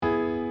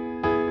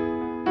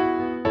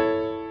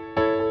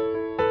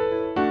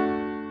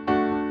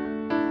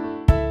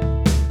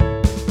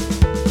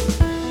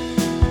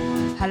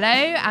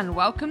Hello and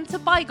welcome to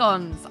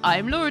Bygones.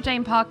 I'm Laura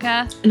Jane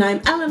Parker. And I'm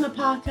Eleanor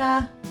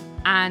Parker.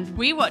 And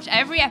we watch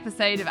every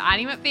episode of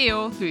Ally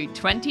McBeal through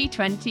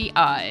 2020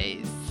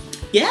 eyes.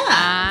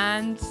 Yeah.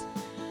 And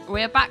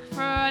we're back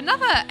for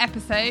another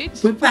episode.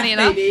 We're back,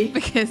 enough, baby.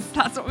 Because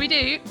that's what we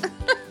do.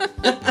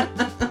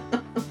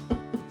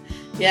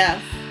 Yeah,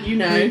 you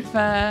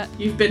know.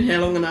 You've been here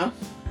long enough.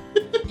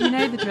 You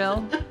know the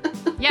drill.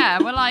 Yeah,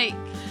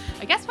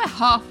 I guess we're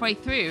halfway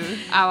through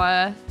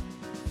our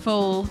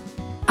full...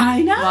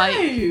 I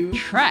know.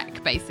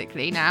 Trek,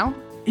 basically, now.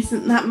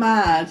 Isn't that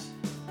mad?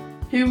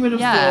 Who would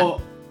have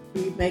thought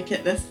we'd make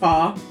it this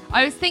far?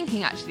 I was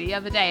thinking, actually, the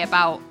other day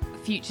about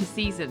future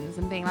seasons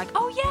and being like,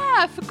 oh,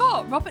 yeah, I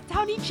forgot Robert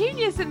Downey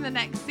Jr.'s in the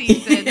next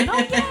season. And,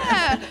 oh,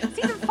 yeah,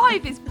 season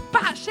 5 is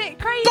batshit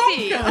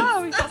crazy. Bonkers.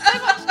 Oh, we've got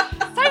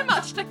so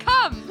much to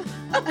come.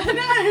 I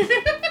know.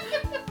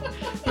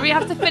 But we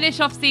have to finish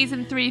off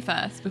season 3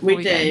 first before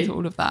we get into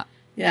all of that.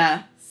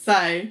 Yeah,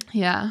 so...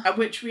 Yeah.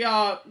 Which we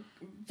are...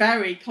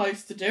 very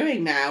close to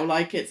doing now.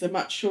 Like, it's a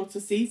much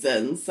shorter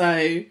season,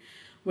 so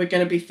we're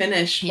going to be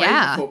finished way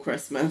before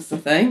Christmas, I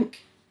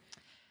think.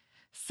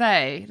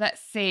 So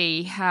let's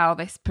see how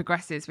this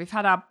progresses. We've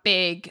had our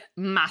big,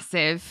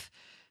 massive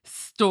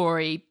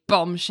story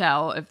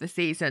bombshell of the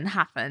season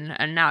happen,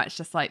 and now it's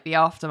just like the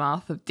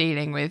aftermath of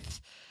dealing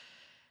with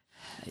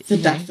the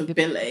death of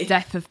Billy.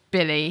 Death of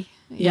Billy.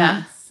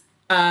 Yes.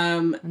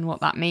 And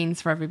what that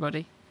means for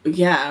everybody.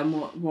 Yeah, and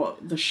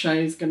what the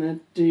show's gonna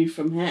do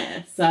from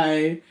here.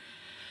 So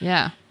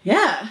yeah,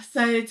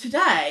 so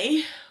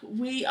today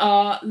we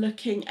are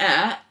looking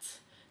at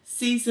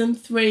season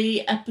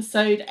 3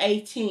 episode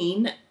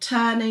 18,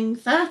 Turning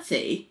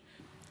 30.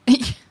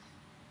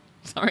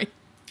 Sorry.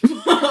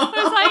 I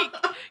was like,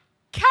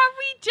 can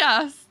we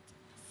just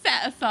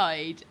set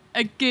aside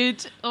a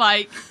good,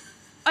 I'd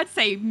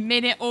say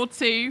minute or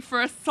two for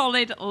a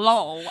solid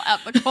lol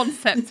at the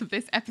concept of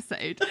this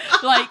episode. The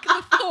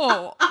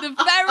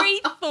very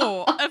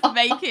thought of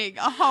making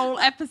a whole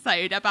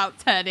episode about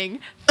turning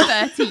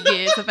 30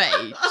 years of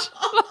age.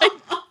 Ho,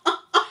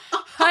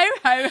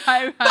 ho, ho,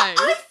 ho. I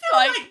feel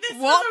like this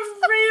was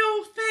a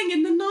real thing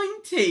in the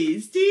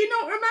 90s. Do you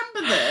not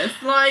remember this?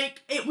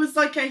 It was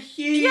a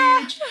huge...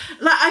 Yeah.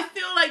 I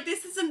feel like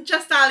this isn't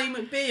just Ally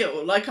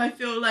McBeal. I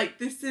feel like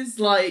this is,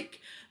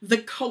 the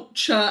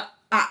culture...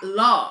 at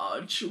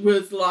large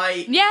was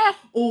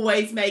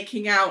always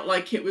making out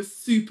it was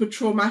super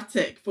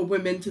traumatic for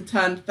women to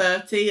turn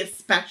 30,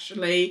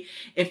 especially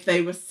if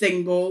they were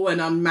single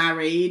and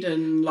unmarried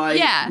and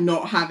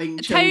not having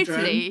children.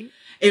 Totally.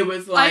 It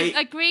was I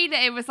agree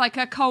that it was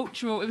a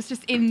cultural, it was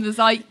just in the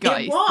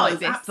zeitgeist. It was,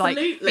 this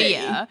absolutely.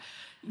 Fear.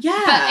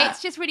 Yeah. But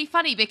it's just really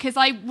funny because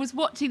I was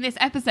watching this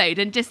episode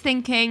and just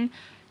thinking,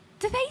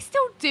 do they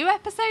still do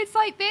episodes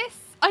like this?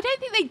 I don't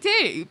think they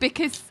do,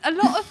 because a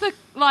lot of the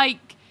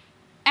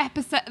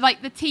episode,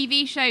 the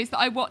TV shows that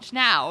I watch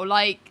now,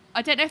 I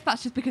don't know if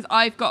that's just because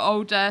I've got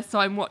older, so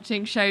I'm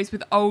watching shows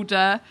with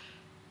older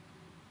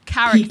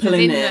characters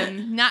in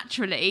them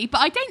naturally, but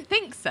I don't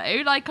think so.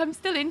 I'm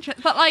still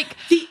interested, but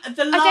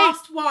the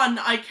last one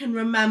I can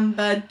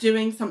remember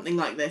doing something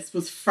like this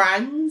was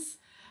Friends.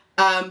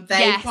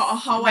 They've got a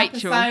whole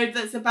episode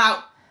that's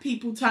about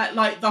people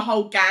the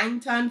whole gang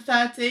turn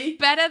 30.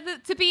 Better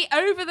to be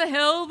over the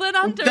hill than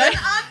under it.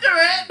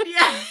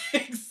 Yeah,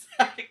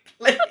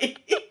 exactly.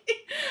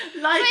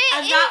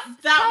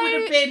 That would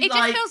have been it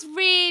just feels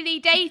really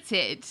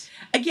dated.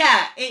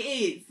 Yeah, it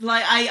is.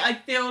 I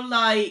feel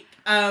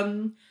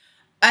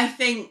I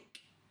think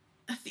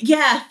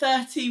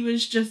 30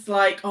 was just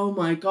oh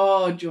my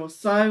god, you're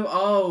so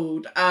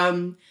old.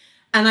 And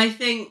I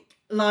think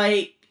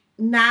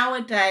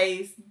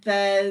nowadays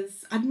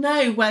there's, I don't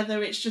know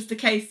whether it's just a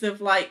case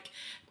of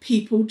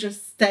people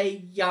just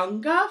stay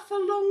younger for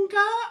longer.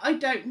 I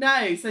don't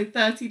know. So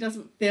 30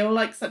 doesn't feel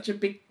like such a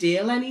big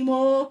deal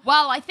anymore.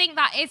 Well, I think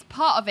that is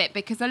part of it,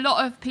 because a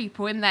lot of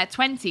people in their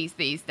 20s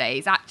these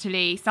days,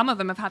 actually, some of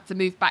them have had to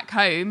move back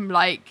home,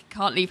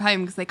 can't leave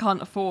home because they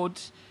can't afford...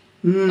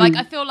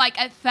 I feel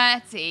at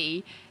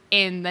 30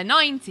 in the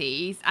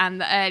 90s and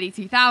the early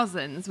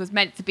 2000s was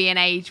meant to be an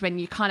age when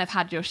you kind of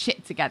had your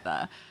shit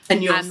together.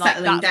 And you're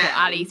settling down. That's what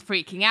Ally's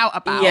freaking out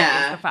about,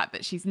 is the fact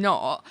that she's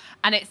not.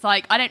 And it's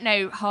I don't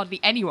know hardly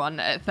anyone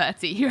at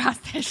 30 who has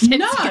their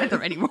shit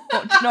together anymore. Do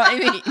you know what I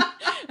mean?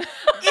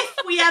 If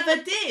we ever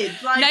did.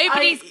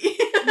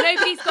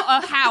 Nobody's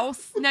got a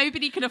house.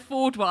 Nobody can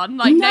afford one.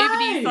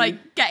 Nobody's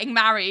getting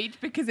married,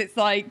 because it's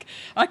I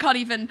don't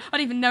even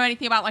know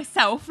anything about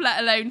myself,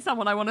 let alone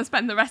someone I want to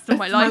spend the rest of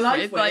my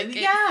life with.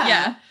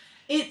 Yeah.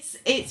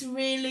 It's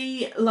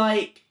really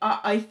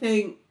I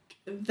think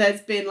there's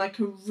been a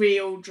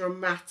real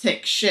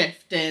dramatic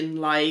shift in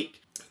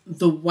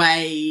the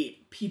way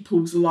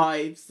people's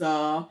lives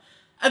are,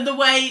 and the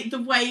way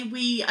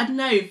we, I don't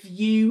know,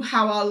 view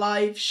how our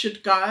lives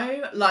should go.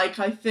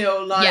 I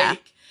feel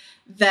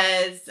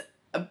there's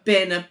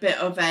been a bit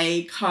of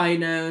a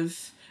kind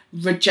of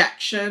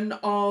rejection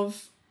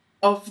of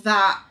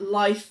that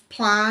life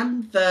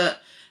plan that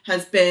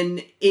has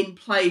been in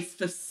place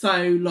for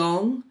so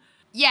long.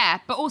 Yeah,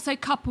 but also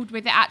coupled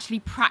with it actually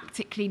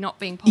practically not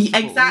being possible.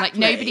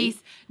 Exactly.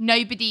 Like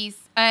nobody's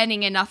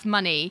earning enough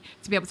money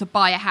to be able to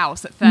buy a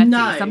house at 30.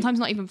 No. Sometimes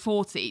not even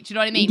 40. Do you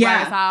know what I mean?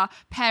 Yeah.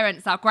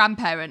 Whereas our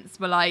grandparents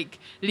were like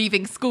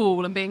leaving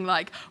school and being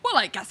like, well,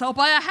 I guess I'll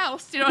buy a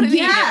house. Do you know what I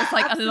mean? Yeah, It was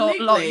like absolutely.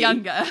 a lot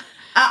younger.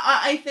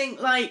 I think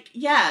like,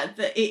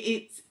 that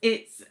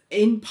it's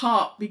in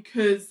part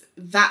because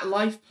that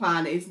life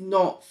plan is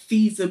not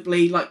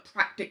feasibly, like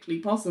practically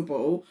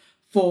possible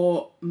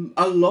for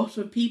a lot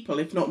of people,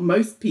 if not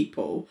most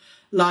people.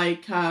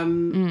 Like,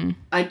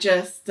 I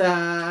just,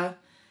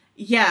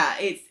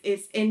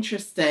 it's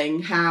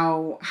interesting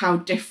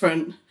how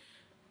different,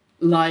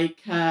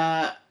 like,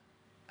 how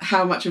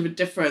much of a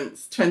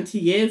difference 20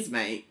 years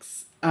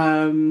makes.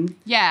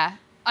 Yeah,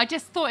 I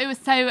just thought it was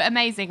so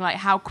amazing, like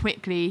how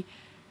quickly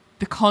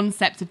the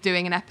concept of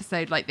doing an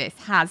episode like this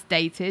has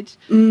dated.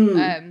 I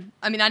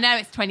mean, I know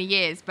it's 20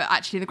 years, but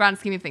actually in the grand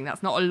scheme of things,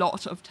 that's not a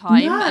lot of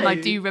time. No. And I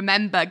do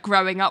remember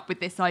growing up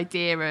with this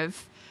idea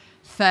of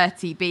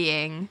 30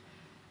 being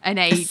an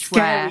age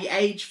Scary where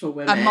age for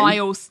women. a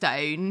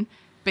milestone,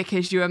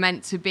 because you were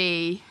meant to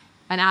be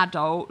an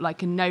adult,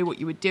 like, and know what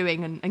you were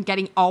doing, and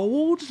getting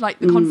old, like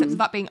the concept of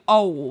that being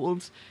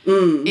old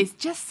is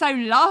just so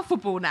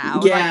laughable now.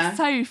 Yeah. Like,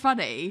 so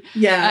funny.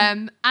 Yeah.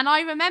 And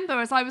I remember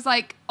as I was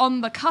like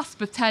on the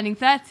cusp of turning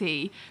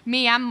 30,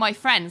 me and my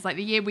friends, like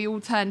the year we all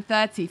turned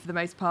 30 for the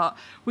most part,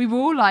 we were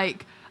all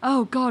like,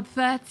 oh God,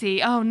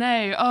 30, oh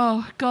no,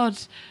 oh God.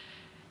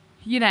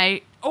 You know,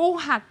 all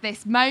had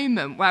this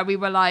moment where we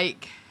were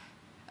like,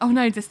 oh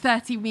no, does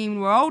 30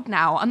 mean we're old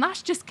now? And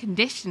that's just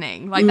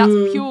conditioning. Like, that's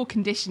pure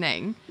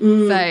conditioning.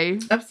 So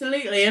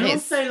absolutely. And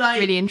it's also, like,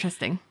 really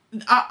interesting.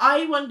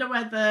 I wonder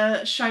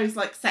whether shows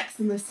like Sex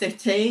and the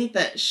City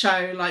that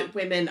show like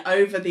women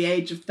over the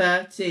age of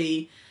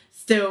 30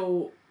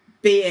 still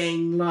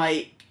being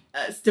like,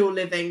 still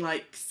living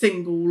like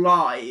single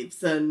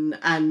lives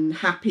and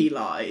happy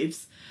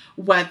lives,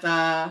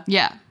 whether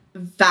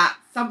that's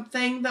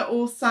something that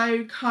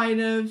also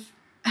kind of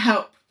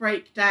helped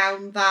break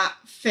down that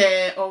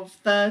fear of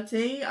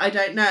 30. I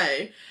don't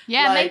know.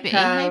 Yeah, like,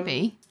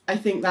 maybe. I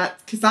think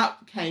that, because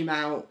that came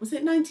out, was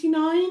it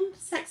 99,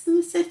 Sex and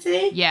the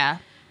City? Yeah.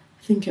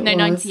 I think it was. No,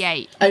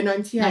 98. Oh,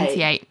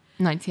 98.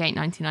 98,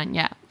 99,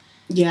 yeah.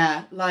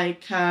 Yeah,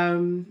 like,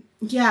 I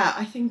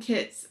think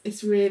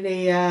it's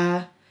really,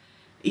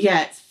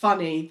 it's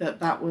funny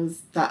that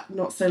was, that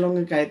not so long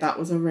ago, that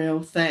was a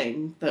real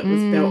thing that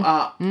was built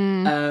up,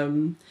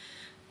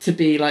 to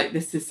be like,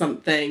 this is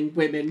something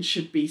women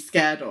should be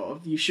scared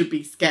of. You should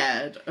be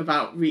scared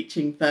about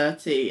reaching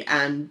 30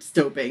 and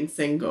still being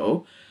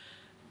single.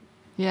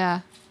 Yeah.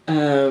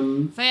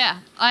 So yeah,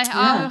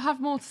 I'll have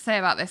more to say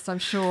about this, I'm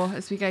sure,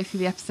 as we go through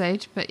the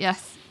episode, but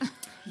yes.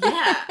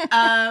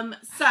 Yeah.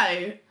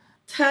 So,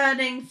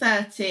 Turning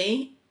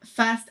 30,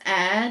 first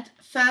aired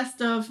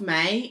 1st of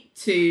May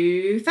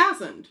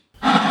 2000.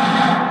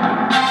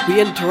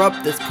 We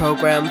interrupt this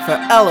program for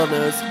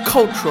Eleanor's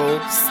cultural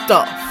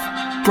stuff.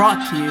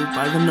 Brought to you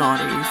by the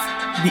Naughties,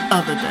 the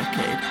other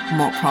decade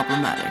more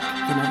problematic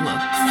than it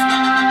looks.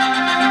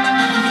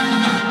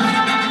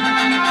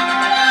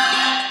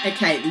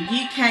 Okay, the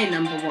UK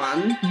number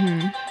one.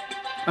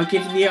 I'll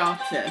give you the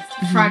artist.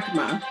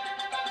 Fragma.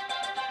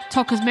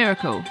 Tokka's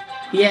Miracle.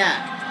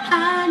 Yeah.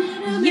 I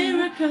need a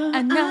miracle.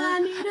 I need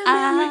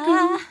a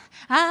miracle.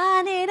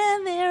 I need a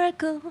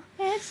miracle.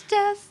 It's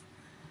just...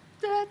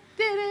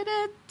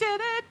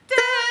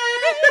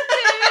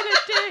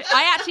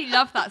 I actually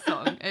love that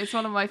song. It's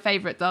one of my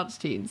favourite dance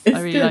tunes. I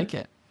really like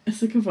it.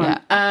 It's a good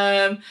one.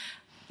 Yeah.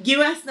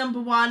 US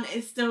number one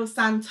is still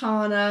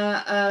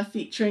Santana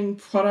featuring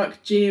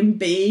Product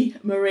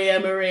GMB,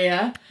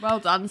 Maria. Well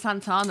done,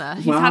 Santana.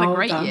 He's had a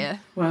great year.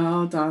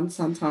 Well done,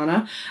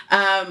 Santana.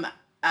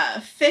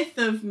 5th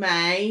of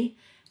May,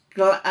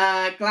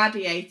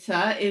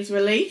 Gladiator is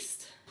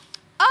released.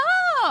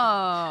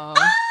 Oh!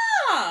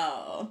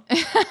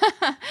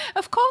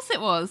 Of course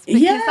it was,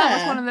 because that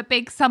was one of the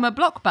big summer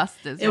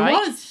blockbusters, right?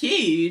 It was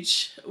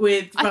huge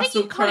with Russell Crowe. I think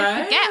you kind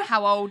of forget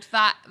how old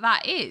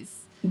that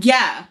is.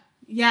 Yeah.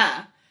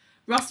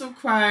 Russell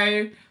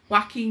Crowe,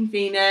 Joaquin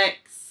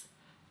Phoenix,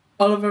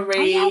 Oliver Reed.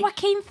 Oh yeah,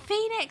 Joaquin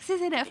Phoenix,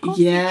 isn't it? Of course.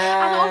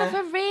 Yeah. And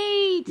Oliver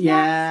Reed.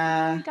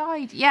 Yeah. Yes.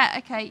 Guide. Yeah,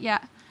 okay, yeah.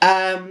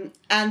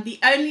 And the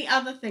only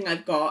other thing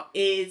I've got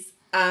is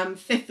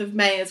 5th of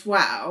May as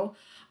well.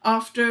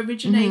 After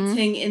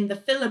originating in the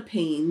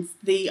Philippines,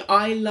 the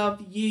I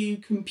Love You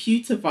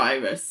computer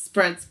virus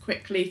spreads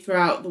quickly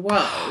throughout the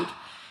world.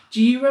 Do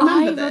you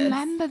remember this? I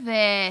remember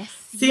this.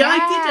 See, I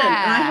didn't,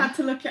 and I had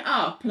to look it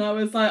up, and I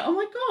was like, oh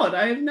my God,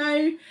 I have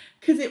no...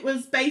 Because it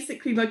was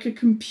basically like a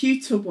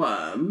computer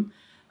worm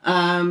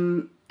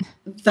that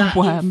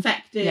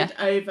infected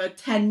over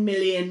 10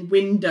 million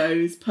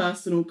Windows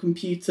personal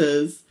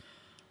computers.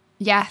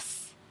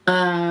 Yes.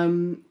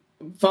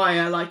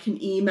 Via like an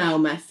email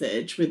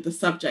message with the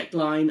subject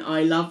line,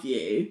 I love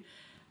you.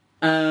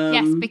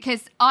 Yes,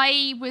 because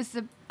I was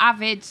an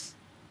avid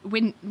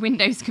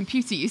Windows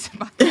computer user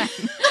back then.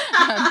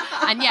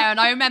 And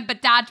I remember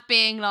Dad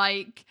being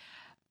like,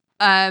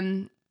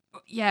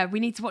 yeah, we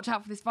need to watch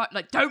out for this.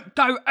 Like, don't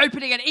go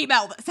opening an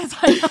email that says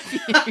I love you.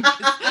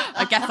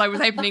 I guess I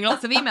was opening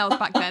lots of emails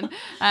back then.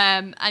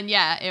 And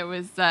yeah, it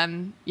was,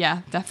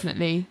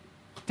 definitely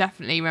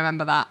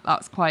remember that.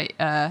 That's quite...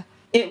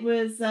 It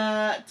was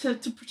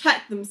to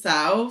protect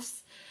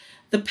themselves.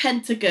 The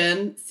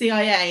Pentagon,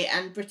 CIA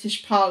and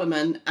British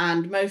Parliament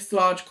and most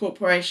large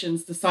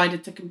corporations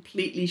decided to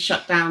completely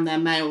shut down their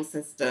mail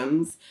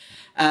systems.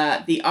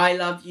 The I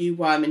Love You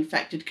worm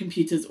infected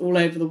computers all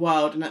over the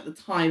world, and at the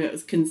time it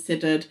was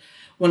considered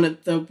one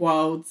of the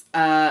world's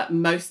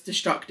most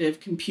destructive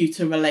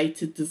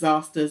computer-related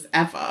disasters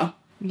ever.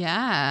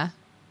 Yeah.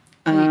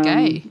 There you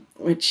go.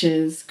 Which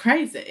is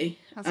crazy.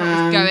 That's what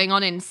was going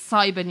on in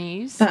cyber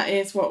news. That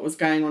is what was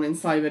going on in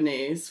cyber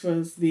news,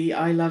 was the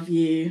I Love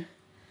You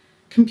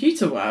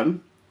computer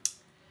worm.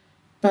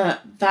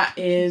 But that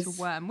is...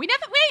 Computer worm. We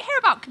don't hear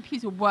about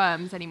computer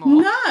worms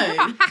anymore. No. We hear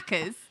about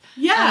hackers.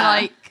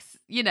 Yeah.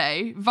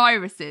 And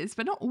viruses,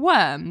 but not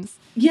worms.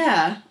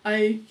 Yeah.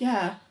 I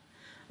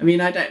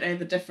mean, I don't know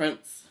the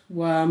difference.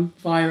 Worm,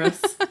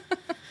 virus.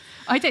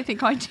 I don't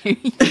think I do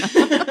either.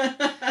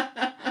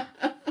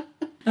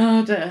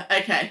 Oh dear.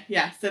 Okay,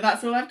 yeah, so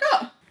that's all I've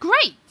got.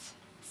 Great.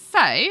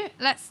 So,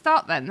 let's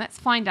start then. Let's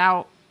find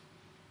out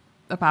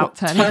about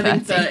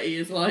turning 30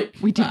 is like.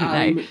 We didn't know.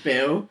 Ally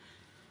McBeal.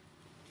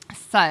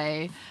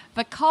 So,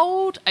 the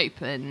cold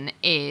open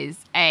is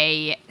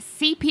a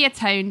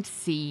sepia-toned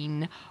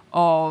scene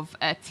of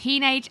a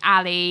teenage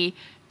Ally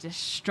just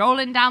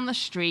strolling down the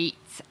street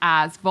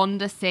as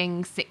Vonda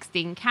sings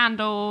 16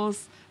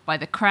 Candles by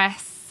the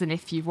Crests. And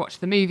if you've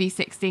watched the movie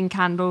 16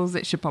 Candles,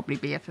 it should probably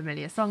be a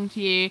familiar song to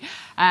you.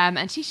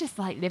 And she's just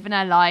like living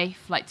her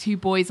life, like two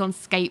boys on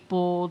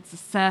skateboards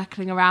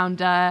circling around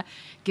her,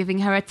 giving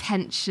her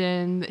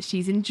attention that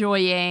she's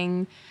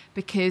enjoying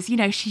because,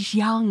 she's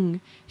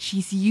young,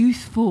 she's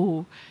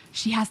youthful.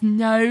 She has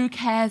no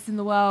cares in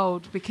the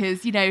world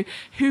because,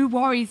 who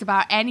worries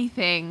about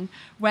anything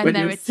when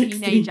they're a 16.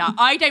 Teenager?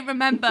 I don't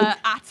remember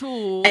at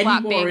all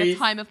that being a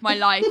time of my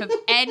life of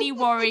any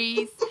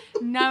worries,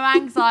 no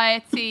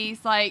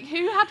anxieties. Like,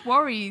 who had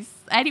worries?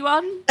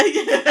 Anyone?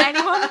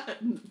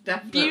 Anyone?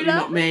 Definitely Bueller?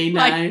 not me, no.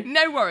 Like,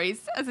 no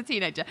worries as a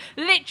teenager.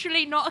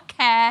 Literally not a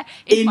care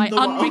in my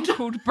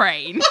unwrinkled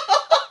brain.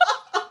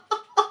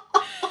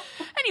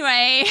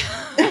 Anyway,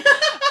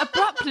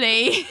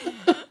 abruptly...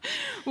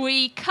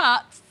 we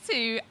cut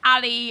to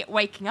Ally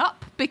waking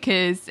up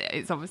because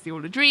it's obviously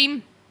all a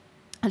dream.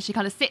 And she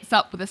kind of sits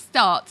up with a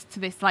start to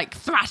this like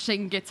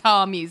thrashing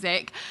guitar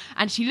music.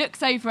 And she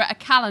looks over at a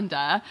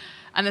calendar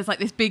and there's like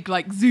this big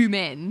like zoom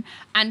in.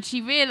 And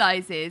she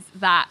realizes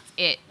that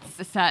it's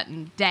a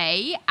certain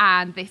day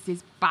and this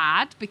is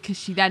bad because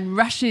she then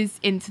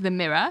rushes into the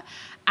mirror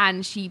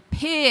and she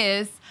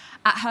peers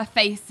at her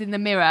face in the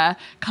mirror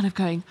kind of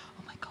going,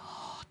 oh my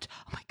God.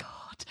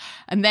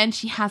 And then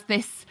she has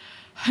this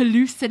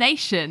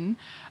hallucination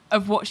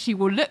of what she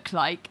will look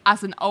like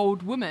as an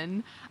old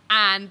woman,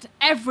 and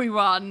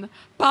everyone,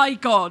 by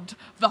God,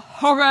 the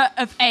horror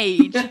of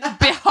age,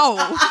 behold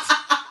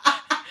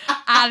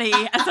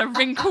Ally as a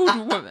wrinkled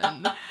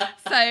woman.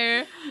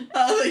 So,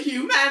 the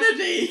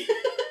humanity.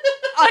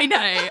 I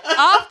know.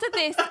 After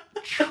this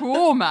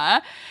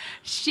trauma,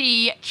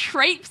 she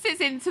traipses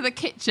into the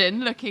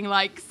kitchen looking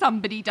like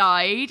somebody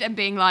died and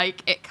being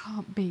like, it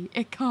can't be.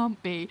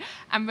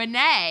 And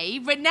Renee,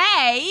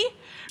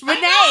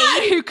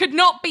 who could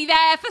not be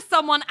there for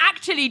someone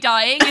actually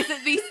dying, is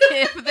at least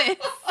here for this,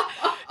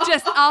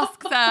 just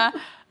asks her,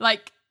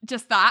 like,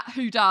 just that,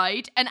 who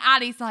died? And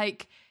Ally's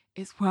like,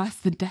 it's worse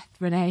than death,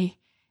 Renee.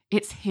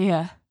 It's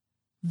here.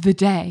 The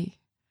day.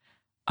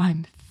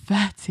 I'm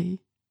 30.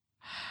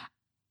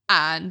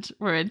 And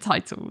we're in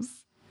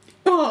titles.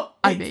 Well,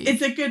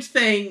 it's a good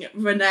thing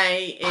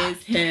Renee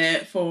is here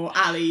for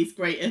Ally's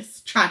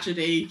greatest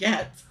tragedy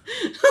yet.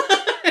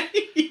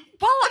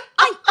 Well,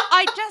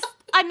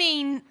 I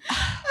mean,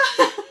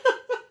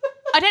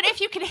 I don't know if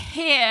you can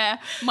hear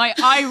my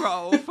eye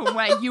roll from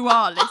where you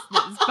are,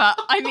 listeners, but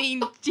I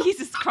mean,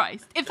 Jesus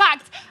Christ. In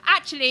fact,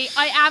 actually,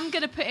 I am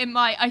going to put in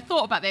I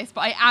thought about this,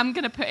 but I am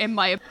going to put in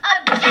my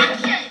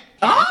objection.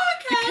 Oh,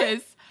 okay.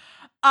 Because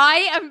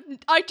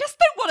I just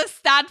don't want to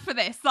stand for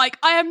this. Like,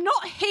 I am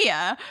not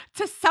here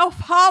to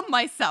self-harm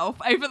myself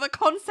over the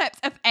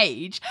concept of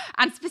age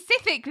and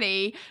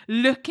specifically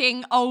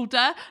looking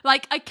older.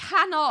 Like, I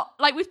cannot,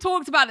 like, we've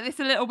talked about this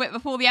a little bit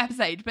before the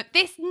episode, but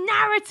this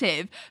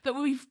narrative that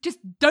we've just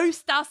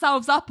dosed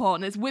ourselves up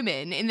on as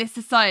women in this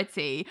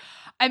society,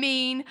 I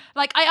mean,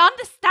 like, I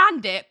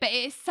understand it, but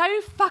it is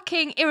so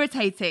fucking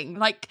irritating.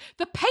 Like,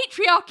 the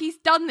patriarchy's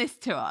done this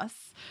to us.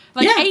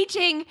 Like,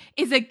 aging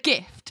is a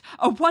gift,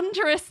 a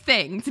wondrous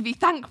thing to be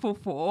thankful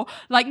for,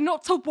 like,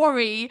 not to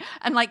worry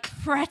and, like,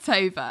 fret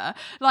over.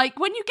 Like,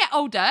 when you get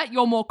older,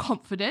 you're more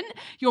confident,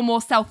 you're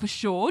more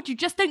self-assured, you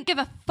just don't give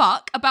a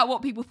fuck about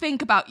what people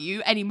think about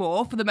you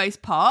anymore, for the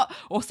most part,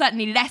 or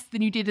certainly less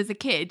than you did as a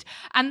kid.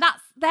 And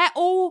that's they're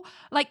all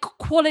like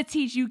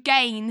qualities you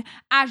gain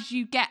as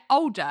you get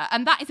older,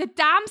 and that is a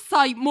damn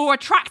sight more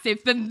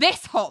attractive than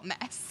this hot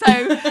mess. So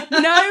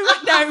no,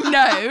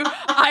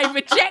 I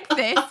reject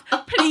this.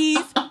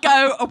 Please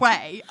go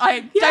away.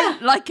 I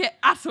don't like it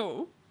at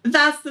all.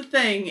 That's the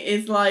thing,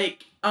 is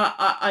like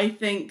I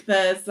think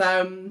there's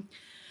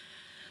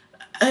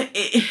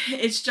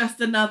it's just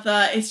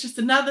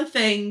another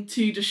thing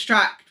to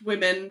distract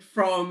women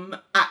from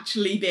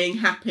actually being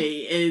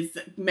happy, is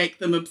make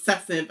them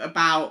obsessive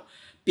about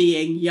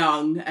being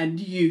young and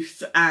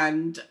youth,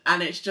 and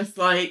it's just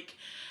like,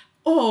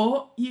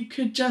 or you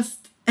could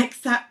just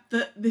accept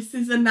that this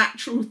is a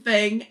natural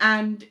thing,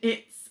 and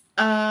it's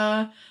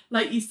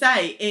like you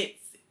say,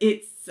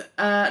 it's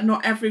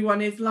not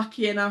everyone is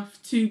lucky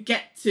enough to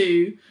get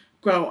to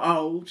grow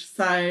old,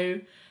 so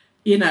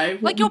you know,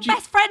 like your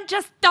best friend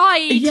just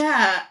died.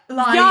 Yeah,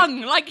 like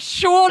young. Like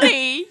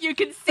surely you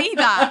can see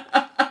that.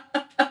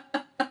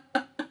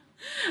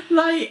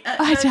 Like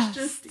I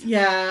just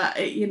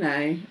you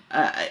know,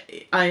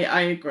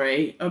 I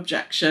agree.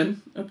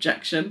 Objection.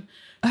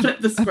 Flip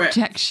the script.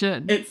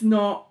 Objection. It's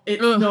not.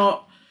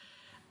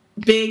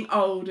 Being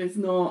old is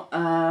not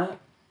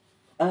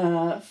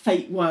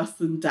fate worse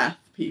than death,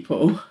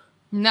 people.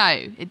 No,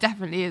 it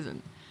definitely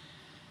isn't.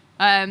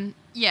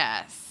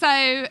 Yeah.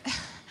 So.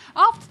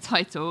 After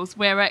titles,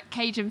 we're at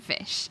Cajun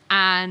Fish,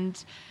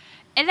 and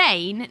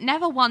Elaine,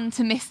 never one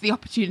to miss the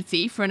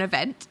opportunity for an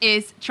event,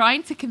 is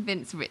trying to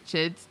convince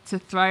Richard to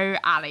throw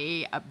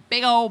Ali a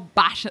big old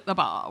bash at the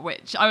bar,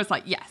 which I was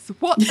like, yes,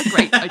 what a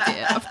great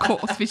idea. Of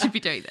course, we should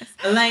be doing this.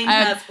 Elaine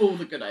has all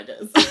the good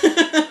ideas.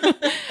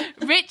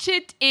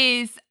 Richard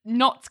is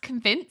not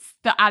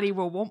convinced that Ali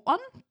will want one,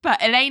 but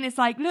Elaine is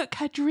like, look,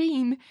 her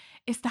dream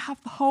is to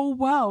have the whole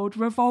world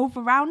revolve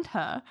around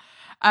her.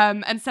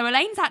 And so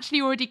Elaine's actually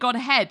already gone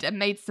ahead and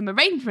made some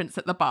arrangements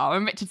at the bar,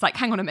 and Richard's like,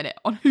 hang on a minute,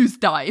 on whose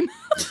dime?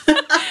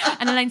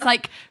 And Elaine's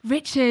like,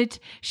 Richard,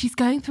 she's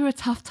going through a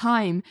tough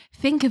time.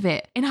 Think of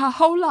it. In her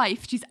whole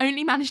life, she's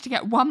only managed to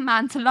get one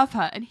man to love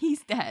her, and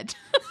he's dead.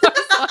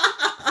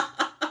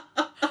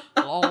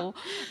 Lol.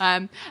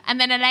 And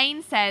then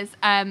Elaine says,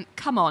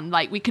 come on,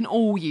 like, we can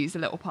all use a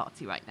little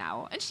party right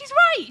now. And she's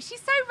right.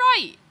 She's so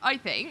right, I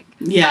think.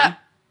 Yeah.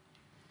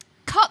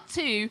 Cut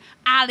to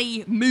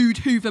Ali Mood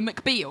Hoover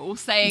McBeal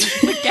saying,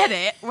 forget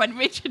it, when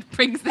Richard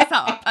brings this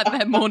up at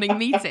their morning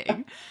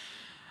meeting.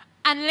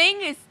 And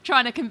Ling is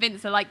trying to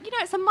convince her, like, you know,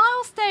 it's a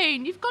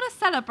milestone. You've got to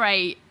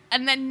celebrate.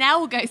 And then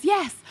Nell goes,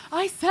 yes,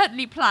 I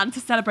certainly plan to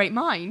celebrate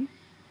mine.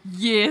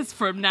 Years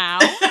from now.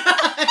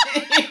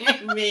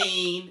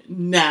 Mean.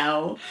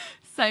 No.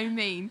 So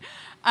mean.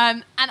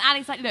 And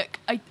Ali's like, look,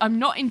 I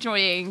don't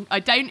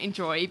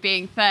enjoy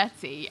being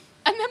 30.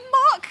 And then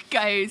Mark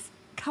goes,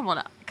 come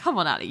on,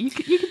 Ali, you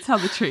can tell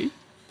the truth.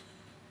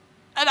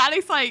 And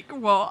Ali's like,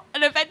 what?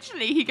 And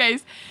eventually he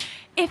goes,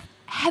 if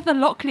Heather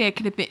Locklear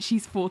can admit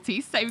she's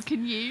 40, so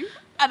can you.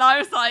 And I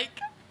was like,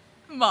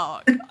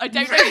 Mark, I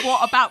don't know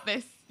what about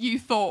this you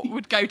thought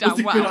would go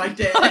down well. Good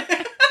idea.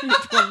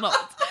 It will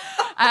not.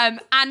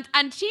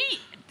 And she,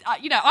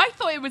 you know, I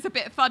thought it was a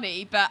bit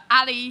funny, but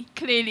Ali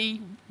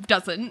clearly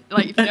doesn't.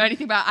 Like, if you know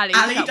anything about Ali,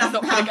 Ali that was doesn't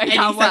not going have to go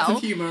down any well. sense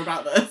of humour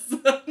about this.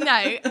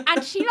 No,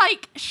 and she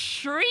like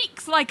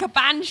shrieks like a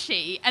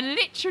banshee and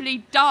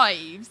literally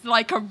dives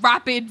like a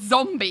rabid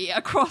zombie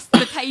across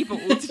the table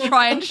to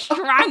try and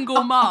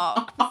strangle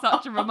Mark for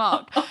such a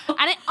remark. And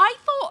I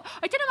thought,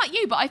 I don't know about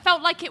you, but I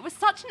felt like it was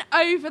such an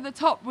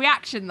over-the-top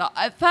reaction that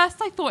at first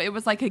I thought it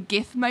was like a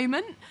GIF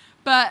moment,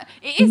 but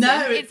it isn't.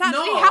 No, it's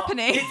actually not.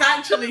 Happening. It's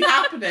actually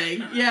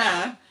happening,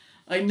 yeah.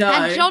 I know.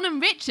 And John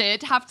and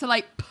Richard have to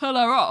like pull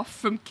her off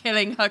from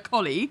killing her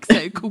colleague.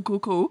 So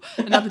cool.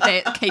 Another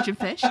day at Cajun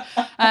Fish.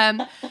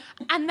 And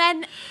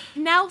then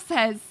Nell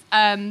says,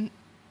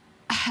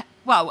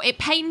 well, it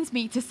pains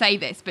me to say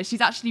this, but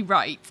she's actually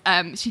right.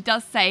 She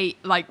does say,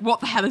 like,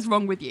 what the hell is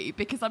wrong with you?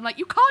 Because I'm like,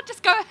 you can't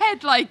just go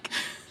ahead, like,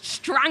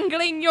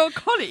 strangling your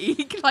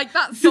colleague. Like,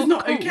 that's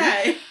not cool.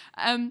 Okay.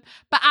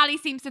 But Ali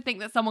seems to think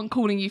that someone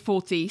calling you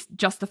 40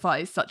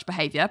 justifies such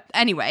behaviour.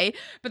 Anyway,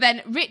 but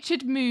then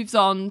Richard moves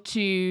on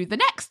to the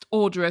next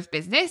order of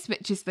business,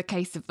 which is the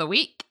case of the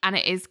week, and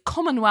it is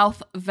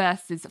Commonwealth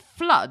versus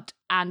Flood.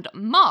 And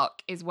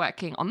Mark is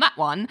working on that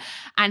one,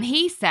 and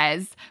he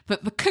says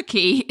that the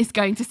cookie is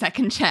going to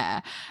second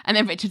chair. And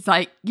then Richard's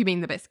like, you mean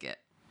the biscuit?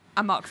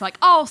 And Mark's like,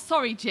 oh,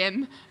 sorry,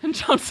 Jim. And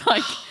John's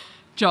like,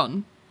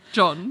 John,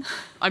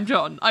 I'm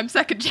John. I'm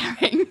second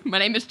chairing. My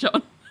name is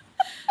John.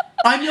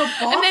 I'm your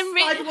boss, and then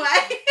by the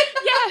way.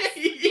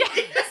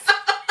 Yes.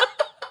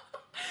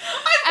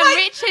 And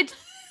Richard...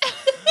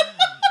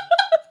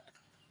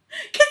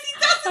 Because he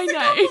does this a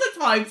couple of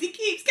times. He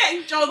keeps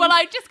getting John's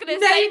I'm just going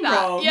to say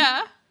that. wrong.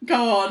 Yeah. Go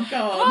on.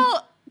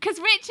 Well, because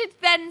Richard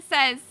then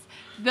says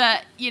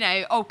that,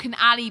 oh, can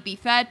Ali be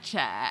third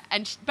chair?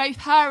 And both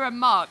her and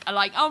Mark are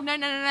like, oh, no.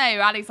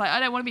 Ali's like, I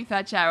don't want to be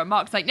third chair. And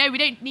Mark's like, no, we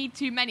don't need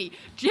too many.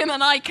 Jim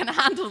and I can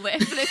handle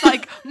this. And it's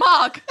like,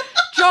 Mark,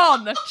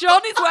 John is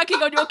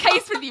working on your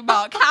case with you,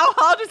 Mark. How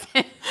hard is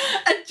it?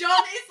 And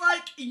John is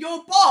like,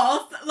 your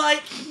boss,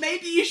 like,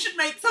 maybe you should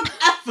make some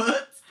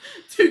effort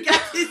to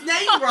get his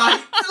name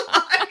right.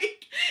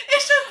 Like,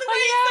 it's just the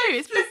way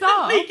he's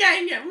explicitly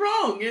getting it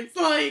wrong. It's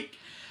like,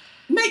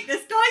 mate,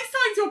 this guy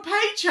signs your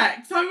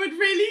paycheck, so I would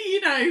really,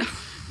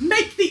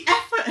 make the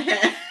effort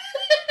here.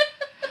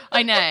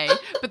 I know.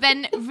 But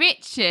then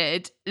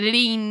Richard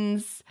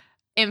leans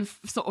in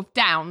sort of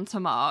down to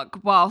Mark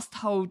whilst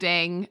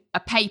holding a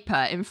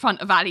paper in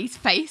front of Ali's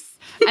face.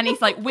 And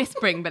he's like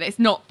whispering, but it's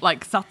not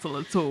like subtle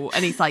at all.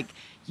 And he's like,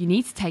 you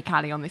need to take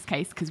Ali on this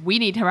case because we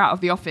need her out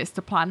of the office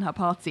to plan her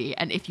party.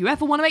 And if you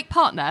ever want to make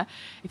partner,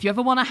 if you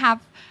ever want to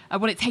have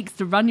what it takes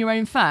to run your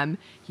own firm,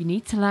 you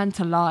need to learn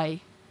to lie.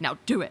 Now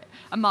do it.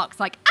 And Mark's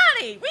like,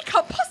 Ali, we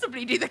can't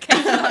possibly do the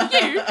case without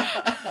you.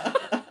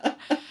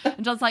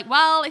 And John's like,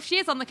 well, if she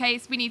is on the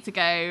case, we need to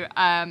go.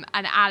 And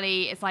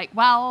Ali is like,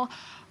 well,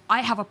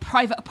 I have a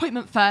private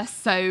appointment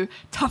first, so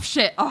tough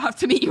shit, I'll have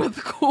to meet you at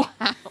the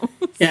courthouse.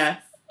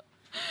 Yes.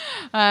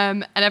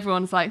 And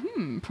everyone's like,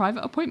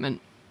 private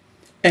appointment.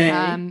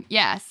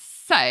 Yes.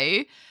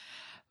 So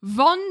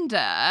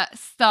Vonda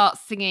starts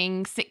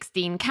singing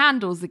 16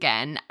 Candles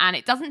again, and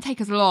it doesn't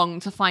take us long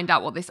to find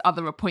out what this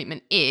other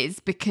appointment is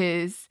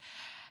because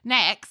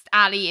next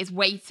Ali is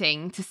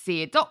waiting to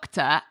see a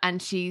doctor,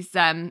 and she's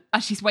as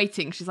she's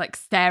waiting, she's like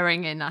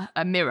staring in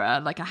a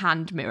mirror, like a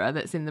hand mirror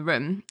that's in the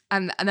room.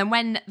 And then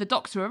when the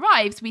doctor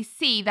arrives, we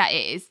see that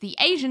it is the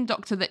Asian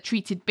doctor that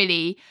treated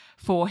Billy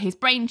for his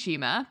brain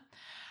tumour.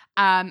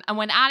 And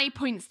when Ali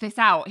points this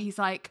out, he's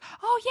like,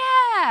 oh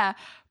yeah,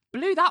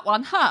 blew that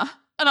one, huh?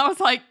 And I was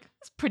like,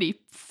 that's pretty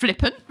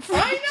flippant.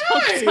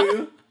 I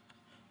know.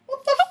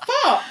 What the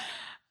fuck?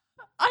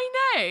 I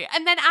know.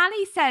 And then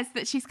Ali says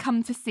that she's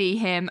come to see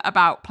him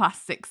about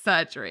plastic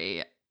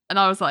surgery. And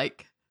I was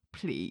like,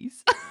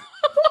 please. I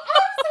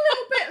was a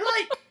little bit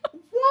like,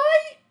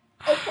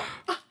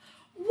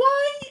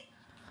 why?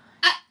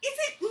 Is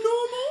it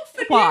normal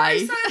for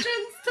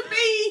neurosurgeons to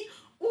be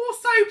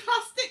also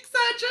plastic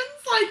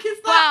surgeons? Like,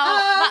 is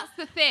that that's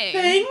the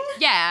thing.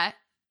 Yeah.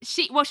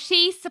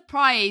 She's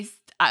surprised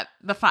at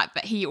the fact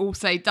that he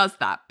also does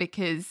that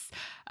because,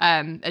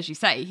 as you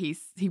say, he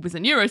was a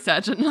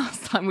neurosurgeon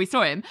last time we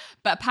saw him.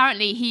 But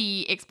apparently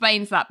he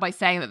explains that by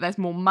saying that there's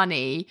more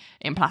money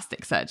in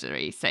plastic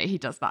surgery. So he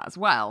does that as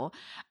well.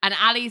 And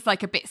Ali's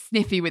like a bit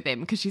sniffy with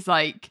him because she's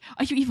like,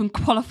 are you even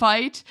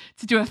qualified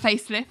to do a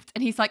facelift?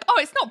 And he's like, oh,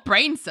 it's not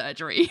brain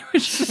surgery,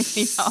 which makes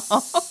me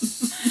laugh.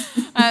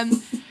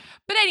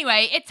 But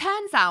anyway, it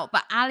turns out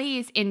that Ali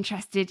is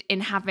interested in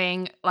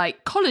having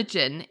like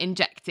collagen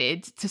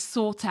injected to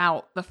sort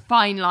out the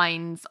fine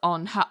lines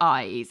on her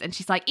eyes. And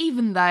she's like,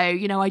 even though,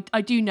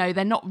 I do know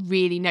they're not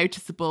really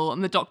noticeable.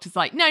 And the doctor's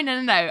like, no,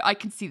 I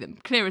can see them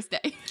clear as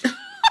day.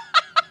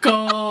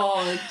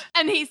 God.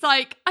 And he's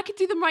like, I could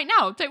do them right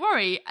now, don't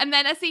worry. And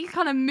then as he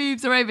kind of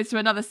moves her over to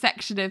another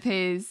section of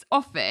his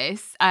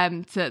office,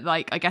 to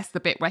like, I guess the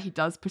bit where he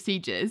does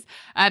procedures,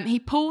 he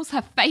pulls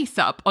her face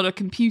up on a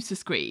computer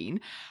screen.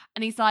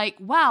 And he's like,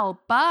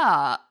 well,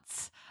 but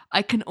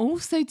I can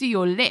also do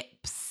your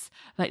lips.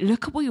 Like,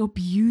 look at what your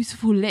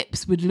beautiful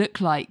lips would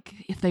look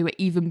like if they were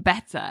even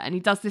better. And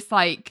he does this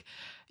like,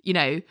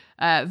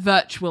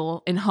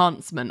 virtual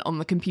enhancement on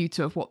the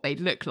computer of what they'd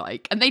look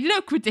like. And they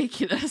look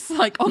ridiculous,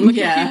 like on the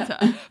computer.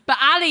 But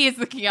Ali is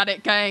looking at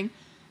it going,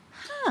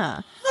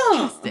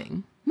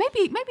 interesting.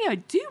 Maybe I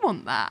do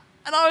want that.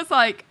 And I was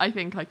like, I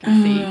think I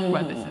can see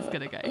where this is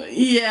going to go.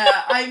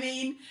 Yeah, I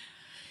mean...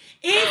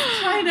 It's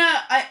kind of,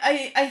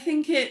 I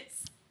think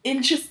it's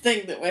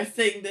interesting that we're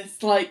seeing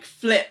this, like,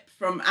 flip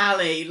from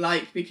Ali,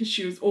 like, because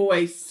she was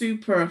always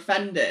super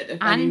offended if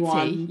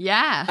anyone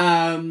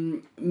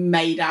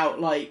made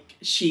out like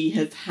she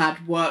has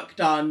had work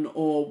done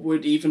or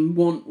would even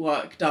want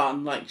work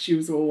done. Like, she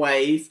was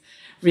always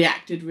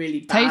reacted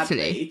really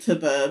badly to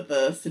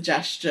the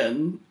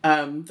suggestion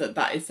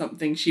that is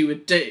something she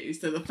would do.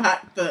 So the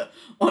fact that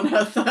on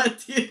her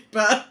 30th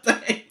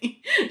birthday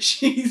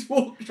she's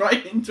walked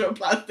right into a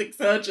plastic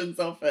surgeon's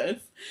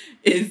office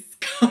is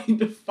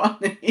kind of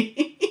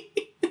funny.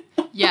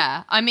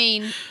 Yeah, I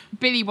mean,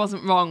 Billy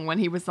wasn't wrong when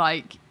he was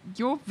like,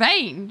 you're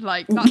vain,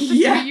 like, that's just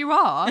who you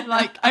are,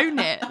 like, own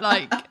it,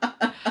 like,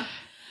 but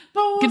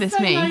also, goodness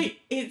me. Like,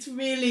 it's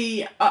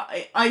really,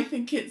 I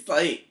think it's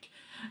like,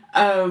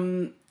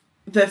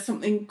 there's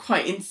something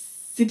quite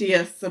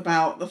insidious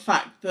about the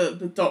fact that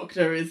the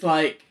doctor is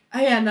like, oh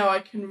yeah, no,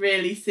 I can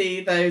really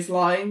see those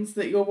lines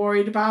that you're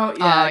worried about.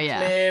 Yeah,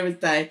 clear as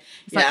day.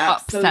 It's like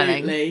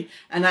absolutely.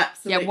 And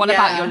absolutely. Yeah, what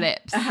about your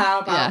lips?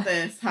 How about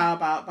this? How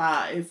about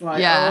that? It's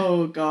like,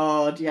 oh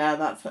God,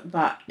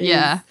 that is.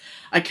 Yeah.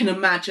 I can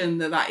imagine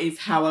that is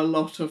how a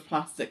lot of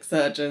plastic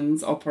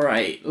surgeons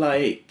operate.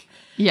 Like,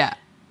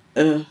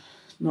 not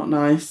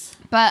nice.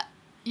 But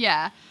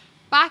yeah,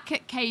 back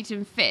at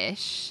Cajun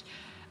Fish,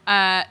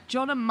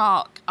 John and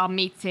Mark are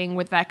meeting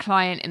with their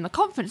client in the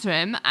conference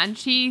room, and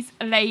she's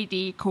a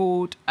lady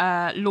called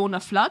Lorna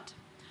Flood.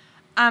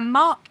 And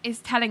Mark is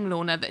telling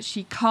Lorna that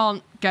she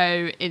can't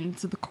go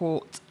into the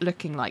court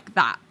looking like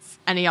that.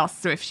 And he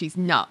asks her if she's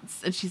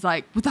nuts. And she's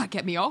like, would that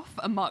get me off?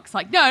 And Mark's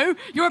like, no,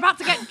 you're about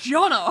to get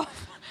John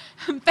off.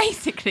 And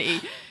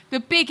basically, the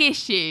big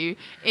issue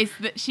is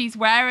that she's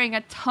wearing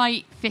a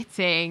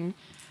tight-fitting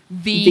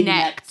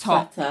V-neck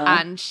top sweater.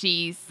 and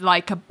she's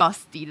like a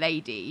busty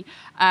lady.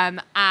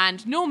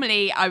 And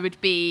normally I would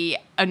be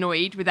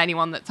annoyed with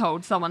anyone that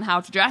told someone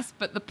how to dress.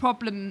 But the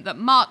problem that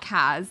Mark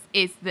has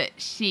is that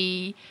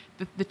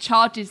the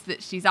charges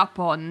that she's up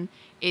on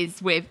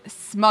is with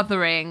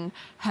smothering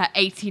her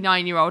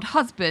 89-year-old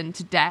husband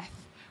to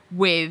death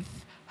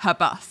with her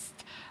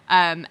bust.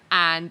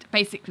 And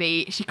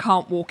basically she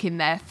can't walk in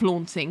there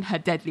flaunting her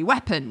deadly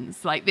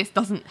weapons. Like, this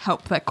doesn't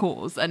help their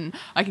cause, and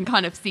I can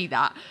kind of see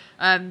that.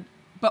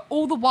 But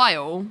all the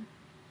while,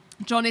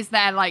 John is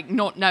there, like,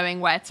 not knowing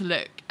where to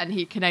look, and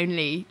he can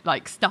only,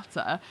 like,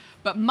 stutter.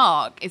 But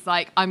Mark is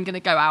like, I'm going to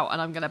go out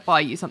and I'm going to buy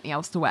you something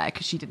else to wear,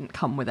 because she didn't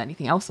come with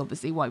anything else,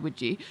 obviously. Why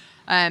would you?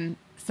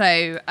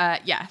 So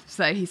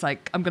he's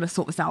like, I'm going to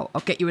sort this out.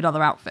 I'll get you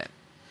another outfit.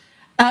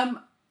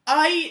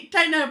 I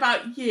don't know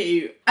about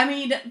you. I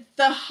mean,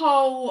 the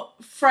whole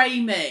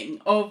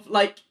framing of,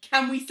 like,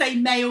 can we say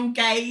male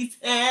gaze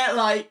here?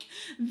 Like,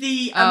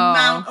 the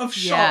amount of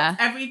shots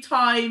every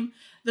time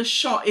the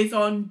shot is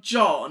on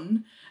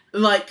John,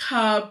 like,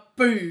 her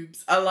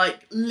boobs are,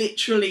 like,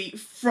 literally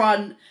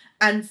front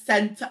and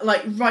centre,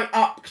 like, right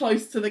up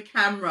close to the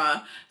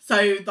camera.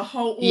 So the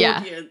whole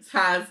audience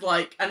has,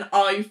 like, an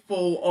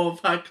eyeful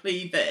of her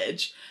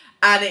cleavage.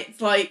 And it's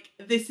like,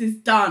 this is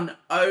done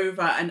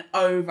over and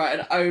over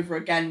and over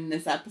again in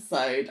this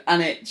episode.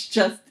 And it's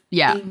just,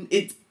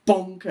 it's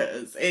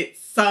bonkers.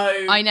 It's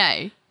so... I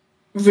know.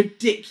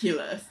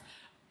 ridiculous.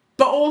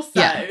 But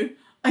also,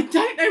 I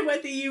don't know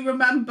whether you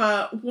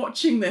remember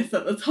watching this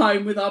at the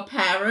time with our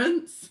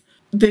parents,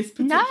 this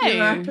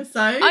particular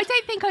episode. I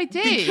don't think I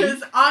do.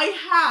 Because I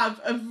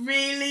have a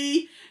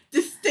really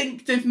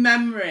distinctive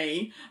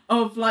memory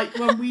of, like,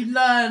 when we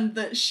learned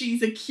that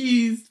she's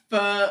accused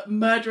for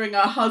murdering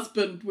her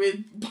husband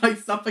by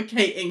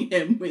suffocating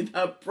him with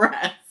her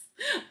breath.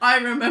 I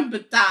remember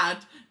Dad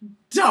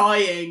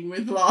dying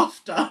with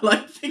laughter,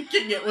 like,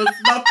 thinking it was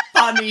the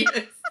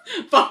funniest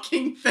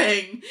fucking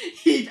thing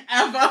he'd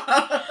ever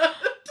heard.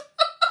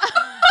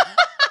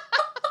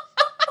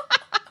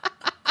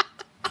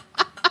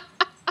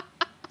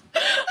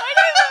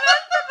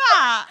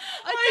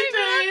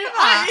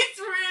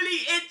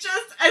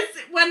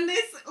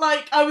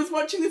 I was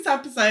watching this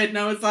episode and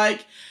I was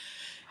like,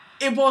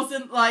 it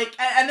wasn't like,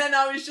 and then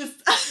I was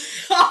just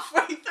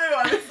halfway through,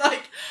 I was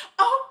like,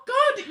 oh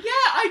God, yeah,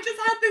 I just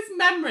had this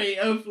memory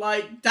of,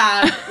 like,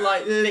 Dad,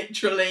 like,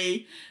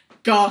 literally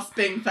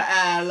gasping for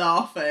air,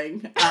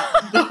 laughing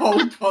at the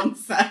whole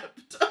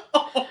concept.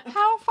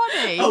 How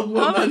funny. A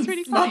woman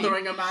really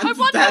smothering funny. a man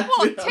to death. I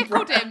wonder what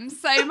tickled him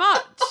so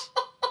much.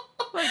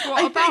 Like,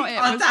 what I about think it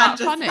our was dad that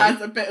just funny?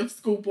 has a bit of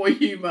schoolboy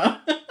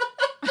humour.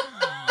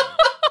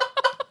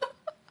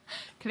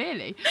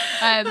 Clearly.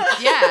 Well,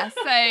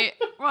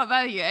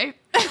 there you go.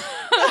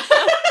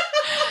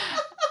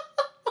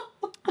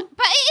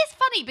 But it is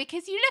funny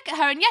because you look at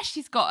her and yes,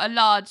 she's got a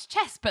large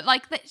chest, but,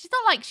 like, she's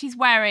not like she's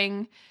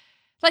wearing,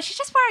 like, she's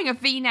just wearing a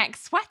V-neck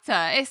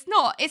sweater. It's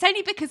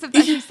only because of,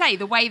 as you say,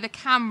 the way the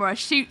camera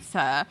shoots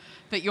her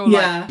that you're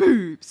like,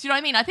 boobs. You know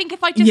what I mean? I think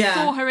if I just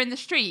saw her in the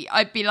street,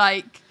 I'd be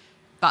like,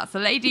 that's a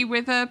lady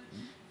with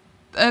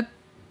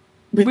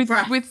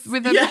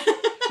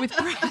with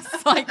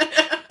breasts, like,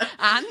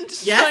 and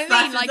yes, you know what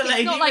I mean? Like,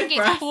 it's not like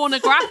it's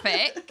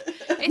pornographic.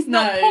 It's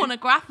not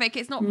pornographic.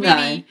 It's not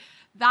really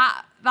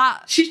that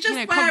she's just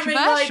wearing,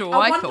 controversial.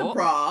 like, a I Wonder thought.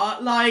 bra.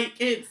 Like,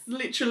 it's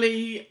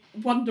literally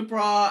Wonder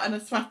bra and a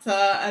sweater,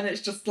 and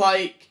it's just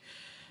like,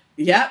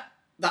 yep,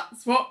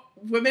 that's what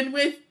women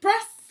with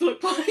breasts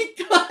look like.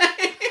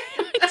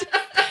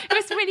 It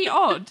was really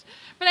odd.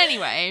 But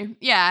anyway,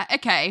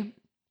 okay.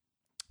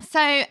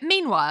 So,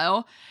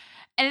 meanwhile,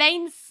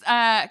 Elaine's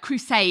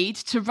crusade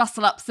to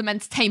rustle up some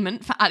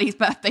entertainment for Ali's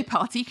birthday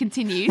party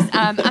continues.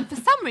 And for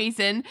some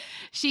reason,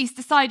 she's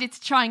decided to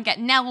try and get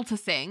Nell to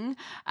sing.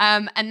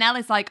 And Nell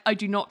is like, I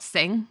do not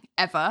sing,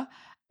 ever.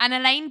 And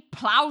Elaine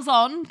plows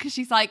on because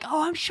she's like,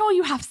 oh, I'm sure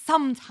you have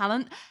some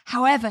talent,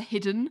 however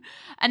hidden.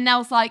 And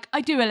Nell's like,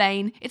 I do,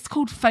 Elaine. It's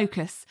called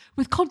focus.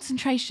 With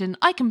concentration,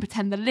 I can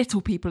pretend the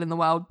little people in the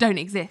world don't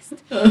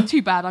exist.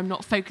 Too bad I'm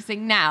not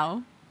focusing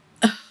now.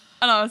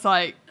 And I was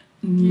like,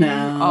 you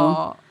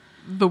are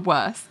the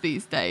worst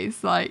these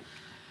days. Like,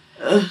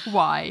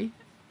 why?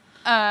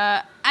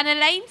 And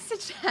Elaine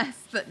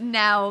suggests that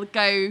Nell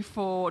go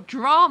for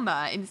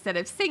drama instead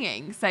of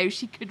singing so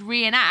she could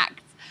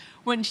reenact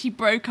when she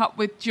broke up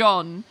with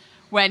John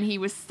when he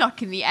was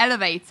stuck in the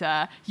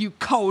elevator, you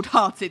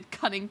cold-hearted,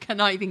 cunning,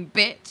 conniving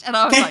bitch. And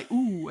I was like,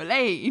 ooh,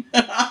 Elaine.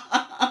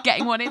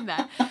 Getting one in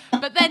there.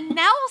 But then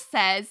Nell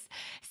says,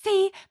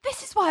 see,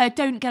 this is why I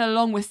don't get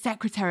along with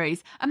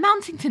secretaries.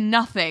 Amounting to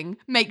nothing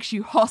makes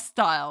you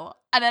hostile.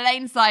 And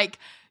Elaine's like,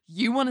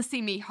 you want to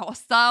see me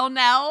hostile,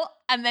 Nell?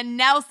 And then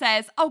Nell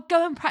says, oh,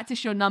 go and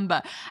practice your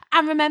number.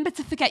 And remember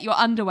to forget your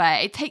underwear.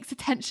 It takes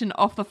attention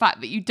off the fact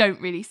that you don't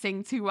really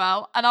sing too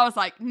well. And I was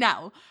like,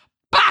 Nell,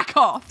 back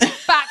off.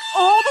 Back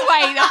all the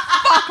way the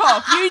fuck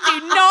off. You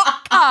do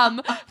not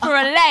come for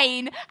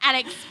Elaine and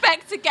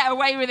expect to get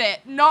away with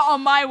it. Not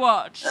on my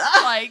watch.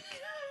 Like,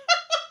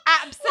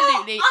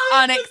 absolutely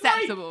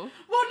unacceptable.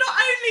 Well, not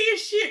only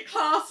is she a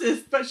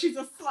classist, but she's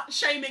a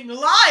slut-shaming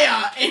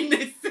liar in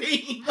this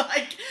scene.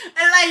 Like,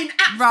 Elaine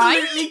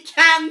absolutely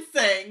can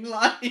sing.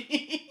 Like,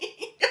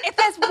 if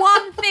there's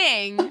one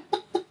thing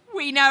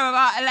we know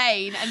about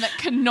Elaine and that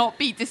cannot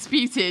be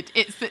disputed,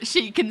 it's that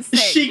she can sing.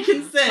 She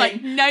can sing.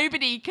 Like,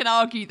 nobody can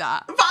argue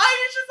that. But I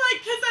was just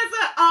like, because there's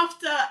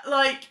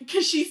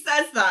because she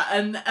says that,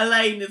 and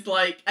Elaine is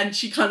like, and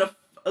she kind of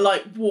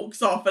like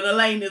walks off, and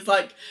Elaine is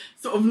like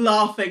sort of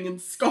laughing and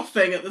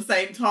scoffing at the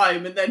same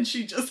time, and then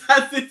she just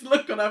has this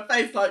look on her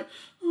face like,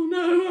 oh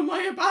no, am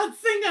I a bad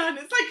singer? And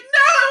it's like,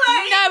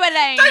 no,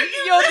 Elaine, don't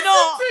you you're listen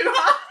not to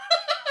her.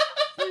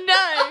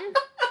 No,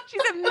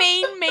 she's a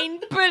mean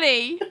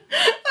bully.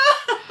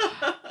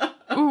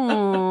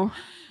 Ooh,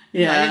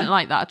 Yeah, I didn't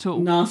like that at all.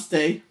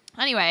 Nasty.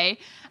 Anyway,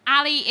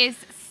 Ali is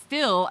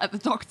still at the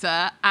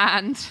doctor,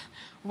 and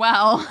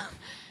well,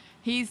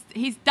 he's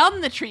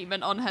done the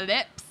treatment on her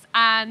lips,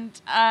 and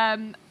I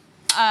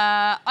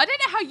don't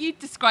know how you'd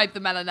describe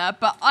them, Eleanor,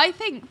 but I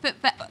think that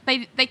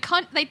they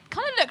kind of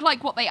look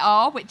like what they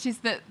are, which is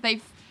that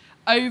they've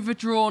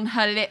overdrawn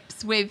her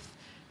lips with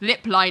lip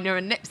liner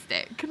and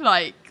lipstick.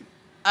 Like,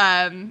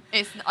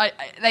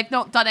 they've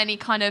not done any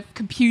kind of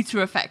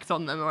computer effect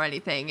on them or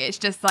anything. It's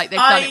just like they've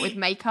done it with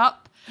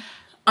makeup.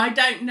 I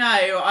don't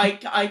know.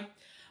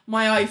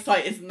 My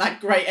eyesight isn't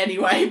that great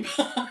anyway,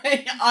 but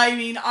I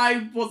mean,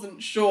 I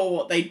wasn't sure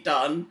what they'd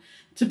done,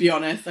 to be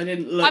honest. I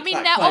didn't look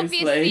that closely.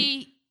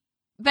 Obviously,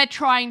 they're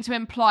trying to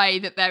imply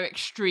that they're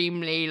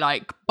extremely,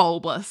 like,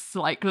 bulbous,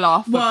 like,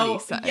 laughably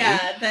so.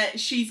 Yeah,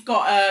 she's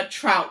got a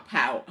trout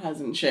pout,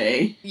 hasn't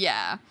she?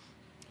 Yeah.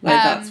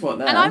 Like, that's what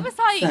they're And I was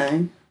like,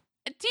 saying.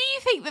 do you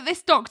think that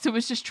this doctor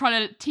was just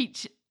trying to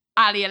teach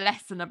Ali a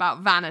lesson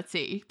about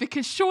vanity?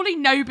 Because surely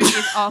nobody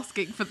is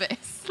asking for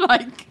this.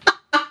 Like,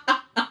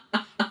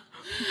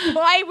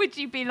 why would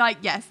you be like,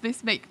 yes,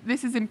 this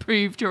has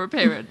improved your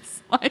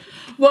appearance? Like,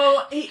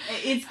 well,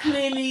 it's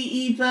clearly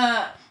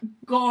either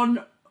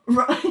gone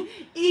right,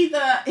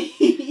 either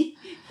he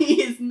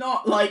is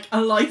not like a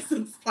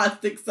licensed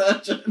plastic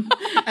surgeon,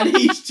 and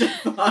he's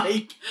just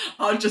like,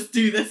 I'll just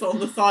do this on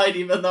the side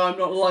even though I'm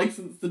not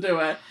licensed to do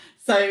it.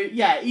 So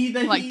yeah,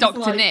 either like he's Dr.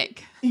 like,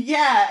 Nick.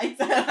 Yeah,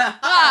 exactly.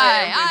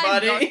 Hi,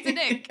 I'm Dr.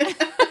 Nick.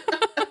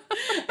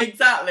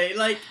 Exactly.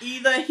 Like,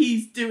 either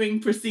he's doing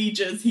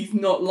procedures he's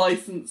not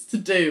licensed to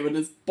do and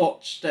has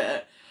botched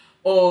it,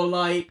 or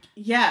like,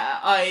 yeah,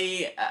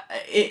 I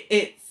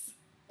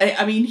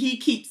mean, he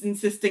keeps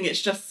insisting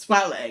it's just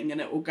swelling and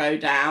it will go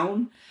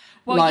down.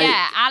 Well, like,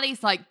 yeah,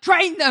 Ali's like,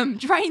 drain them.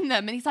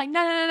 And he's like,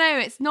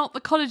 no, it's not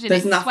the collagen.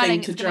 There's it's nothing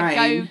swelling. to it's going to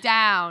drain. go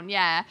down,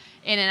 yeah,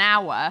 in an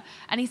hour.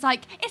 And he's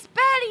like, it's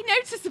barely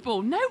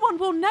noticeable. No one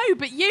will know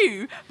but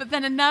you. But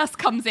then a nurse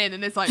comes in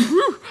and is like,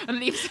 whoo, and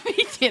leaves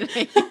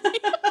immediately. And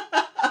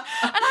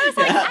I was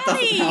like,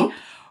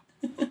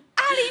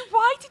 Ali,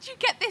 why did you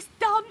get this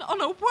done on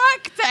a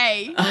work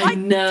day? I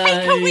know.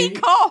 Take a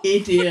week off.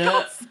 Idiot. For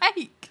God's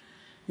sake.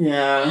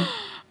 Yeah.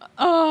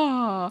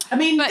 Oh. I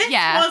mean, but this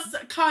was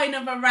kind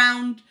of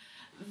around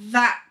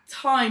that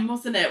time,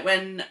 wasn't it?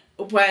 When,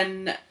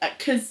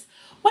 because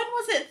when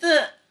was it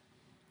that,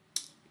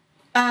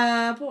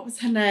 what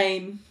was her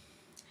name?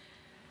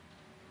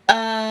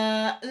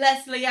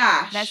 Leslie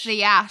Ash.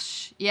 Leslie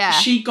Ash, yeah.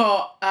 She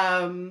got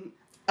a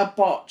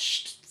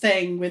botched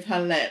thing with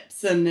her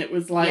lips, and it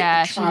was like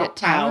a she looked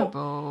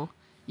terrible.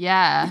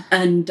 Yeah.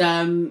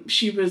 And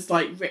she was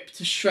like ripped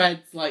to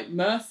shreds, like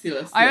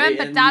mercilessly. I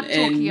remember Dad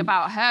talking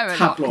about her a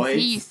lot, because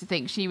tabloids. he used to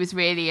think she was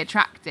really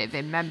attractive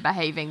in Men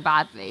Behaving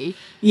Badly.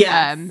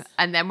 Yes.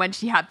 And then when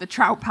she had the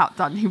trout pout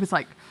done, he was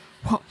like,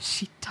 what's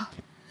she done?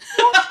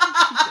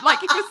 Like,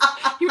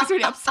 he was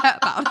really upset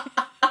about it.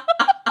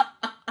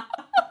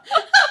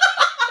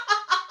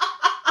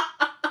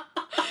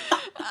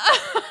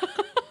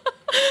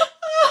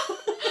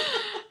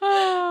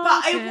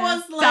 It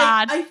was like,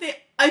 Dad.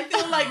 I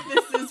feel like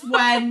this is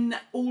when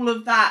all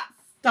of that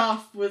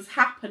stuff was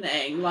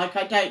happening. Like,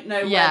 I don't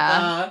know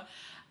whether,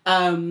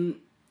 I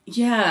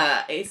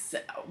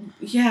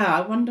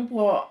wonder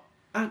what,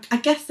 I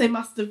guess they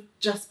must have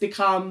just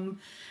become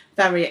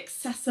very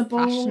accessible.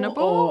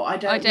 Fashionable? Or I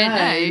don't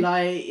know.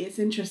 Like, it's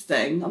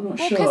interesting. I'm not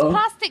sure. Well, because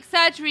plastic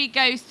surgery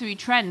goes through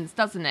trends,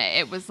 doesn't it?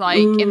 It was like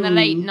in the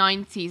late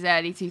 90s,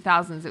 early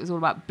 2000s, it was all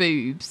about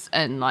boobs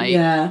and like...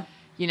 Yeah.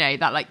 You know,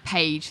 that like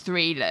page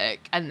 3 look,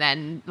 and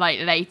then like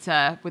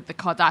later with the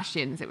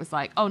Kardashians it was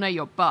like, oh no,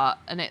 your butt,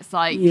 and it's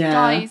like,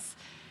 guys,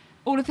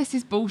 all of this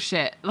is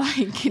bullshit.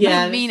 Like, it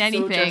doesn't mean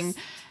anything.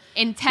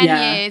 in 10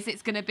 Yeah. years,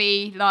 it's going to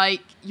be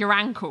like your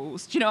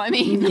ankles. Do you know what I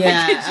mean?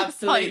 Yeah, Like, it's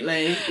just like-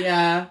 absolutely.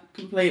 Yeah,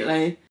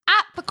 completely.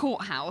 At the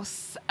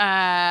courthouse,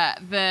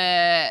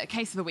 the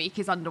case of the week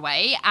is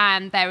underway,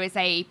 and there is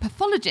a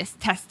pathologist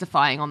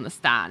testifying on the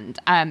stand,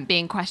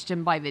 being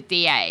questioned by the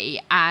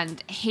DA,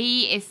 and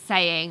he is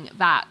saying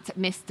that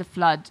Mr.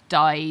 Flood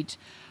died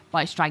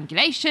by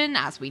strangulation,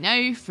 as we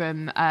know,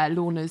 from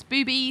Lorna's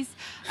boobies.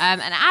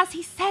 And as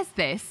he says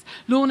this,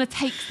 Lorna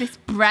takes this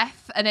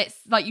breath, and it's,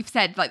 like you've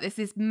said, like there's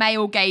this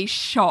male gaze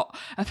shot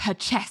of her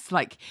chest,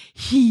 like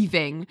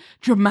heaving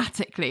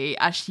dramatically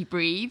as she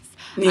breathes.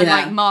 And Yeah.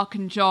 like Mark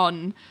and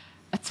John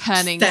are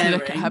turning to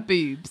look at Staring. her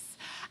boobs.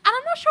 And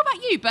I'm not sure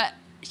about you, but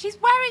she's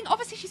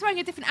wearing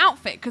a different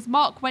outfit because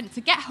Mark went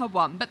to get her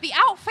one. But the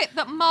outfit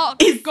that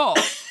Mark got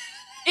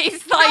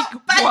is like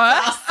not better.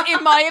 worse,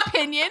 in my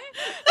opinion.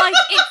 Like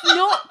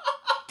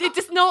it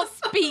does not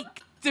speak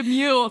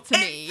demure to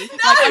me. No,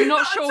 Like I'm not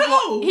not sure at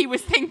all. what he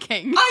was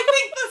thinking. I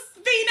think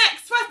the V-neck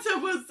sweater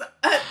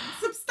was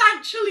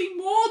substantially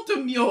more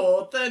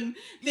demure than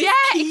this Yeah,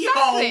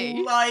 keyhole,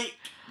 exactly. like,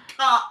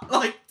 cut,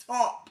 like,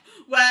 top.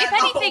 Where If the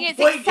anything, whole it's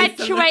point is to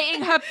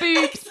accentuating her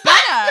boobs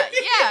better.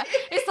 Yeah,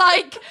 it's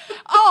like,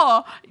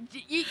 oh,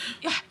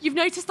 you've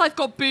noticed I've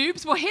got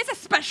boobs? Well, here's a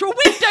special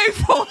window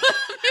for them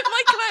in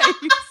my clothes.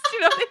 Do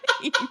you know what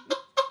I mean?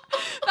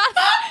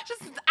 That's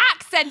just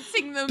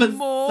accenting them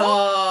more.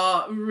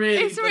 Bizarre, really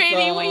It's really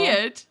bizarre.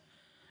 weird.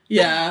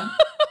 Yeah.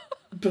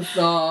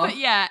 Bizarre. But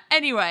yeah,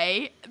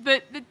 anyway,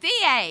 the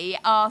DA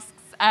asks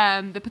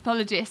the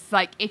pathologist,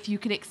 like, if you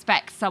can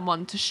expect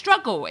someone to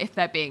struggle if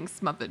they're being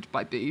smothered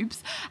by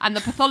boobs. And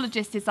the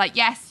pathologist is like,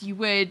 yes, you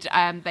would.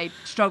 They'd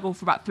struggle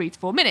for about 3 to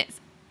 4 minutes.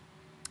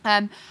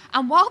 And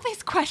while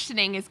this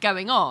questioning is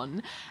going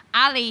on,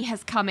 Ali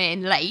has come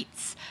in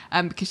late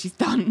because she's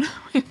done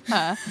with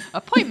her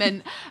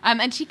appointment.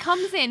 And she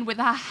comes in with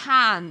her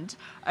hand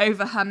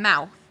over her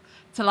mouth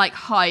to like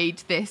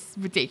hide this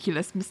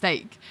ridiculous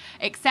mistake.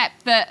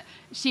 Except that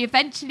she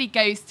eventually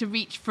goes to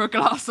reach for a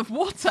glass of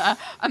water,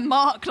 and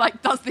Mark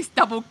like does this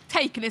double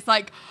take and it's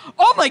like,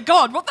 oh my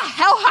God, what the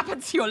hell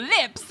happened to your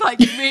lips? Like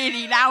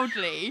really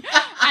loudly.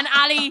 And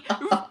Ali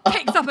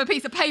picks up a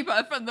piece of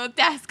paper from the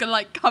desk and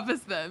like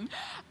covers them.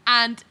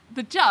 And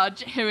the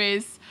judge, who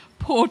is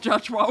poor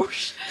Judge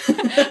Walsh,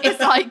 is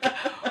like,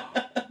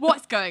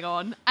 what's going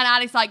on? And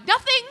Ali's like,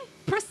 nothing,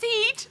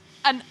 proceed.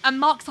 And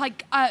Mark's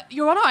like,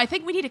 Your Honour, I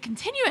think we need a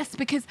continuous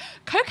because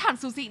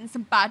co-counsel's eaten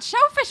some bad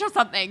shellfish or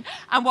something.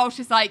 And Walsh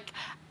is like,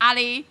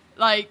 Ali,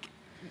 like,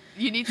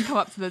 you need to come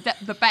up to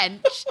the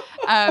bench.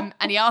 And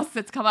he asks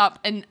her to come up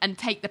and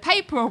take the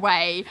paper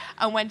away.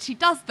 And when she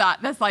does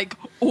that, there's like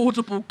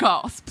audible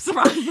gasps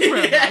around the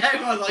room. Yeah, Like,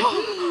 everyone's like,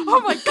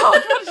 oh my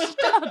God, what has she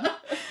done?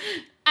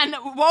 And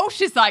Walsh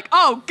is like,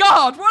 oh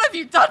God, what have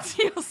you done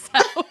to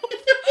yourself?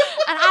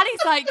 And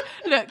Ali's like,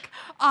 look,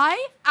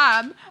 I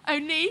am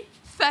only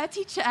third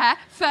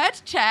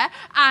chair,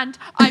 and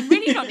I'm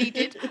really not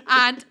needed,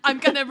 and I'm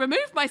going to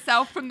remove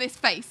myself from this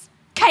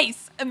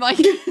case. And like,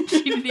 she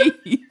leaves. can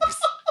we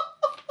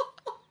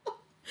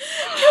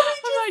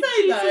just Like,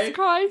 say Jesus though,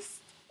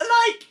 Christ.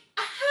 like,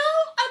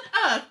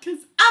 how on earth? Because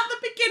at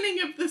the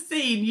beginning of the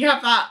scene, you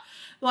have that,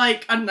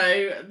 like, I don't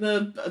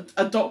know,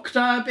 a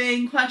doctor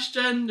being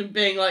questioned and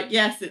being like,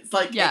 yes, it's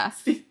like Yeah.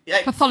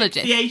 pathologist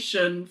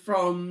asphyxiation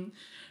from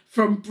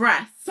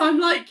breasts. So I'm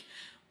like,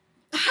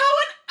 how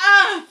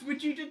on earth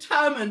would you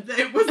determine that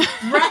it was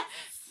breasts?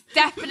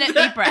 Definitely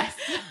that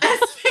breasts.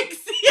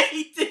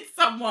 Asphyxiated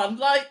someone.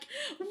 Like,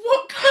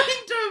 what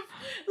kind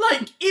of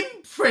like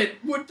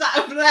imprint would that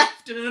have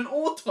left in an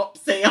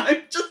autopsy?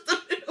 I'm just a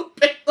little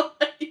bit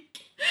like,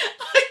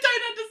 I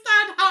don't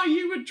understand how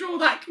you would draw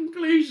that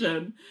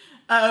conclusion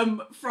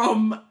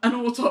from an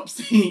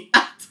autopsy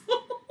at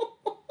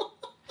all.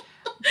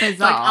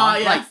 Bizarre. Like,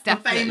 yes, like, the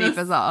definitely famous-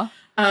 bizarre.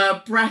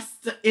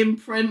 Breast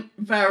imprint,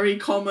 very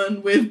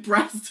common with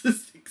breast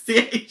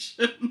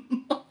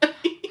asphyxiation.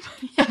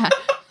 Yeah.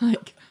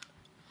 Like,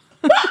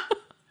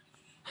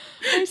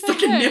 It's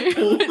like a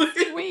nipple.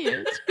 It's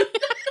weird.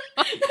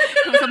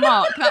 It was a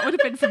mark. That would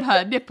have been from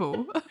her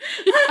nipple.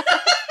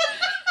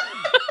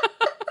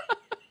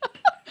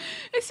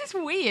 It's just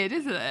weird,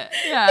 isn't it?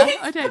 Yeah,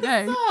 I don't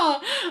know.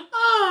 Bizarre.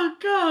 Oh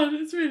God,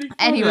 it's really funny.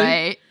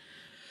 Anyway.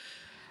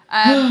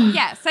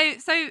 Yeah,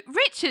 so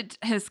Richard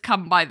has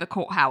come by the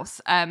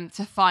courthouse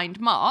to find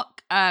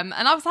Mark, and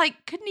I was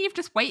like, couldn't he have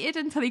just waited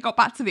until he got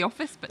back to the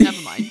office? But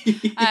never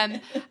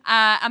mind.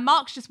 And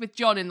Mark's just with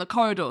John in the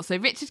corridor, so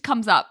Richard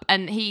comes up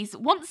and he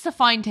wants to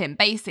find him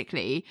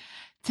basically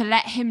to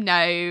let him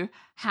know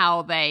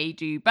how they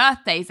do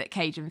birthdays at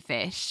Cajun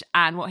Fish,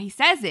 and what he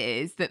says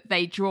is that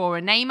they draw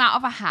a name out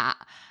of a hat.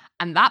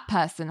 And that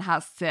person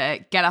has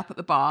to get up at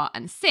the bar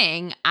and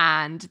sing,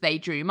 and they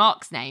drew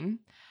Mark's name.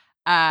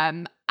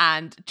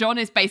 And John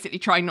is basically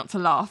trying not to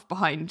laugh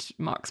behind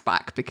Mark's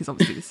back because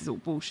obviously this is all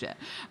bullshit.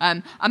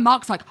 And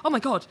Mark's like, oh my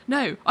God,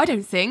 no, I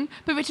don't sing.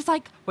 But Richard's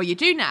like, well, you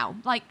do now.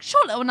 Like,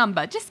 short little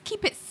number. Just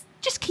keep it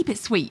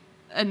sweet.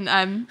 And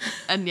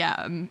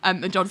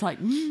John's like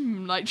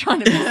trying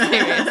to be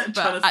serious,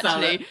 but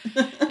actually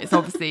it's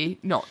obviously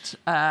not.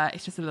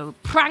 It's just a little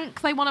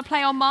prank they want to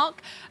play on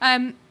Mark.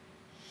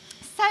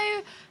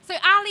 So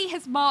Ali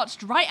has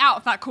marched right out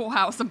of that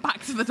courthouse and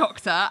back to the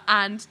doctor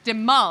and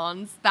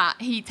demands that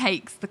he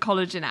takes the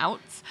collagen out.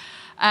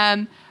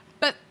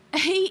 But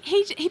he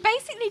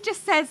basically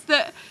just says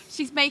that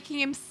she's making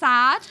him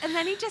sad, and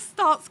then he just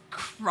starts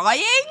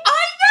crying.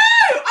 I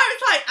know! I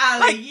was like,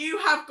 Ali, you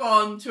have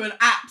gone to an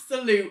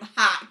absolute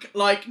hack.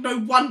 Like, no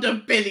wonder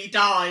Billy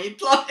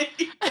died.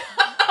 Like...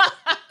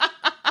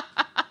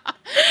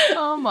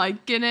 Oh my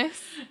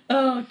goodness.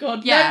 Oh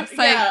God. Yeah.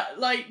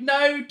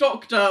 No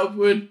doctor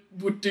would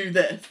do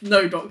this.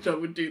 No doctor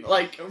would do,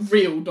 like, a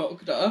real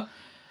doctor.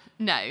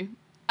 No.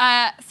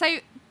 So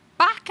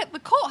back at the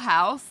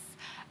courthouse,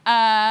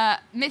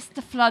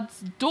 Mr.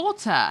 Flood's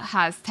daughter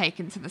has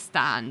taken to the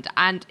stand,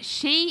 and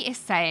she is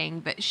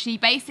saying that she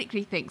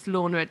basically thinks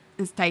Lorna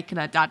has taken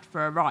her dad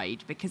for a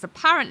ride, because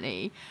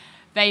apparently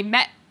they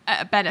met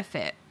at a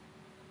benefit,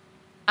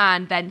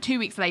 and then 2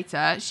 weeks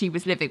later she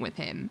was living with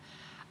him.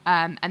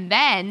 And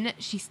then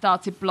she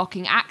started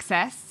blocking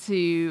access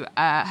to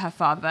her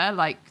father,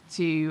 like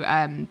to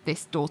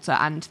this daughter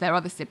and their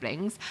other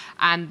siblings,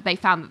 and they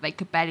found that they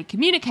could barely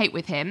communicate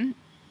with him.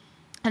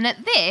 And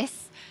at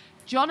this,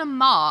 John and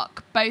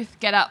Mark both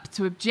get up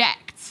to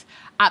object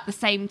at the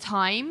same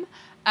time,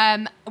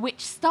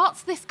 which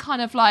starts this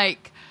kind of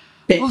like,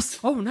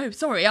 oh no,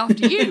 sorry,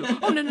 after you.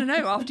 Oh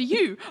no, after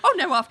you. Oh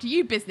no, after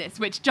you business,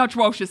 which Judge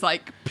Walsh is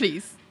like,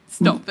 please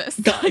stop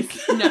this. Like,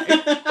 no.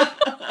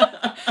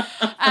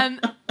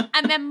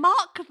 And then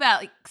Mark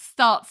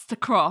starts to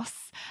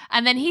cross,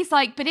 and then he's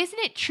like, but isn't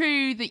it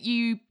true that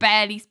you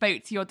barely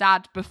spoke to your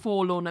dad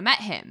before Lorna met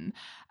him?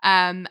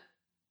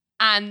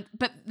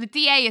 But the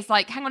DA is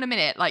like, hang on a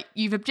minute, like,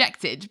 you've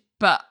objected,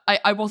 but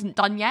I wasn't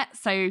done yet,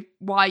 so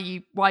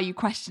why are you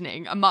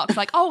questioning? And Mark's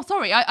like, oh,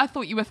 sorry, I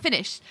thought you were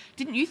finished.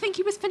 Didn't you think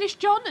he was finished,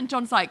 John? And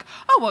John's like,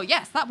 oh, well,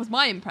 yes, that was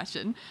my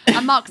impression.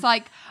 And Mark's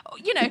like,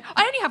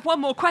 I only have one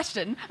more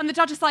question. And the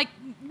judge is like,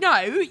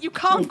 no, you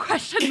can't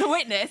question the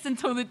witness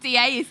until the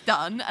DA is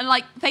done. And,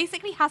 like,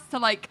 basically has to,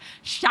 like,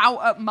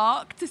 shout at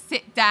Mark to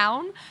sit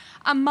down.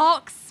 And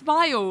Mark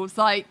smiles,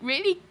 like,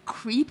 really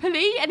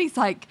creepily. And he's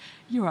like,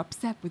 you're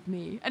upset with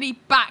me. And he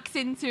backs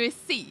into his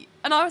seat.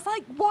 And I was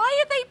like,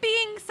 why are they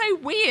being so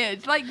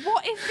weird? Like,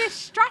 what is this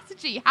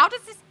strategy? How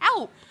does this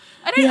help?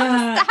 I don't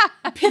understand.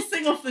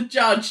 Pissing off the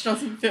judge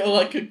doesn't feel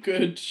like a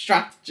good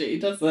strategy,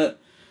 does it?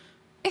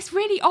 It's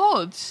really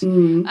odd.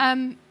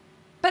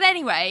 But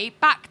anyway,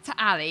 back to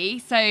Ali.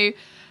 So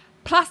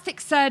plastic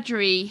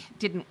surgery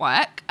didn't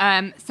work.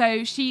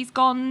 So she's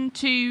gone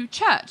to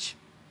church.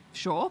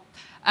 Sure.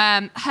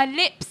 Her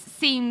lips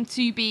seem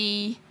to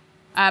be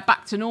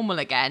back to normal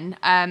again.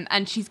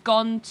 And she's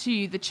gone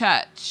to the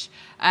church.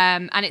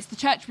 And it's the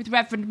church with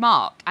Reverend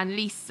Mark and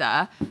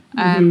Lisa,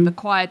 the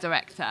choir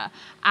director.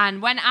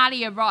 And when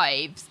Ali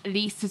arrives,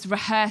 Lisa's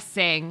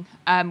rehearsing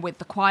with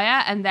the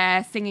choir, and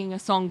they're singing a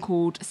song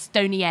called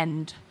Stony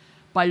End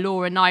by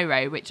Laura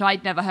Nyro, which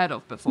I'd never heard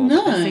of before.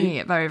 No. But they're singing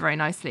it very, very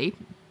nicely.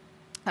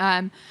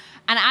 And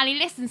Ali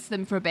listens to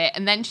them for a bit,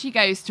 and then she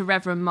goes to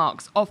Reverend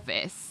Mark's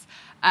office.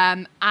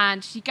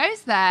 And she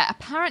goes there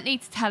apparently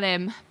to tell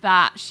him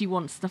that she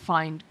wants to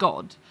find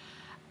God.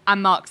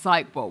 And Mark's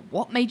like, well,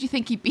 what made you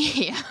think he'd be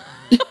here?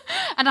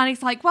 And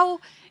Annie's like, well,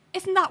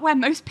 isn't that where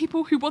most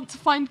people who want to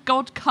find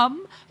God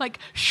come? Like,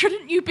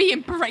 shouldn't you be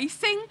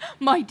embracing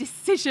my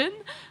decision?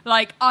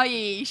 Like,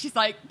 i.e., she's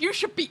like, you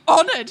should be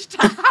honoured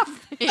to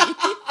have me.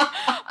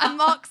 And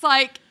Mark's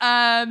like,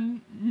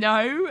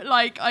 no,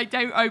 like, I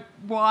don't know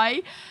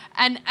why.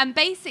 And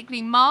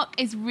basically, Mark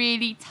is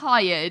really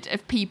tired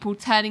of people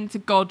turning to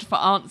God for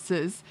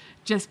answers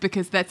just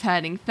because they're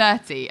turning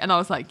 30. And I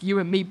was like, you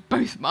and me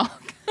both,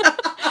 Mark.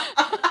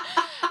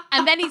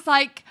 And then he's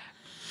like,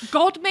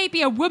 God may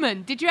be a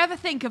woman. Did you ever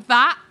think of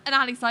that? And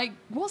Ali's like,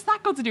 what's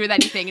that got to do with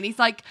anything? And he's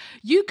like,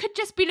 you could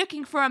just be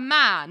looking for a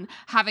man.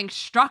 Having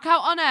struck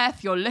out on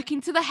earth, you're looking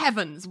to the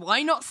heavens.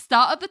 Why not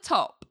start at the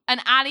top?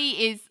 And Ali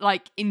is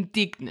like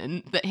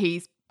indignant that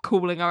he's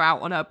calling her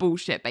out on her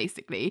bullshit,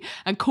 basically,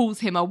 and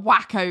calls him a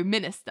wacko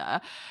minister.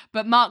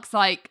 But Mark's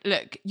like,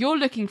 look, you're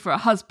looking for a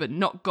husband,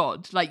 not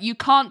God. Like, you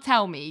can't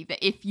tell me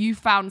that if you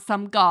found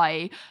some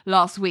guy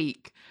last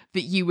week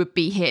that you would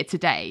be here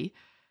today.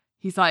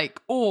 He's like,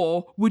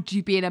 or would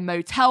you be in a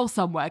motel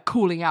somewhere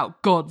calling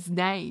out God's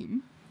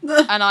name?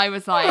 And I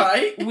was like,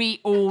 right. we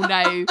all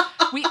know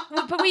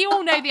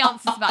the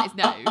answer to that is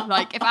no.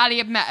 Like, if Ali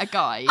had met a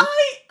guy,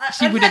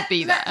 she wouldn't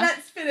be there.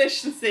 Let's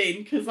finish the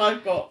scene, because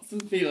I've got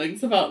some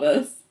feelings about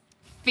this.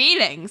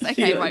 Feelings?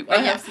 Okay, right.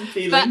 I have some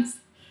feelings.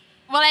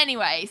 Well,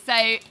 anyway,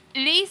 so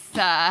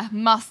Lisa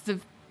must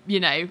have,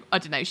 I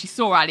don't know, she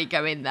saw Ali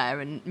go in there,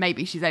 and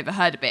maybe she's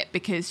overheard a bit,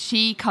 because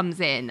she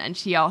comes in and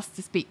she asks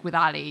to speak with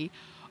Ali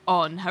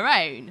on her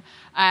own.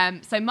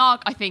 So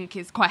Mark, I think,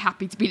 is quite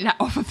happy to be let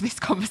off of this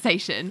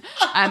conversation,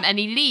 and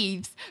he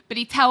leaves. But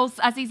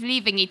as he's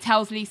leaving, he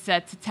tells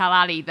Lisa to tell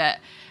Ali that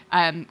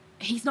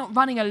he's not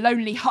running a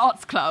Lonely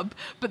Hearts Club.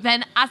 But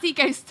then as he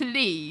goes to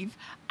leave,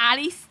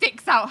 Ali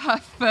sticks out her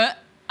foot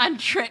and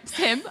trips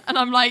him, and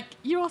I'm like,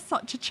 you are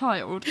such a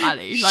child,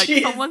 Ali. Like,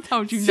 someone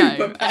told you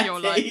no, and you're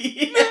like,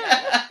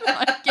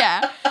 like,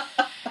 yeah.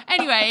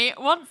 Anyway,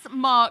 once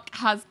Mark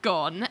has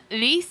gone,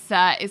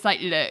 Lisa is like,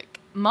 look,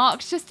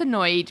 Mark's just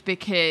annoyed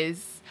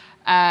because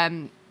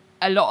a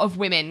lot of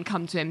women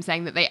come to him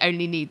saying that they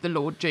only need the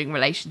Lord during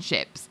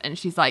relationships, and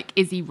she's like,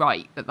 is he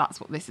right that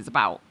that's what this is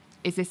about?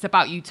 Is this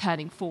about you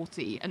turning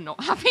 40 and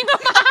not having a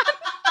man?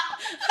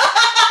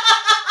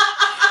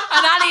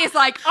 And Ali is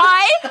like,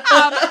 I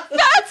am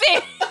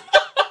 30.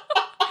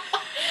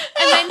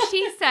 And then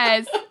she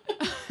says,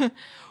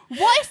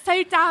 what is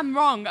so damn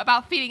wrong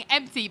about feeling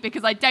empty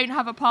because I don't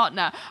have a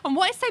partner? And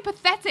what is so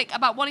pathetic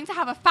about wanting to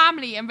have a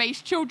family and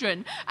raise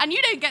children? And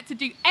you don't get to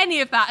do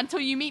any of that until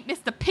you meet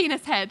Mr.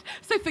 Penis Head.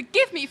 So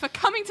forgive me for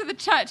coming to the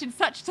church in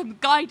such some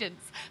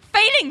guidance.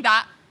 Failing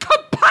that,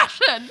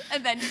 compassion.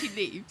 And then she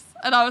leaves.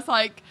 And I was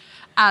like,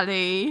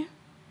 Ali,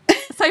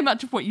 so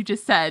much of what you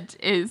just said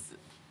is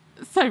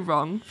so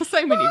wrong for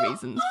so many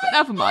reasons, but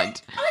never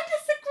mind. I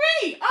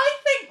disagree. I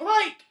think,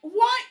 like,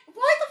 why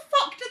the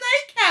fuck do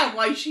they care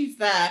why she's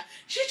there?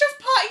 She's just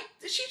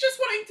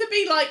wanting to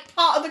be, like,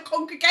 part of the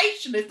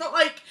congregation. It's not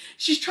like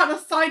she's trying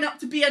to sign up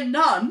to be a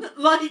nun.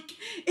 Like,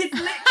 it's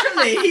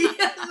literally,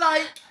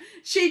 like,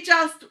 she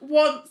just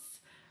wants,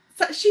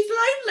 she's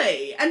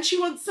lonely and she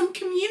wants some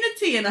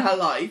community in her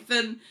life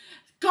and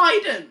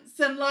guidance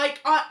and, like,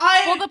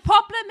 Well, the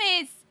problem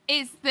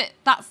is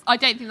that's, I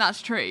don't think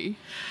that's true.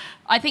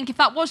 I think if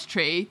that was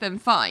true, then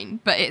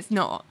fine, but it's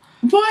not.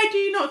 Why do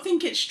you not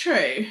think it's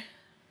true?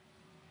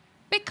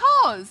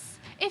 Because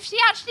if she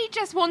actually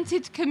just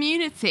wanted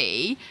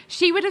community,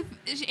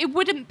 it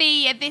wouldn't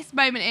be at this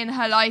moment in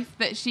her life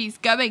that she's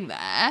going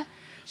there.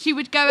 She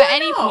would go at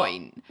any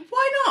point.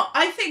 Why not?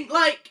 I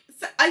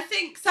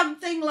think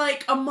something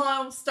like a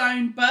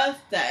milestone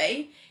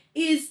birthday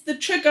is the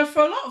trigger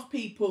for a lot of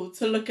people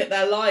to look at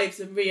their lives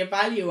and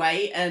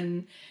reevaluate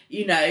and,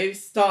 you know,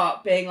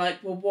 start being like,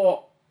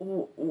 well,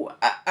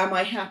 am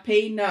I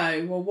happy?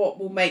 No. Well, what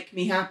will make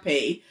me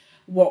happy?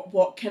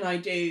 What can I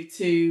do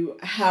to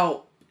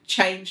help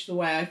change the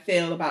way I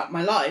feel about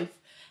my life?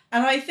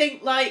 And I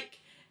think, like,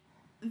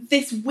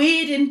 this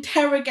weird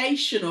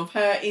interrogation of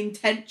her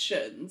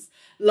intentions,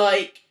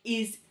 like,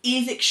 is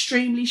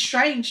extremely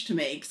strange to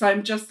me, because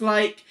I'm just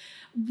like,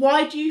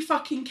 why do you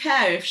fucking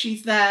care if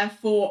she's there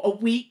for a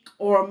week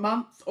or a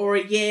month or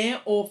a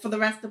year or for the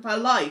rest of her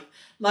life?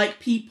 Like,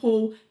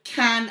 people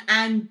can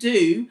and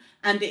do,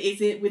 and it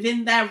is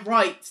within their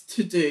right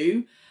to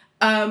do,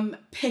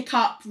 pick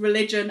up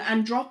religion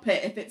and drop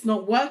it if it's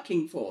not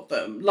working for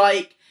them.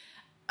 Like,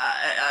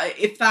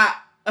 if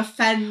that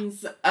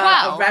offends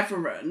a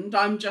reverend,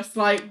 I'm just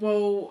like,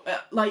 well,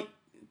 like,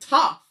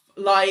 tough.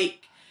 Like,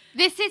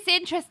 this is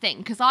interesting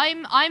because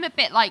I'm a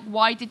bit like,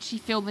 why did she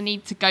feel the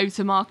need to go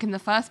to Mark in the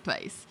first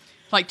place?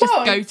 Like, just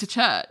go to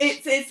church.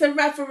 It's a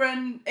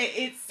reverend.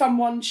 It's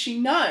someone she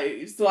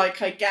knows.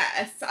 Like, I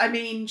guess. I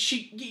mean,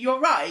 you're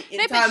right.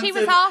 But she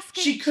was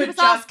asking. She could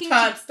just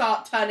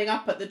start turning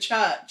up at the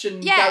church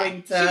and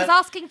going to.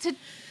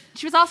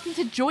 She was asking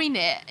to join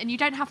it, and you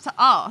don't have to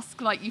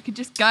ask. Like, you could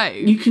just go.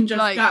 You can just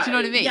go. Do you know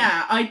what I mean?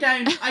 Yeah, I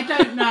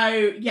don't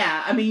know.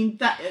 Yeah, I mean,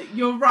 that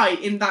you're right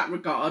in that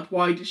regard.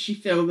 Why does she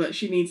feel that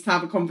she needs to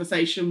have a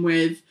conversation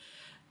with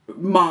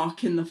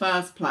Mark in the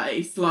first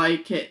place?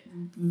 Like,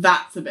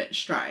 that's a bit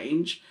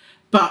strange.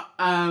 But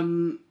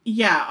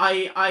yeah,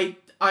 I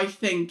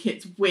think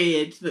it's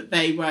weird that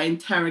they were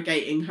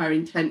interrogating her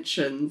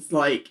intentions,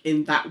 like,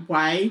 in that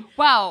way.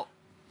 Well,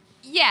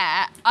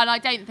 yeah, and I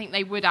don't think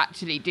they would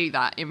actually do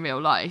that in real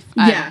life.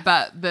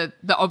 But the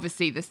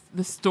obviously the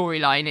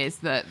storyline is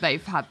that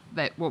they've had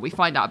that. Well, we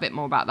find out a bit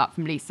more about that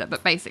from Lisa.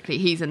 But basically,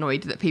 he's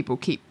annoyed that people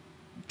keep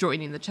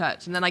joining the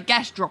church and then I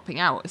guess dropping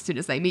out as soon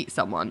as they meet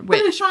someone.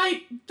 Which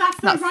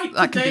that's not right to do.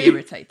 That can be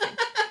irritating.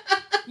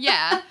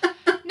 Yeah.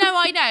 No,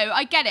 I know,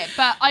 I get it,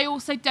 but I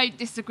also don't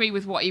disagree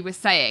with what he was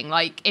saying.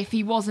 Like, if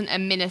he wasn't a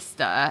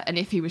minister and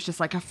if he was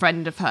just like a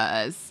friend of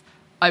hers,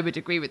 I would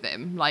agree with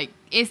him. Like,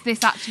 is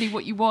this actually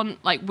what you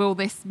want? Like, will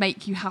this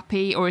make you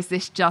happy? Or is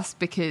this just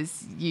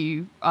because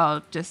you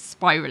are just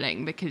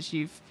spiraling because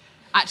you've...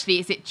 Actually,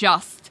 is it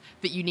just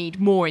that you need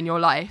more in your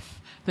life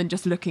than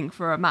just looking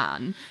for a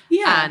man?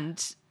 Yeah.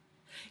 And...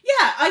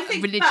 Yeah, I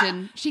think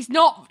religion. She's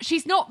not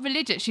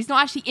religious. She's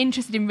not actually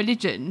interested in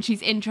religion.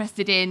 She's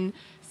interested in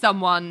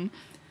someone,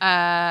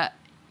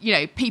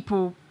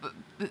 people...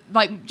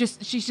 Like,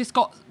 she's just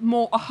got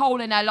a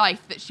hole in her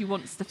life that she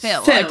wants to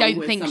fill. I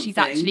don't think she's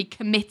actually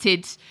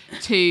committed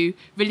to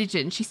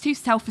religion. She's too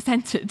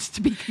self-centered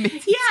to be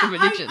committed to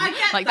religion. I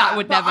get like that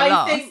would never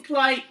last. I think,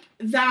 like,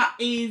 that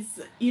is,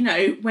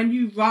 when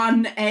you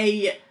run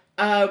a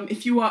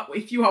if you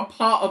are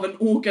part of an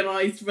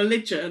organized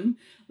religion,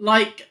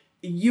 like,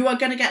 you are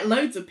going to get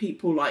loads of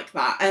people like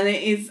that, and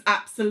it is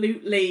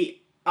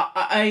absolutely.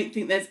 I don't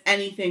think there's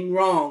anything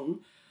wrong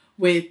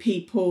with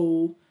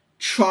people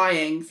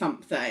trying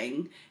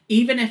something,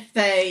 even if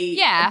they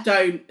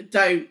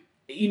don't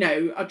you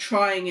know, are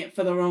trying it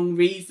for the wrong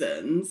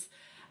reasons,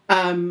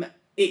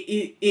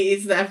 it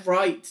is their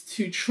right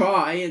to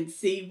try and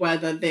see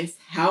whether this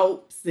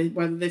helps,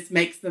 whether this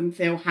makes them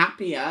feel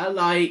happier.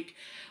 Like,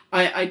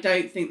 I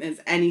don't think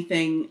there's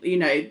anything, you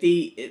know,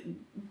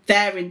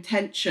 their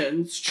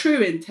intentions,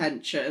 true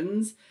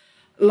intentions,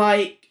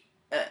 like,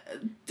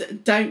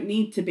 don't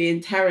need to be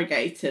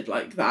interrogated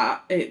like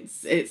that.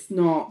 It's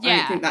not. Yeah. I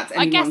don't think that's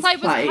anyone's I guess I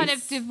was place. kind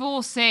of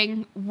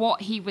divorcing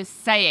what he was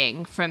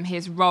saying from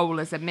his role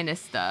as a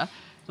minister.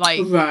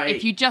 Like, Right.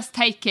 if you just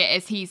take it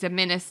as he's a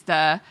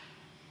minister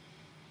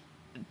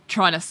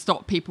trying to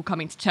stop people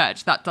coming to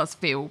church, that does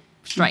feel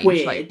strange.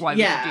 Weird. Like, why would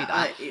you do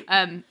that?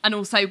 And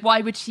also,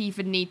 why would she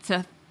even need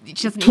to? She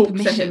doesn't need Talk to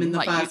permission. him in the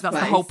like, first that's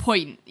place. the whole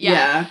point.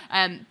 Yeah.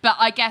 But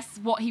I guess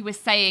what he was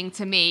saying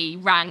to me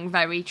rang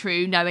very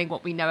true, knowing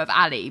what we know of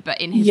Ali. But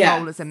in his Yes.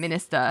 role as a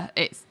minister,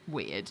 it's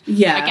weird.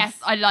 Yes. I guess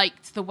I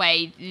liked the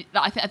way.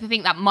 I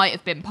think that might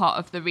have been part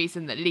of the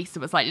reason that Lisa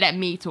was like, "Let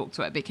me talk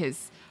to her,"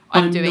 because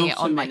I'm doing it not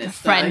on a like a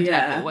minister, friend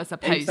yeah, level as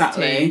opposed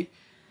exactly.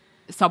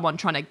 to someone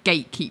trying to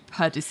gatekeep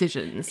her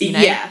decisions. You know?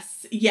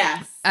 Yes.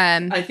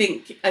 I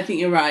think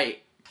you're right.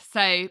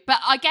 So, but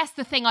I guess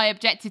the thing I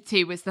objected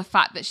to was the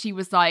fact that she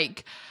was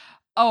like,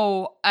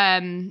 "Oh,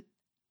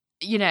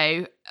 you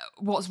know,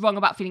 what's wrong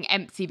about feeling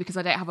empty because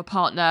I don't have a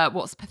partner?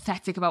 What's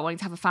pathetic about wanting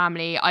to have a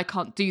family? I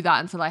can't do that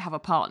until I have a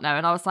partner."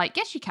 And I was like,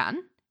 "Yes, you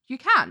can. You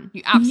can.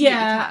 You absolutely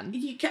can.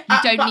 You can. You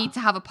don't need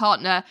to have a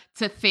partner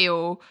to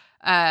feel."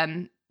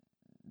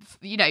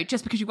 You know,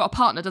 just because you've got a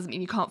partner doesn't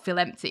mean you can't feel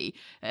empty.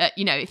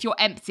 You know, if you're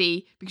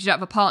empty because you don't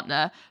have a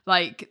partner,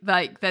 like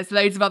there's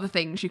loads of other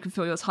things you can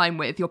fill your time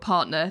with. Your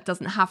partner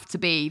doesn't have to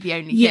be the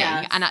only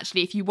thing. And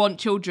actually, if you want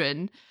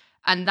children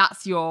and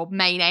that's your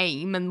main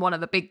aim and one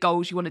of the big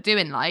goals you want to do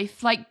in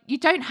life, like, you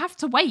don't have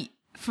to wait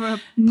for a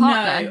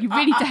partner. You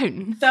really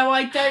don't. Though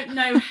I don't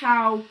know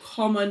how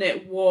common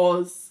it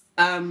was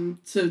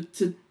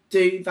to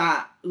do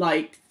that,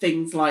 like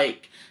things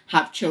like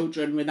have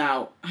children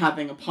without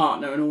having a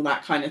partner and all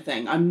that kind of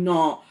thing. I'm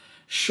not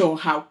sure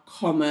how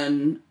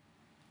common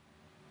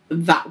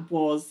that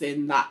was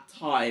in that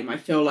time. I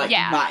feel like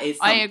that is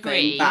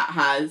something that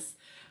has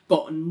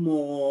gotten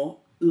more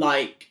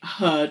like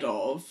heard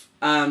of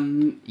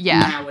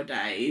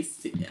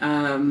nowadays.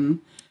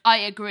 I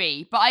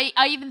agree, but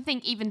I even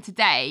think even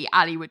today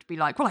Ali would be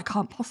like, "Well, I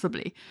can't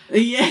possibly."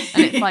 Yeah,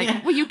 and it's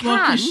like, well, you can.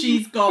 Well, because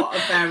she's got a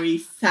very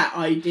set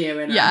idea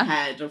in her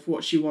head of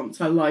what she wants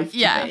her life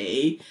to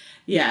be.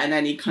 Yeah, and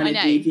any kind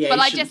of deviation but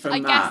I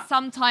from that. guess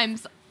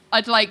sometimes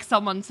I'd like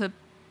someone to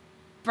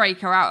break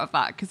her out of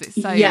that because it's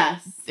so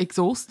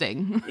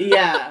exhausting.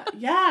 Yeah.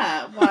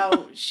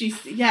 Well, she's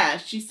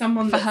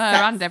someone for that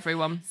her and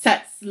everyone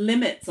sets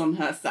limits on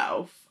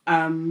herself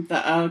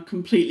that are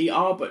completely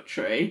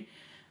arbitrary.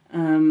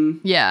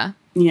 Yeah.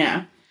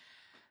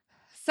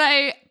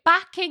 So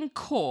back in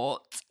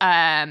court,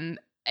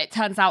 it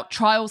turns out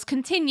trials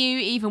continue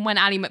even when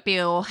Ally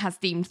McBeal has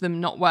deemed them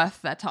not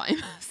worth their time.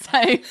 So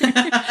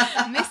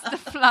Mr.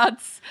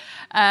 Flood's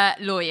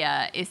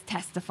lawyer is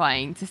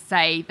testifying to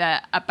say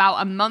that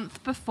about a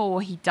month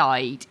before he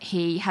died,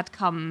 he had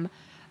come,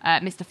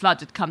 Mr.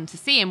 Flood had come to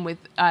see him with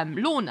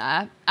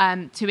Lorna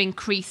to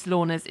increase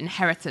Lorna's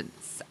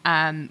inheritance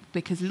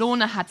because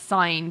Lorna had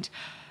signed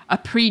a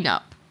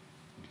prenup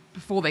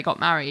before they got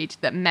married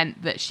that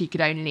meant that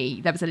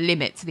there was a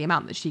limit to the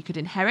amount that she could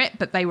inherit,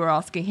 but they were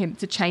asking him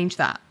to change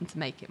that and to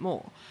make it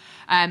more,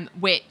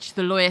 which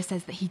the lawyer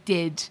says that he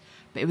did,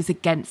 but it was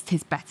against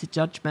his better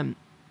judgment.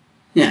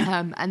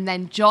 And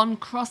then John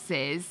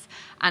crosses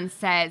and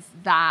says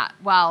that,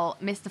 well,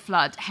 Mr.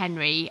 Flood,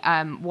 Henry,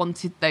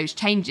 wanted those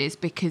changes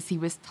because he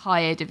was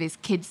tired of his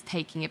kids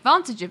taking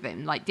advantage of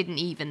him, like didn't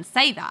even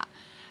say that.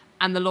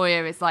 And the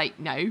lawyer is like,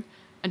 no.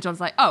 And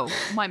John's like, oh,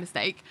 my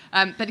mistake.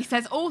 But he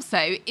says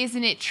also,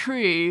 isn't it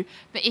true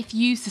that if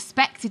you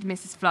suspected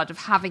Mrs. Flood of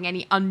having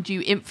any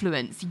undue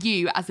influence,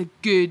 you, as a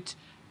good,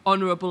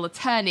 honourable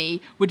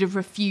attorney, would have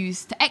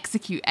refused to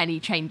execute any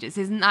changes?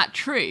 Isn't that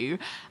true?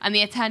 And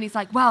the attorney's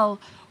like, well,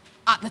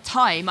 at the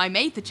time I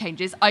made the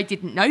changes, I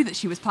didn't know that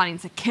she was planning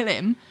to kill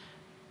him.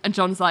 And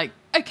John's like,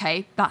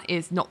 okay, that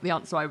is not the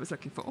answer I was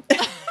looking for.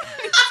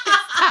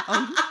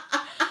 I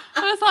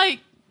was like,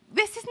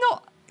 this is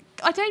not...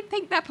 I don't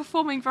think they're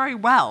performing very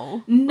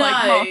well. No.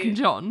 Like Mark and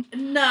John.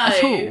 No.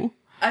 At all.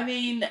 I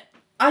mean,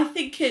 I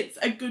think it's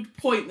a good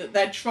point that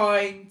they're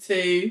trying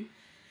to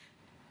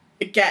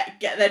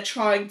they're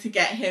trying to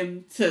get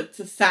him to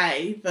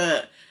say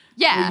that.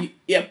 Yeah.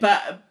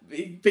 But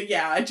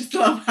yeah, I just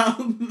love how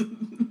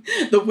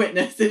the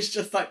witness is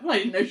just like, well, I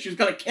didn't know she was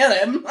going to kill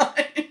him.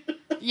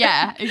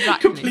 Yeah,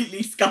 exactly.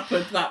 Completely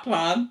scuppered that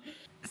plan.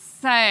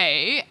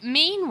 So,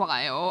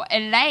 meanwhile,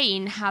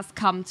 Elaine has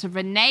come to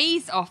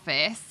Renee's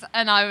office,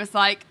 and I was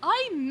like,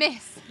 I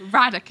miss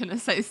Raddick and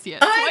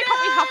Associates. Why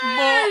can't we have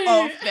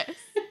more of this?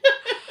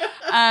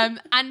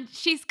 And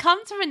she's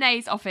come to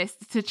Renee's office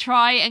to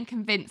try and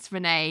convince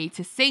Renee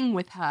to sing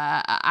with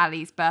her at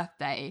Ali's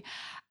birthday.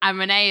 And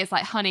Renee is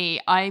like,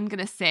 honey, I'm going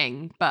to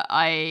sing, but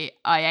I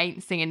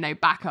ain't singing no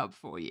backup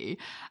for you.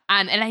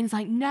 And Elaine's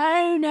like,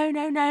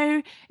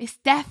 no. It's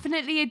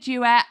definitely a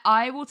duet.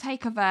 I will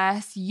take a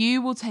verse.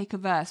 You will take a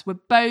verse. We're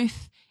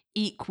both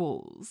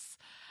equals.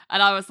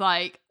 And I was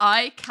like,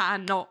 I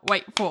cannot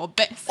wait for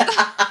this.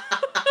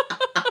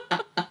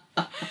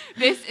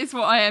 This is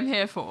what I am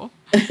here for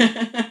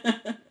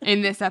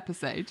in this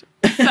episode.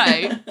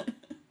 So...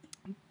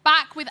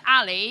 back with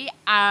Ali,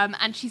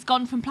 and she's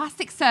gone from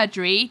plastic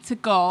surgery to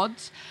God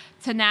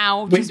to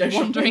now just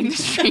wandering the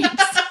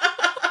streets.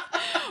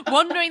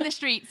 Wandering the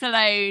streets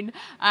alone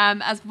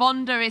as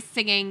Vonda is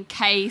singing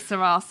K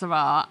Sarah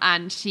Sarah,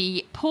 and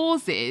she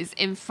pauses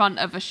in front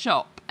of a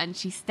shop and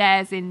she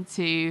stares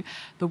into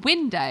the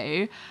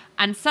window,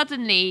 and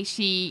suddenly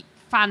she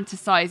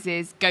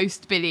fantasizes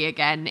Ghost Billy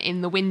again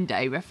in the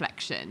window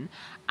reflection,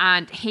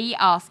 and he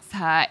asks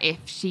her if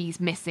she's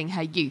missing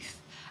her youth,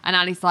 and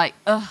Ali's like,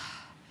 ugh.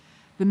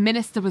 The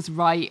minister was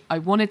right. I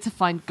wanted to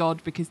find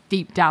God because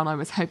deep down I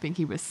was hoping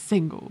he was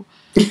single.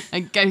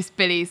 And Ghost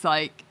Billy's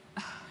like,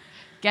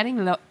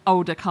 getting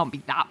older can't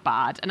be that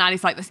bad. And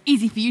Ali's like, that's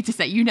easy for you to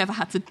say. You never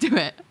had to do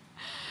it.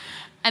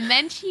 And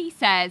then she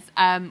says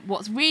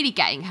what's really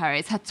getting her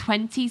is her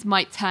 20s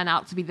might turn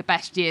out to be the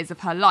best years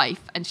of her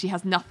life and she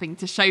has nothing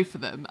to show for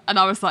them. And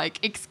I was like,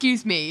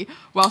 excuse me,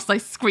 whilst I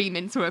scream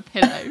into a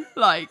pillow.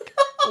 Like,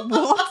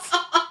 what?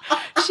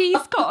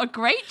 She's got a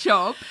great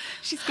job.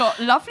 She's got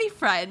lovely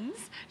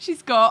friends.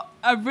 She's got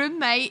a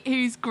roommate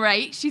who's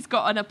great. She's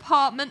got an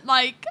apartment.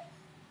 Like,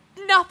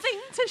 nothing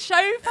to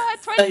show for her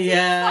 20s.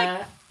 Yeah.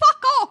 Like,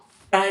 fuck off.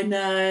 I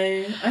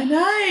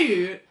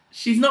know.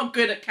 She's not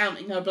good at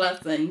counting her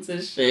blessings,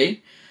 is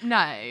she?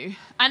 No.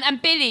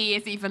 And Billy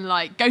is even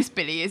like, Ghost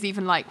Billy is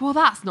even like, well,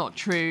 that's not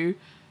true.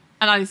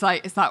 And I was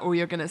like, is that all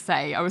you're going to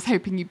say? I was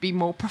hoping you'd be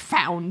more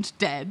profound,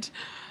 dead.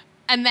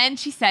 And then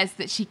she says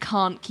that she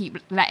can't keep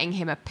letting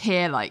him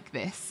appear like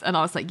this. And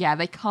I was like, yeah,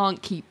 they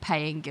can't keep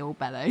paying Gil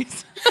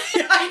Bellows.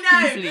 I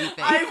know.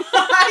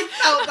 I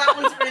felt that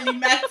was really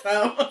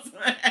meta, wasn't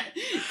it?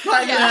 It's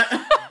like,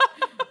 yeah.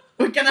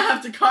 We're going to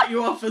have to cut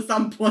you off at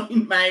some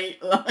point,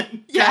 mate. Like,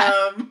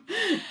 yeah.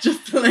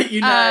 Just to let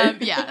you know.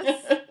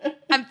 Yes.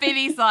 And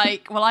Billy's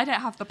like, well, I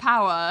don't have the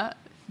power.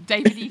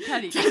 David E.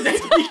 Kelly.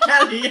 David E.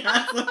 Kelly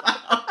has the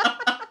power.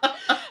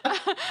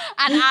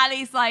 And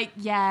Ali's like,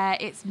 yeah,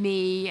 it's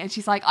me. And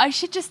she's like, I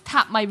should just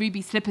tap my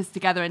ruby slippers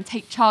together and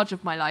take charge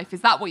of my life.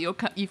 Is that what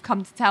you've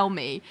come to tell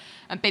me?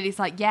 And Billy's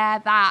like, yeah,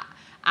 that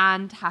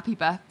and happy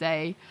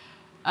birthday.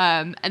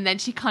 And then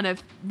she kind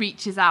of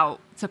reaches out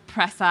to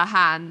press her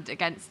hand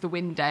against the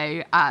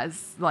window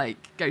as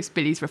like Ghost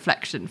Billy's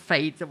reflection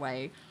fades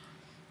away.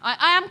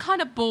 I am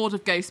kind of bored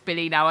of Ghost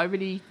Billy now. I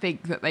really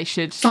think that they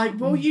should... Like,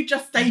 will you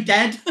just stay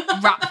dead?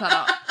 Wrap that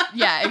up.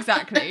 Yeah,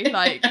 exactly.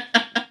 Like,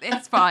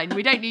 it's fine.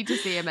 We don't need to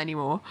see him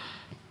anymore.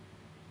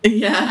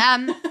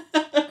 Yeah.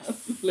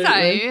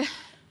 So,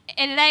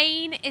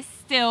 Elaine is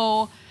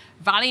still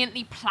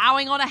valiantly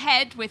ploughing on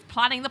ahead with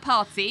planning the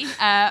party,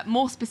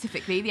 more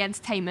specifically, the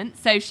entertainment.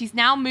 So she's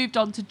now moved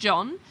on to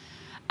John,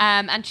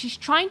 and she's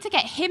trying to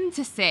get him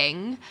to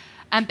sing...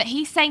 but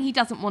he's saying he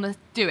doesn't want to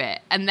do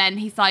it. And then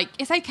he's like,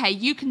 it's okay,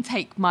 you can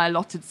take my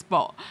allotted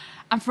spot.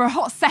 And for a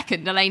hot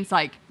second, Elaine's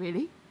like,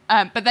 really?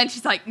 But then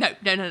she's like, no.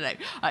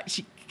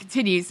 She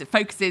continues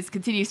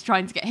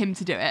trying to get him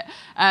to do it.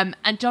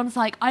 And John's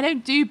like, I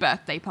don't do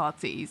birthday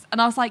parties.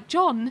 And I was like,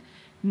 John,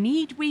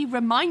 need we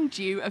remind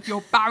you of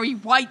your Barry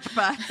White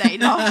birthday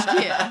last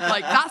year?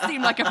 Like, that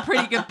seemed like a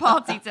pretty good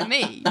party to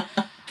me.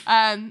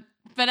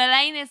 But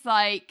Elaine is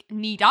like,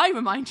 need I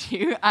remind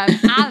you?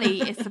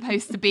 Ali is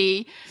supposed to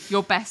be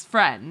your best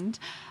friend.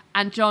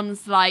 And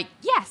John's like,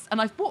 yes,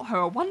 and I've bought her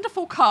a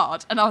wonderful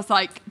card. And I was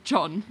like,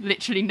 John,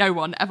 literally no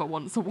one ever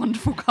wants a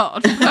wonderful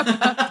card for their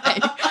birthday.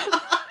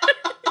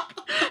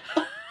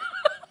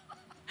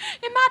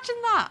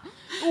 Imagine that.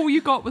 All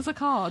you got was a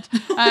card.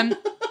 And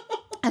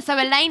so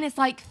Elaine is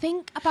like,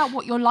 think about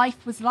what your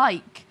life was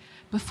like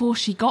before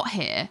she got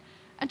here.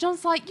 And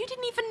John's like, you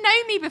didn't even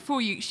know me before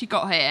she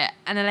got here.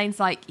 And Elaine's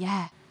like,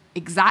 yeah,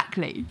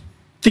 exactly.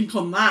 Think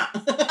on that.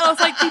 And I was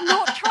like, do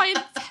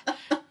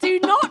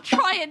not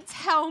try and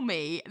tell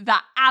me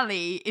that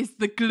Ali is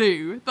the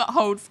glue that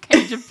holds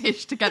Cage and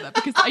Fish together,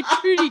 because I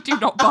truly do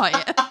not buy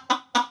it.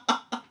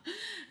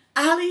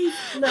 Ali,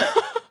 look,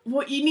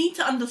 what you need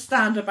to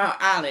understand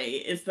about Ali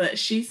is that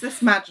she's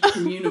this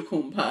magical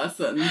unicorn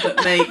person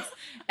that makes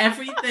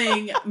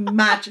everything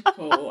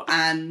magical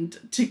and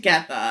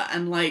together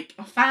and like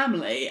a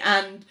family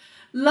and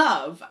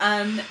love.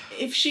 And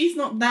if she's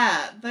not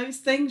there, those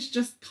things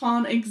just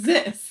can't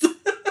exist.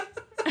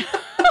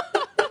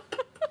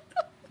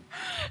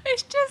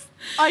 It's just,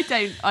 I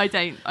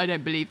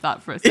don't believe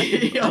that for a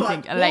second. I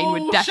think Elaine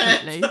would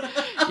definitely.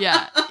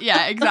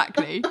 Yeah,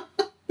 exactly.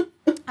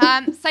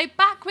 So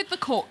back with the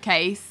court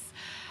case,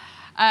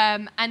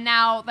 and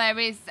now there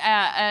is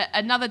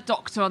another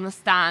doctor on the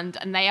stand,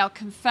 and they are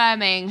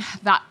confirming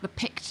that the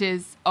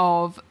pictures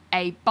of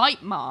a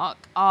bite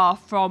mark are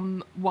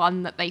from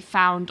one that they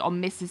found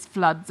on Mrs.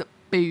 Flood's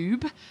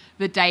boob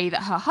the day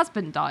that her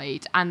husband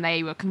died, and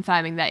they were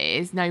confirming that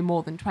it is no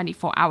more than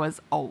 24 hours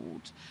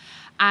old.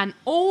 And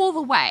all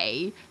the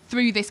way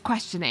through this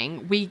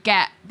questioning, we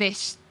get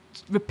this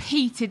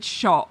repeated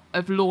shot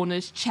of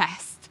Lorna's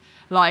chest,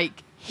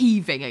 like,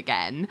 heaving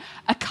again,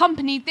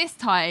 accompanied this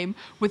time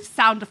with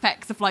sound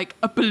effects of, like,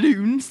 a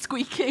balloon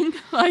squeaking,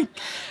 like,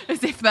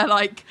 as if they're,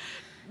 like,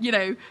 you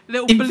know,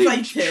 little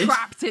balloons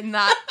trapped in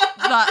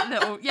that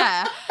little,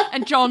 yeah.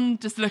 And John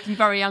just looking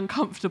very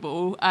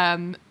uncomfortable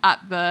at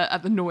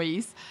the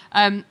noise.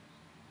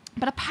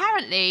 But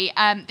apparently,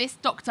 this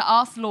doctor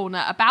asked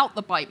Lorna about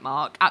the bite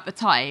mark at the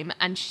time,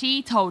 and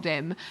she told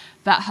him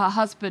that her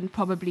husband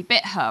probably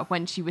bit her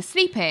when she was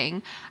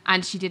sleeping,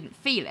 and she didn't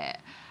feel it.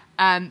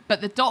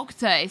 But the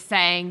doctor is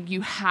saying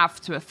you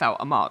have to have felt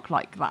a mark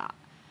like that.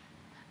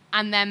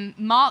 And then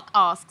Mark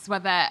asks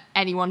whether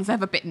anyone's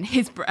ever bitten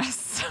his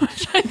breasts,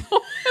 which I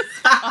thought was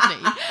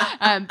funny.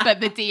 But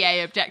the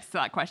DA objects to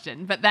that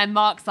question. But then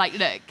Mark's like,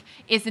 look,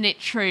 isn't it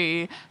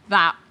true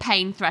that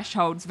pain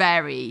thresholds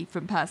vary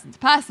from person to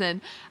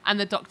person? And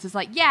the doctor's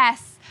like,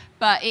 yes,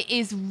 but it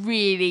is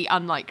really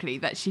unlikely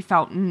that she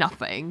felt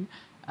nothing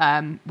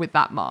with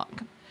that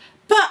mark.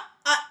 But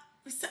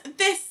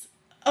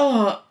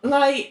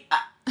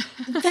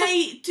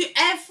they do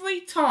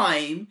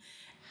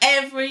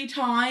every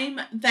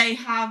time they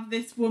have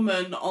this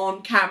woman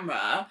on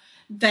camera,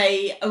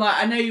 they, like,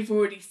 I know you've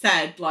already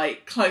said,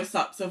 like,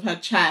 close-ups of her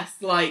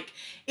chest, like,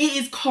 it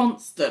is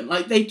constant.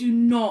 Like, they do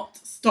not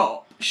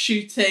stop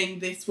shooting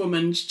this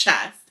woman's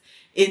chest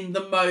in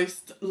the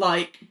most,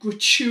 like,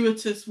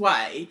 gratuitous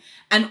way.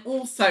 And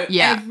also,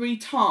 every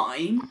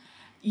time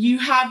you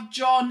have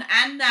John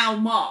and now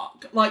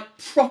Mark, like,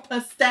 proper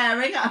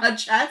staring at her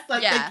chest.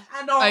 Like, they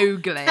cannot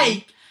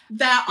take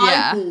their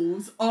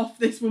eyeballs off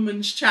this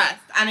woman's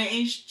chest, and it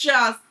is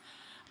just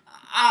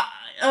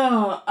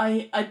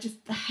I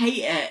just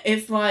hate it.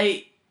 It's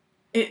like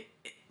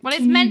well,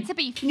 it's meant to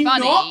be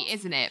funny,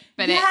 isn't it?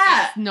 But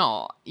it's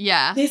not.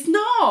 Yeah, it's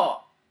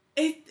not.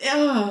 I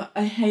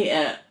hate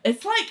it.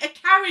 It's like a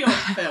Carry-On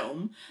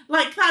film.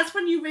 Like, that's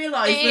when you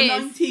realise the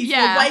 90s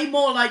were way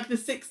more like the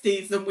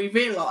 60s than we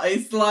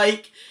realised.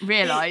 Like,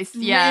 really,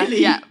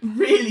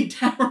 really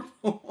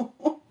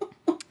terrible.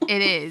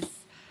 It is.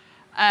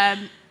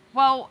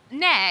 Well,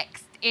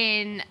 next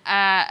in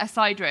a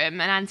side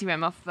room, an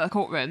anteroom off the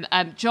courtroom,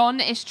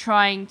 John is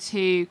trying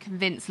to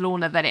convince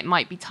Lorna that it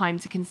might be time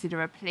to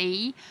consider a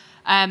plea.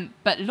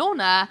 But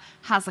Lorna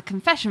has a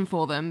confession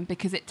for them,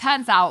 because it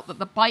turns out that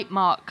the bite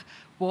mark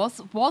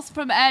was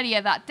from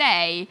earlier that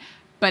day,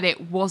 but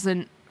it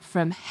wasn't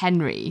from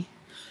Henry.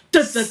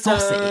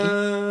 Saucy.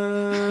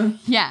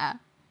 Yeah.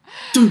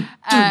 Doof.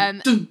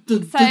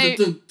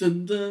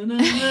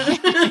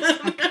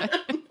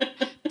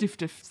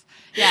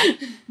 Yeah.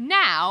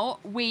 Now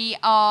we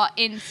are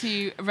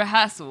into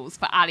rehearsals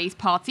for Ali's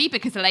party,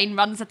 because Elaine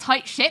runs a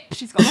tight ship.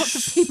 She's got lots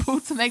of people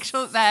to make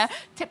sure that they're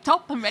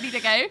tip-top and ready to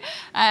go.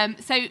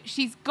 So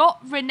she's got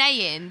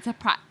Renee in to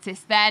practice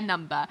their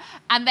number,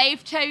 and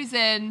they've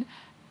chosen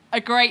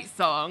a great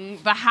song,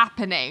 The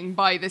Happening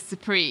by the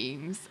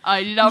Supremes.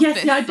 I love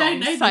this song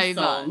so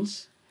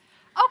much.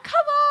 Oh,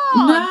 come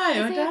on! No, I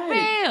don't. Is it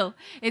real?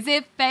 Is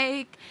it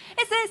fake?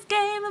 Is this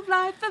game of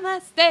life a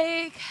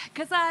mistake?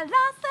 'Cause I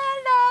lost the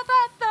love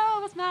I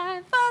thought was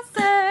mine for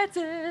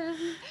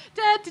certain.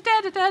 The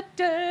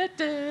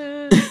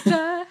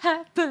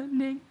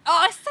Happening.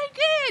 Oh, it's so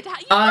good!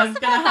 I'm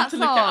going to have to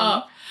look it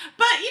up.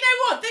 But you know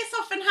what? This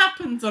often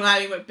happens on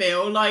Ally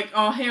McBeal. Like,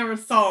 I'll hear a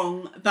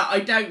song that I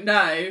don't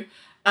know,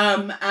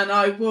 and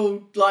I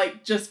will,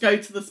 like, just go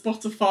to the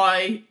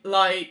Spotify,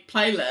 like,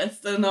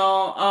 playlist, and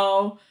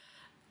I'll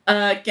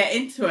get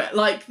into it,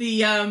 like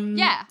the our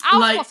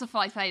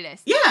Spotify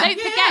playlist. Don't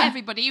forget,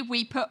 everybody,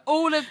 we put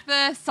all of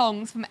the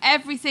songs from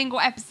every single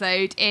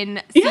episode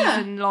in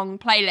season-long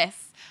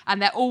playlists, and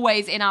they're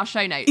always in our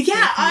show notes.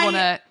 Yeah, so if you want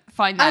to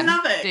find them. I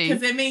love it,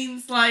 because it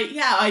means, like,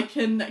 I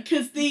can,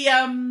 because the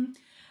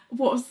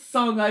what was the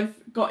song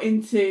I've got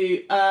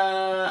into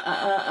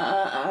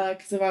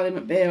because of Ally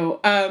McBeal?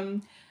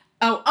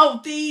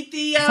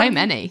 The so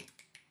many.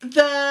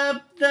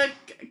 The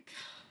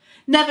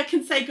Never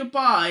Can Say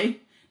Goodbye.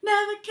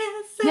 Never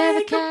can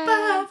say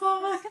goodbye,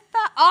 boy.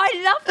 I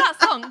love that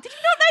song. Did you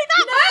not know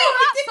that? No,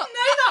 I didn't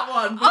know that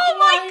one. Oh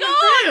my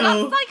god,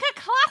 that's like a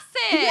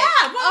classic.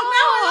 Yeah, well,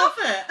 now I love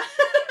it.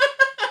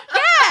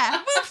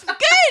 Yeah, it's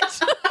good.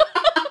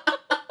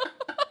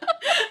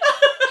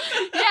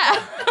 Yeah.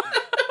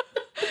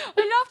 I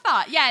love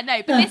that. Yeah,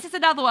 no, but this is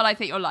another one I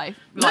think you'll like.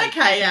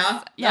 Okay,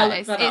 yeah. Yeah,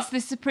 it's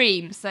the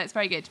Supremes, so it's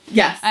very good.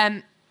 Yes.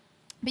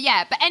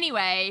 But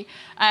anyway,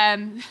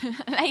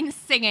 Elaine's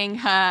singing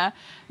her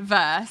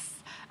verse,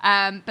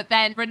 but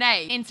then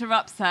Renee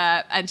interrupts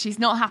her, and she's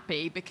not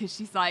happy, because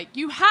she's like,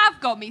 you have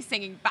got me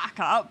singing back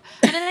up.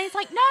 And Elaine's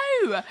like,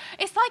 no,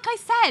 it's like I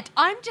said,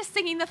 I'm just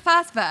singing the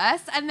first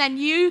verse, and then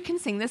you can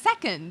sing the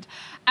second.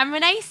 And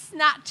Renee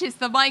snatches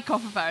the mic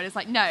off of her and is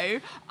like,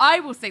 no, I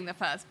will sing the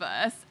first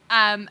verse,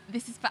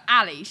 this is for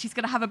Ali. She's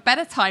going to have a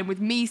better time with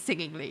me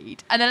singing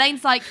lead. And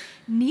Elaine's like,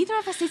 neither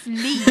of us is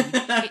lead.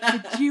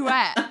 It's a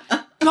duet.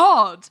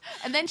 God.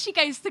 And then she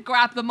goes to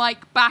grab the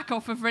mic back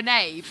off of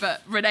Renee,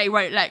 but Renee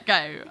won't let go.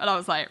 And I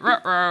was like,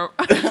 ruh-roh.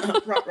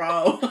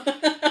 Ruh-roh.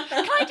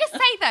 Can I just say,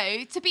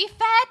 though, to be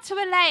fair to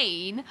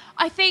Elaine,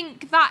 I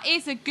think that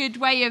is a good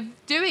way of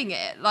doing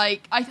it.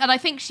 Like, I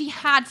think she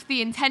had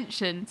the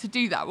intention to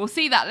do that. We'll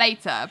see that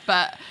later,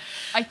 but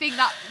I think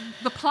that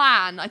the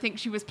plan, I think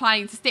she was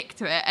planning to stick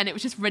to it, and it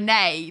was just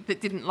Renee that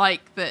didn't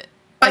like that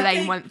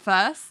Elaine went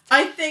first.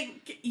 I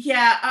think,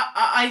 yeah,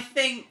 I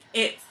think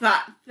it's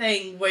that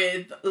thing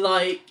with,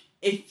 like,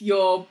 if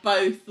you're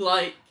both,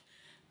 like,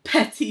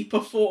 petty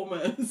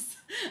performers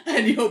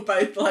and you're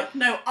both like,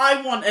 no,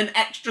 I want an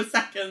extra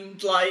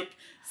second, like,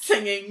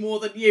 singing more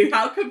than you.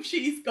 How come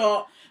she's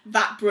got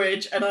that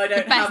bridge and I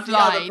don't have the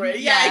other bridge?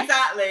 Yeah,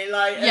 exactly.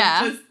 Like,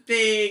 and just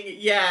being,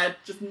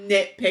 just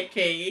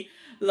nitpicky.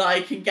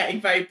 Like, and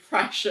getting very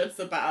precious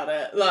about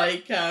it.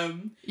 Like,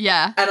 and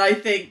I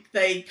think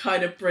they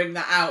kind of bring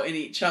that out in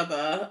each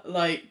other,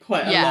 like,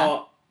 quite a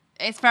lot.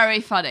 It's very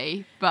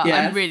funny, but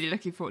I'm really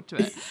looking forward to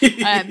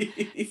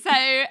it.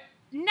 So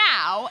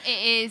now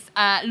it is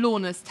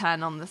Lorna's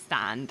turn on the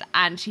stand,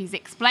 and she's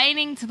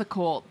explaining to the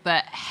court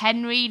that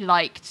Henry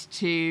liked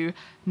to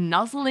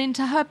nuzzle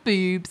into her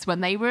boobs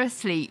when they were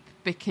asleep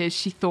because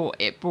she thought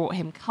it brought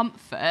him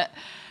comfort.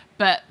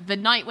 But the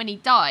night when he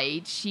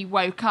died, she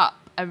woke up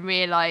and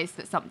realised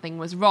that something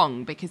was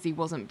wrong because he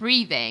wasn't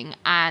breathing,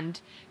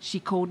 and she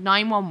called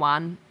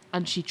 911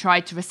 and she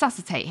tried to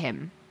resuscitate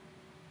him.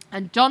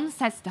 And John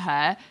says to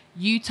her,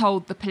 you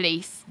told the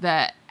police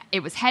that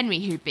it was Henry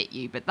who bit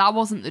you, but that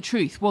wasn't the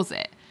truth, was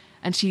it?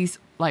 And she's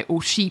like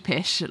all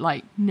sheepish,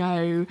 like,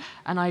 no,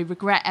 and I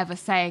regret ever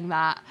saying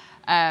that.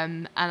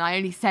 And I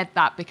only said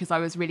that because I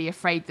was really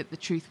afraid that the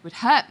truth would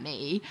hurt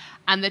me.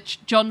 And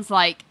John's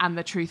like, and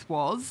the truth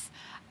was.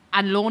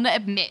 And Lorna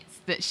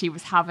admits that she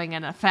was having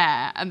an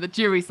affair, and the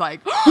jury's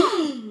like,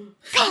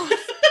 God.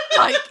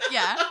 Like,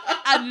 yeah.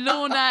 And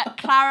Lorna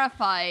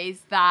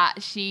clarifies that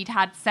she'd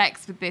had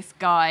sex with this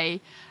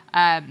guy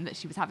that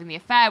she was having the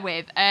affair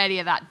with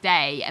earlier that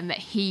day, and that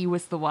he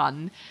was the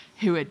one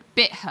who had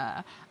bit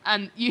her.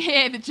 And you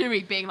hear the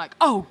jury being like,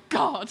 oh,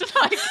 God.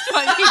 Like, do you know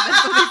what I mean?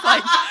 There's all these,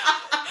 like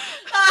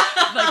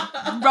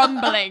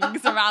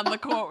rumblings around the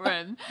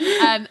courtroom,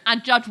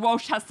 and Judge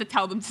Walsh has to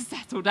tell them to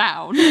settle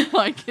down,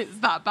 like it's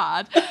that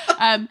bad.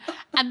 And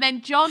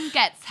then John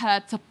gets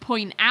her to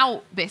point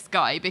out this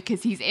guy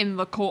because he's in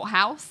the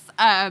courthouse,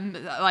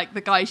 like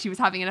the guy she was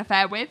having an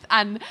affair with.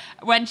 And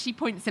when she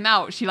points him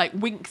out, she like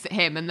winks at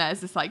him, and there's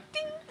this like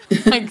ding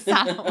like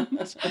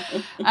sound.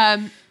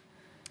 And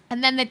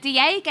then the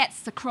DA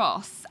gets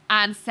across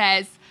and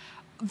says,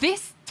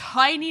 this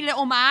tiny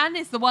little man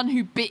is the one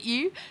who bit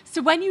you.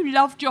 So when you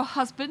loved your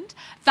husband,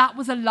 that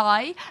was a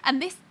lie.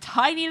 And this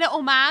tiny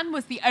little man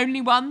was the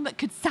only one that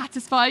could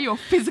satisfy your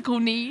physical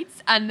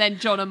needs. And then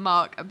John and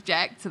Mark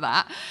object to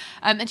that.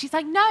 And she's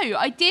like, no,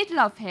 I did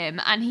love him.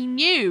 And he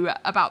knew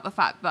about the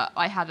fact that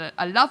I had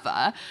a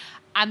lover.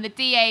 And the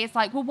DA is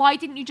like, well, why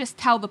didn't you just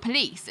tell the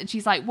police? And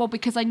she's like, well,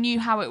 because I knew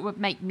how it would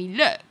make me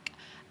look.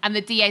 And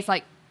the DA's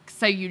like,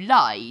 so you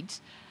lied?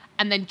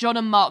 And then John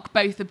and Mark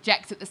both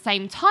object at the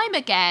same time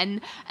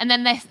again. And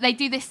then they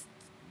do this,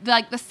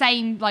 like, the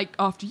same, like,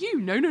 after you,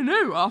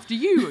 no, after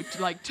you,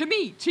 like, to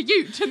me, to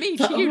you, to me,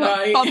 to you,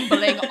 like,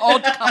 bumbling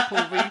odd couple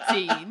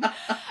routine.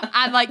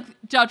 And, like,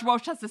 Judge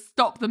Walsh has to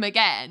stop them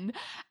again.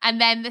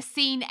 And then the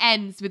scene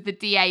ends with the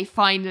DA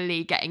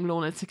finally getting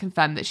Lorna to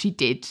confirm that she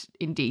did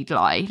indeed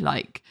lie.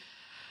 Like,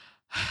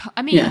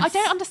 I mean, yes. I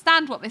don't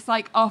understand what this,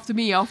 like, after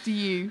me, after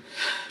you,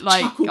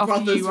 like, Chuckle after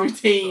Brothers you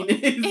routine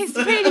is. It's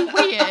really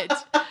weird.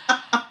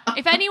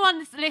 If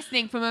anyone's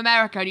listening from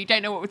America and you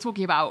don't know what we're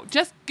talking about,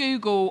 just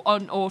Google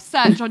or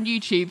search on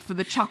YouTube for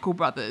the Chuckle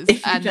Brothers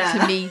and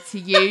To Me, To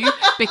You,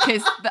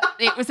 because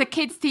it was a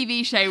kids'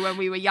 TV show when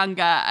we were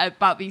younger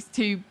about these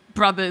two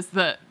brothers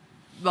that,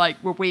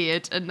 like, were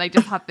weird, and they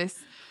just had this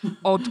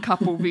odd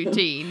couple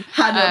routine.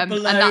 Had a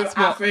below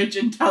average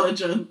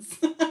intelligence.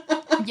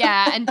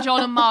 Yeah, and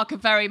John and Mark are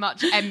very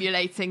much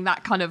emulating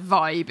that kind of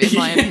vibe, in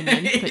my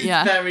opinion. But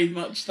yeah, it's very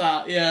much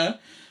that, yeah.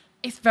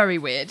 It's very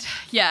weird.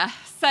 Yeah,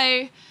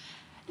 so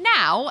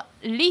now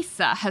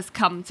Lisa has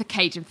come to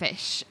Cajun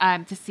Fish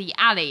to see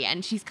Ali,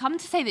 and she's come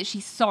to say that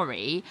she's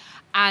sorry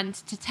and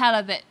to tell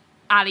her that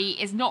Ali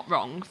is not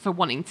wrong for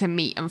wanting to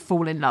meet and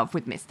fall in love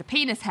with Mr.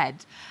 Penis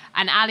Head.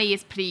 And Ali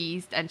is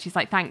pleased, and she's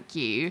like, thank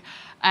you.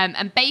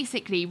 And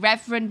basically,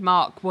 Reverend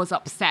Mark was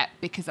upset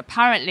because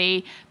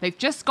apparently they've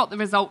just got the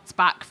results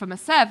back from a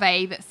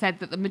survey that said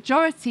that the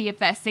majority of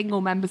their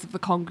single members of the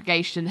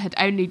congregation had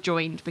only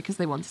joined because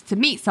they wanted to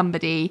meet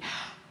somebody.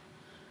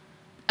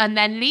 And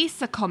then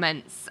Lisa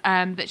comments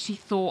that she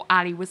thought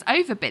Ali was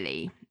over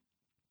Billy.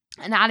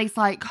 And Ali's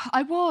like,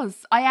 I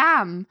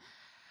am.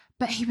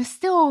 But he was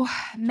still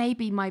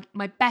maybe my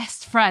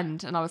best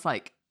friend. And I was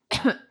like,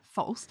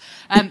 false.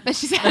 But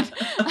she said,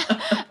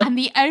 and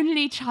the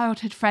only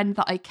childhood friend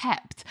that I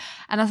kept.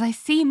 And as I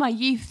see my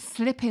youth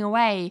slipping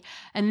away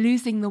and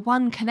losing the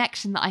one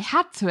connection that I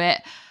had to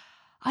it,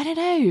 I don't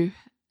know.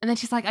 And then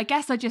she's like, I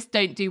guess I just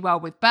don't do well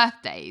with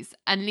birthdays.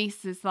 And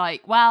Lisa's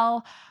like,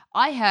 well,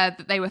 I heard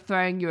that they were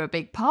throwing you a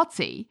big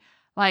party.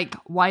 Like,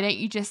 why don't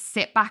you just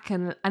sit back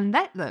and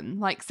let them?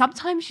 Like,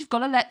 sometimes you've got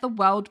to let the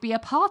world be a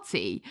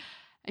party.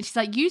 And she's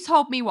like, you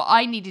told me what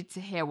I needed to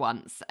hear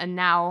once, and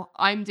now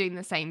I'm doing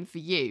the same for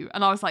you.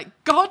 And I was like,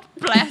 God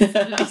bless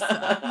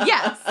Lisa.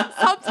 Yes,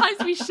 sometimes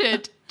we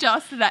should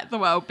just let the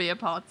world be a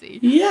party.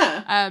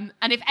 Yeah.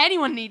 And if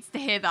anyone needs to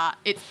hear that,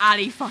 it's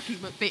Ali fucking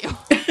McBeal.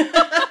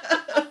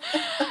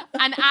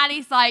 And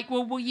Ali's like,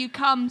 well, will you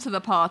come to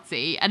the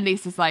party? And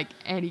Lisa's like,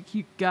 any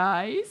cute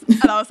guys?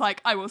 And I was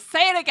like, I will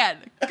say it again.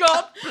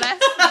 God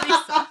bless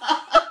Lisa.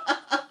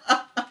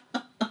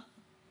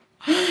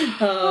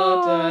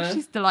 Oh,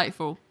 she's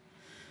delightful.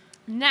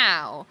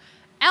 Now,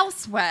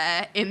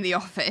 elsewhere in the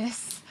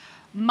office,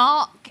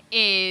 Mark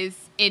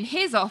is in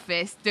his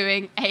office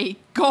doing a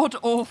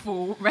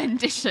god-awful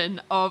rendition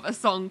of a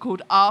song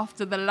called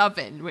After the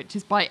Lovin', which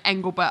is by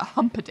Engelbert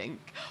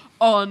Humperdinck,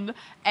 on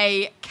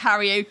a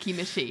karaoke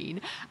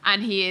machine.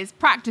 And he is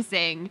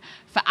practicing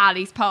for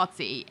Ali's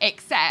party,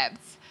 except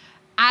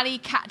Ali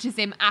catches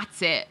him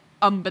at it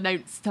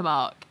unbeknownst to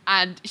Mark.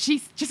 And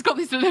she's just got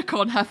this look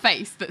on her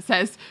face that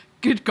says,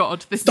 good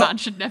God, this man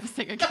should never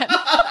sing again.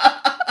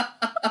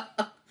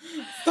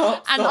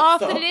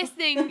 After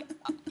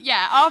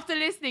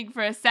listening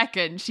for a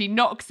second, she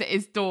knocks at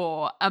his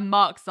door and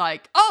Mark's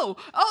like,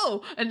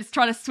 oh, and is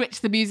trying to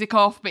switch the music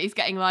off, but he's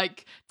getting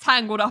like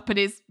tangled up in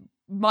his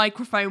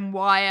microphone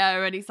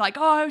wire, and he's like,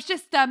 I was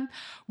just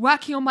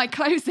working on my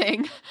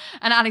closing.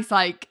 And Ali's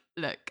like,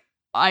 look,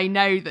 I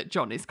know that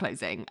John is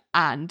closing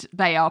and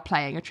they are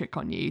playing a trick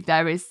on you.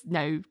 There is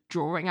no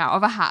drawing out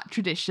of a hat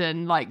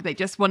tradition. Like, they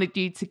just wanted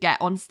you to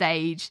get on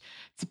stage,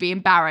 to be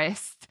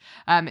embarrassed.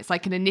 It's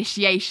like an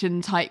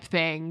initiation type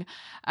thing.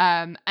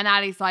 And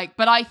Ali's like,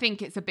 but I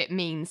think it's a bit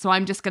mean, so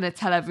I'm just going to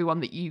tell everyone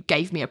that you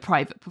gave me a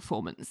private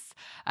performance.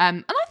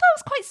 And I thought it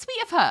was quite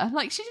sweet of her.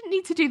 Like, she didn't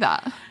need to do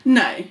that.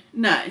 No.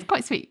 It's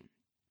quite sweet.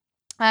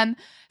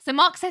 So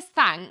Mark says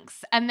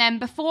thanks, and then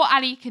before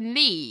Ali can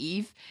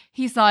leave,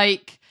 he's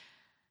like,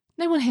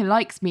 no one here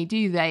likes me,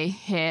 do they,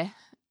 here?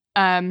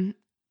 And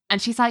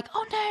she's like,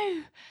 oh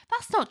no,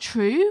 that's not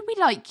true. We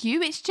like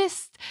you. It's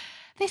just,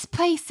 this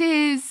place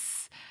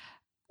is...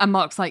 And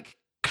Mark's like,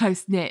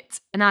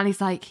 close-knit. And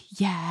Ali's like,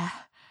 yeah.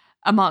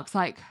 And Mark's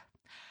like,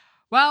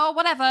 well,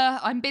 whatever.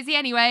 I'm busy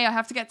anyway. I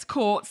have to get to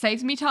court.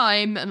 Saves me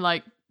time. And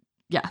like,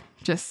 yeah,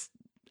 just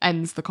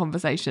ends the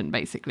conversation,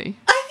 basically.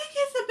 I think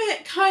it's a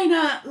bit kind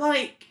of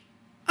like...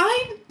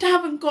 I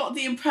haven't got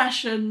the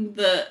impression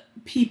that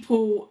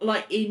people,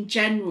 like, in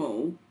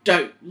general,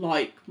 don't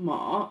like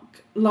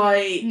Mark.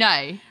 Like...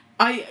 No.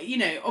 Obviously...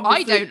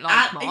 I don't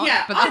like Mark,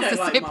 yeah, but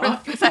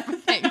that's a separate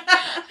thing.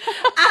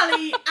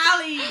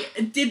 Ali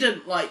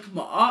didn't like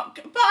Mark,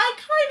 but I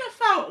kind of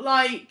felt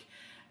like,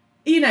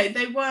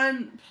 they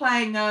weren't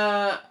playing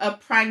a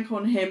prank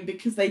on him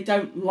because they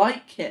don't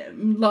like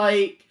him.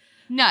 Like...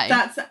 No.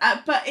 That's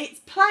but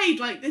it's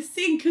played like this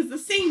scene, because the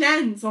scene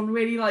ends on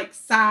really like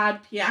sad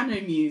piano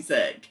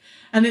music,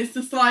 and it's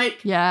just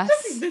like, yes. I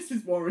think this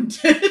is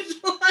warranted.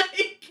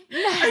 Like, no.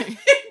 I think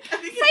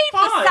Save it's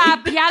fine. the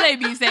sad piano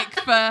music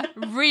for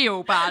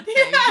real bad things.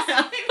 Yeah,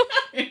 I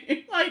know.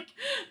 Like,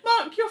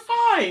 Mark, you're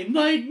fine.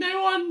 Like,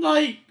 no one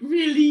like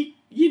really,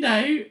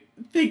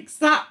 thinks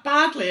that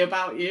badly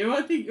about you.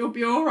 I think you'll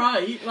be all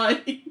right.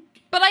 Like.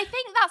 But I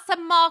think that's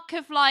a mark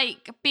of,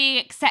 like, being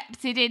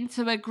accepted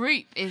into a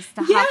group, is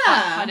to have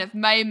that kind of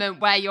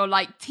moment where you're,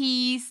 like,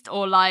 teased,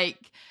 or,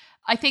 like,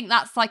 I think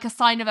that's, like, a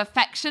sign of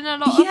affection a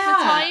lot of the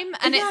time.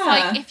 And it's,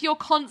 like, if you're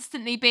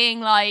constantly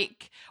being,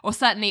 like, or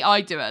certainly I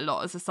do it a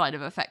lot as a sign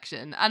of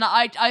affection. And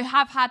I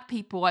have had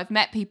people, I've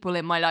met people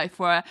in my life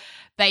where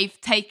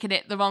they've taken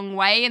it the wrong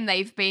way, and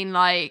they've been,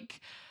 like...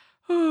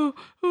 Oh,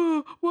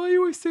 why are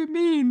you always so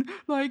mean?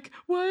 Like,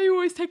 why are you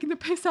always taking the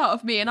piss out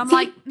of me? And I'm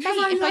like, mate,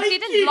 if I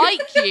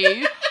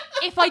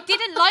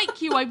didn't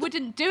like you, I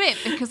wouldn't do it,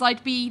 because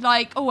I'd be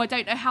like, I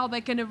don't know how they're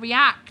going to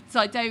react.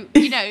 I don't,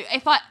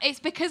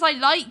 it's because I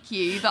like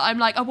you that I'm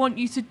like, I want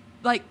you to,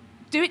 like,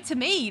 do it to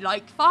me,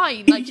 like,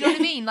 fine, like, do you know what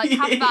I mean? Like,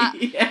 have that,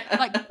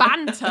 like,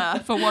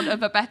 banter, for want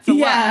of a better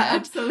word.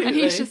 Absolutely. And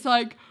he's just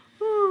like,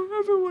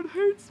 everyone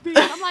hates me. And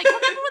I'm like,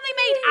 remember when they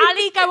made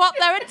Ali go up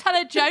there and tell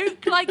a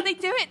joke? Like, they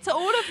do it to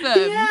all of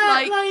them.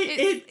 Yeah,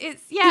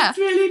 it's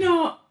really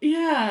not.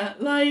 Yeah,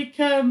 like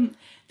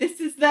this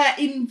is their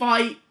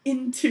invite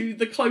into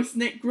the close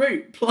knit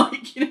group.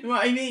 Like, you know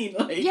what I mean?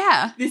 Like,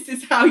 this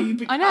is how you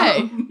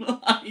become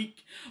like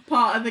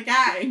part of the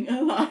gang.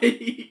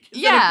 Like,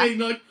 instead of being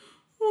like,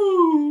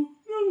 no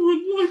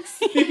one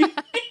likes me.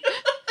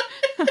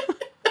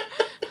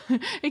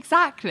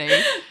 Exactly.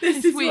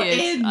 This is weird.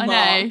 Your in, Mark.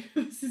 I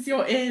know. This is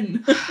your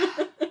in.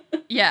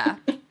 Yeah.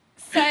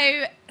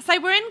 So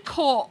we're in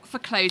court for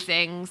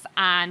closings,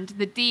 and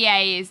the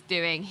DA is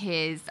doing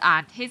his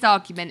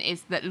argument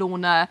is that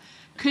Lorna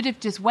could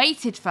have just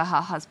waited for her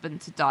husband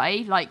to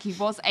die, like he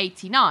was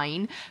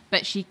 89,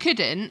 but she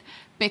couldn't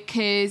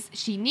because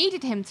she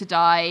needed him to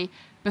die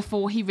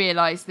before he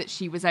realised that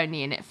she was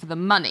only in it for the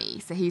money.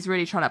 So he's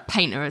really trying to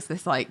paint her as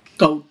this, like...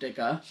 gold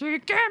digger. She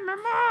gave me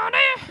money,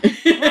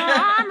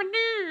 I'm in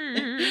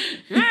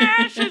need.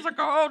 Yeah, she's a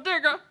gold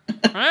digger.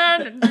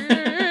 And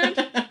indeed,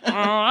 oh,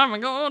 I'm a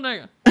gold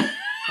digger.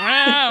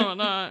 Well,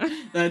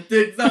 that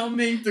dick's on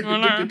me.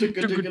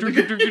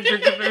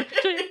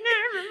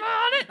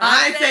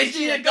 I say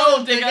she a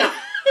gold digger.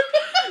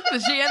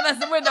 She unless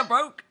the window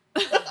broke.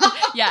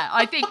 Yeah,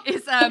 I think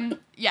it's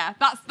yeah,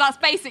 that's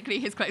basically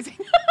his closing.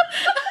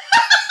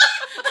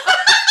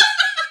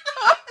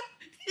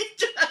 He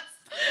just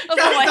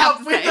That's all I goes have up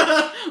to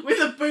say. with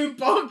a boom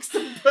box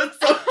and puts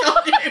on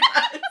Kanye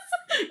West.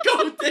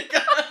 Gold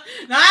digger.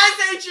 Now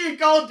I say she a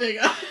gold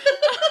digger.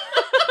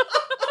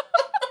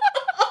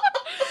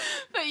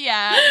 But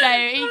yeah, no,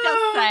 he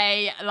does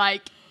say,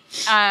 like,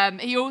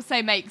 he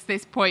also makes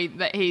this point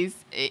that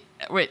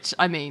which,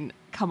 I mean,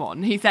 come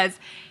on. He says,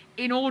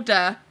 in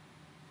order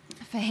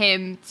for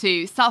him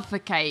to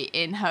suffocate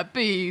in her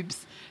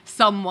boobs,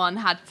 someone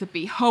had to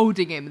be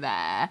holding him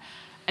there.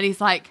 And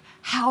he's like,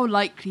 how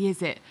likely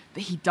is it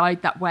that he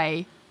died that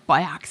way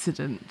by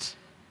accident?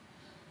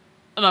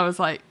 And I was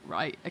like,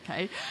 right,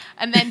 okay.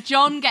 And then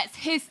John gets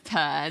his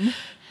turn,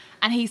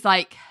 and he's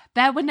like,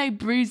 there were no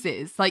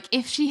bruises. Like,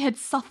 if she had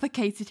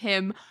suffocated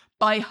him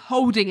by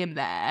holding him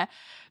there,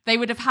 they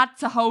would have had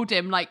to hold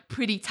him, like,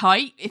 pretty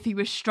tight if he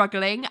was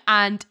struggling.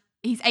 And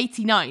he's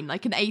 89.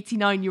 Like, an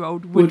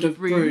 89-year-old would have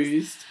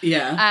bruised.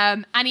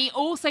 Yeah. And he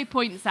also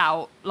points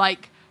out,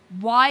 like,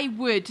 why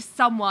would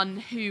someone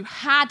who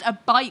had a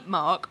bite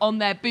mark on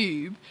their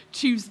boob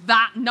choose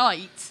that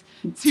night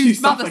to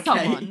smother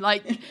suffocate. someone?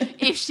 Like,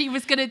 if she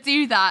was going to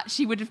do that,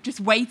 she would have just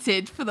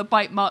waited for the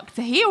bite mark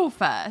to heal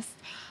first.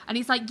 And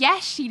he's like,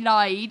 yes, she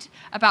lied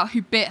about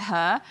who bit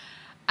her,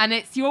 and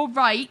it's your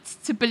right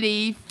to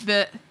believe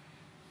that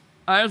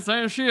I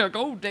say she a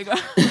gold digger.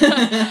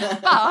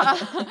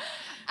 But,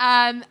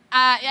 and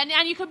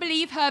you can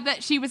believe her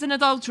that she was an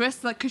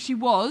adulteress, like, because she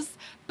was,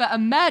 but a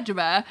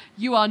murderer,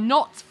 you are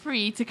not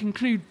free to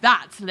conclude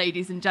that,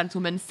 ladies and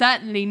gentlemen,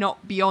 certainly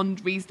not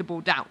beyond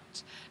reasonable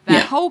doubt.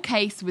 Their whole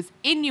case was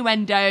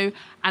innuendo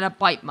and a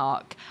bite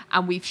mark.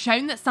 And we've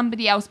shown that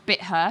somebody else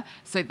bit her,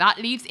 so that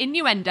leaves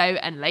innuendo.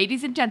 And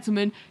ladies and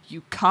gentlemen,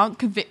 you can't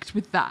convict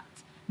with that.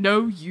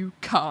 No, you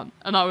can't.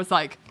 And I was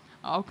like,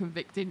 I'll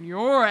convict in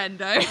your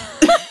endo.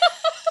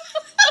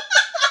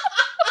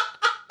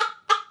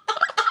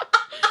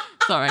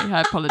 Sorry, I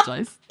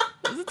apologise.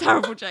 It was a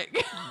terrible joke.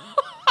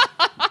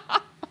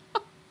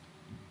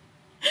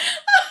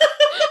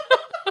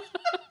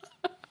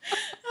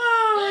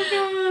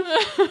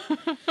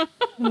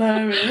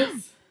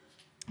 Hilarious.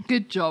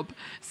 Good job.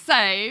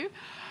 So,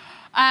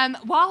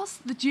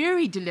 whilst the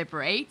jury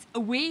deliberate,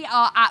 we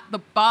are at the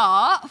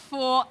bar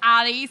for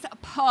Ali's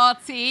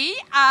party,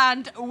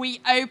 and we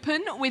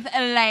open with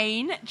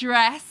Elaine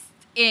dressed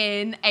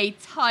in a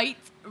tight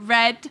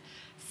red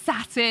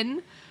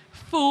satin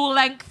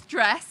full-length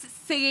dress,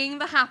 singing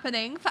The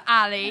Happening for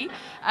Ali,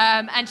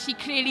 and she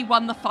clearly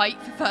won the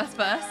fight for first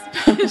verse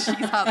because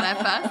she's out there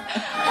first.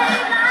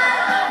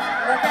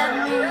 Look at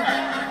me,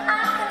 I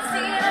can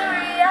see the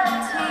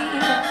reality.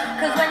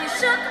 'Cause when you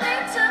shook me,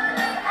 took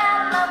me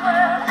out of my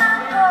world,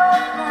 I'm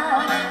broke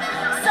now.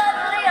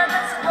 Suddenly I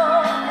just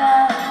woke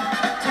up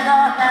to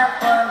not have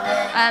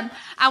worry.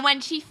 And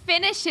when she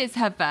finishes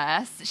her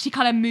verse, she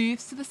kind of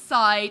moves to the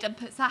side and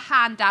puts her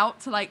hand out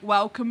to, like,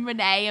 welcome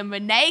Renee. And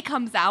Renee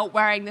comes out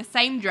wearing the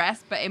same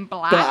dress but in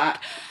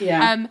black.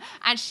 Yeah.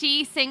 And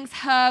she sings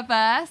her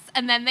verse,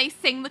 and then they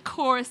sing the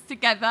chorus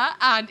together,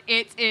 and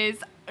it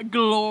is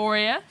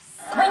glorious.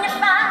 When you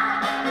find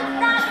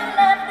that you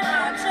left the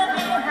future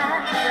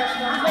behind,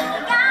 when you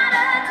got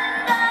a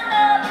tender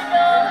love, you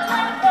know it's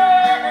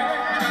better.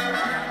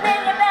 Then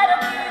you better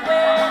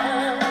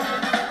beware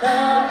the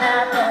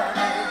happening.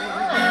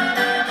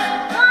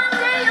 One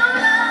day you'll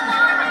know,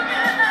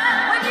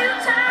 when you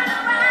turn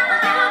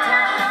around,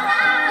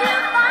 you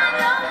find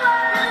your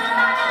world.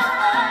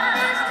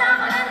 It's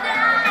tumbling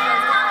down,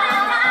 it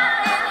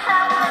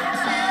happens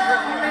to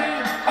me,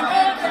 and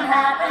it can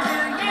happen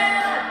to you.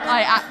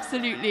 I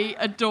absolutely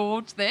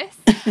adored this.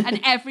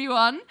 And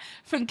everyone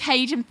from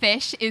Cajun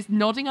Fish is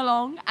nodding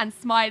along and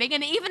smiling.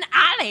 And even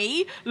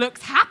Ali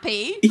looks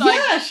happy. Like,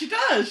 yeah, she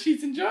does.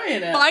 She's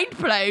enjoying it. mind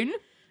blown.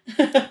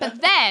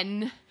 But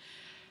then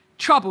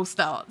trouble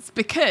starts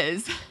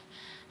because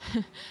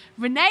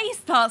Renee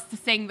starts to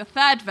sing the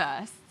third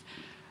verse.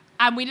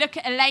 And we look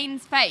at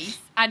Elaine's face,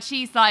 and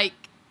she's like,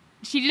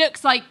 she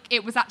looks like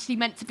it was actually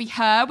meant to be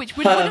her, which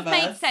would have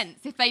made verse. sense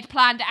if they'd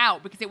planned it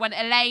out, because it went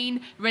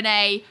Elaine,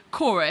 Renee,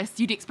 chorus.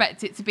 You'd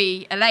expect it to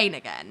be Elaine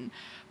again.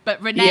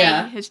 But Renee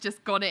has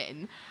just gone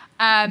in.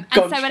 And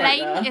Gone so straight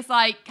Elaine there. is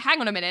like,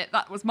 hang on a minute,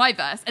 that was my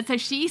verse. And so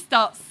she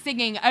starts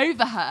singing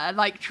over her,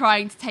 like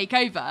trying to take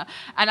over.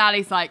 And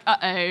Ali's like,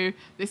 uh-oh,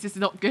 this is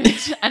not good.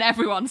 And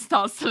everyone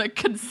starts to look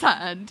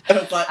concerned. I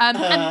was like, And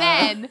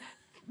then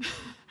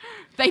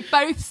they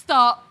both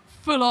start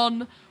full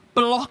on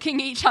blocking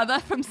each other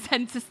from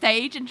centre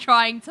stage and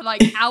trying to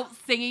like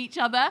out-sing each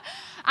other.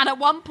 And at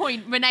one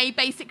point, Renee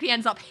basically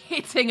ends up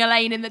hitting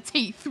Elaine in the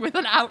teeth with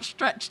an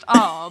outstretched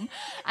arm.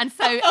 And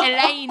so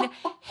Elaine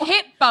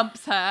hip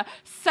bumps her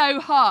so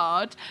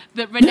hard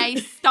that Renee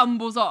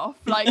stumbles off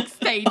like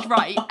stage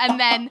right.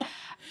 And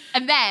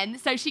then,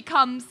 so she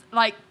comes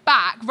like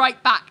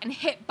right back and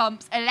hip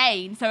bumps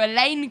Elaine. So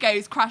Elaine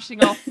goes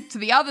crashing off to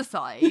the other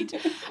side.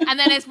 And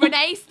then as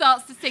Renee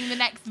starts to sing the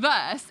next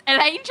verse,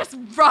 Elaine just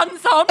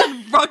runs on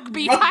and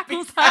rugby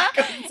tackles her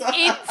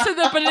into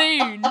the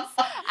balloons.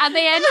 And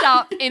they end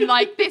up in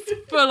like this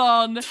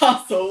full-on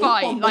tussle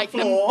fight. on the Like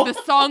floor. the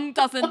song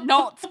doesn't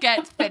not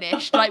get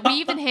finished. Like we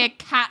even hear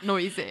cat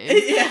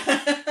noises.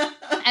 Yeah.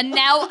 And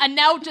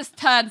Nell just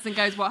turns and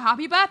goes, "Well,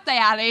 happy birthday,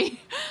 Ali."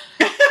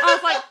 I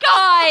was like,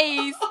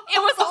 guys, it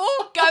was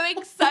all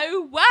going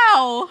so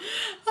well.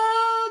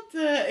 Oh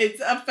dear. It's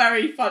a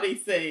very funny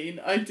scene.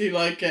 I do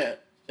like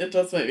it. It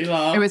does make me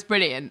laugh. It was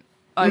brilliant.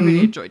 I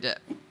really enjoyed it.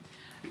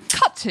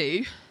 Cut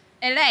to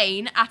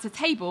Elaine at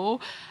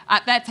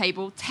their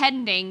table,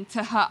 tending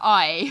to her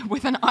eye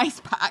with an ice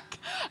pack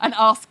and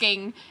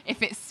asking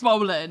if it's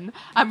swollen.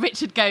 And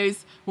Richard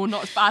goes, "Well,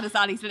 not as bad as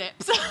Ali's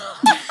lips."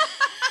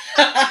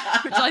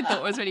 Which I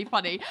thought was really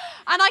funny.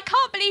 And I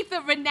can't believe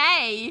that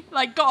Renee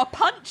like got a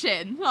punch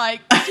in.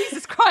 Like,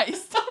 Jesus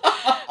Christ.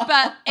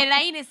 But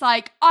Elaine is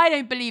like, "I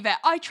don't believe it.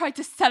 I tried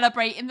to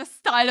celebrate in the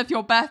style of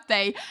your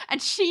birthday."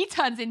 And she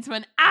turns into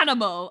an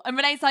animal. And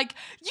Renee's like,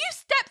 "You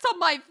stepped on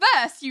my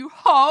verse, you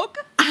hog."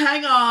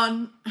 Hang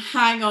on.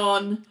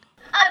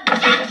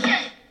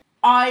 Objection!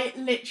 I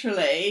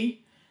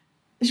literally,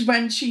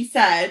 when she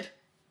said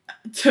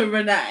to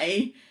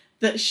Renee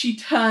that she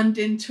turned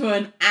into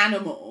an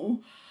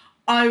animal,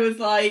 I was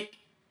like,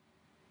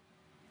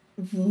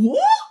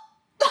 what?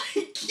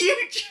 Like,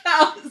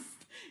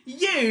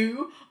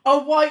 you, a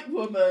white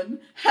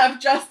woman, have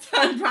just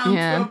turned round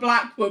to a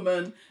black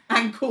woman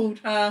and called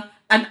her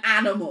an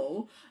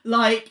animal.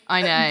 Like,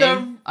 I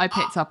know. I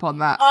picked up on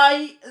that.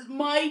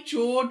 My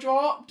jaw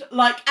dropped.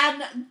 Like,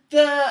 and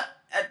there's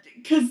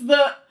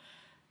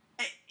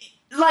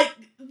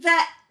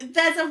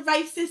a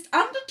racist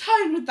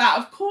undertone with that.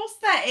 Of course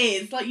there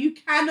is. Like, you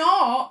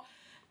cannot,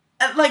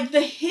 like, the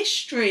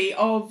history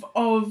of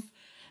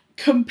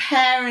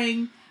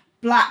comparing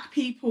black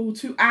people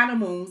to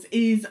animals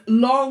is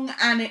long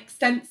and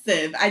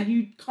extensive, and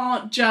you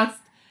can't just,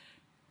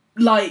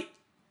 like,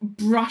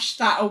 brush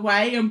that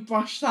away and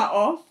brush that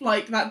off.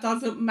 Like, that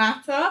doesn't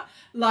matter.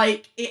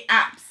 Like, it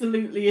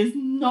absolutely is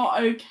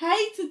not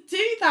okay to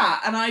do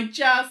that. And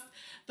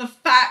the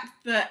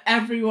fact that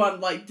everyone,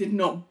 like, did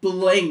not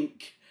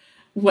blink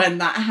when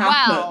that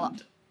happened. Well,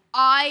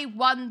 I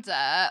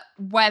wonder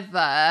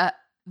whether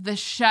the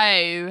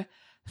show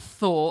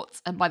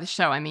thought, and by the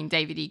show I mean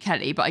David E.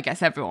 Kelly, but I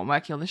guess everyone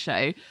working on the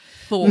show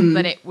thought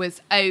that it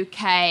was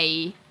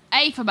okay,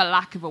 A, from a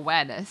lack of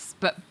awareness,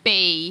 but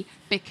B,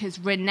 because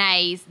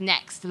Renee's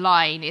next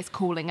line is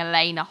calling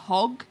Elaine a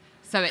hog.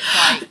 So it's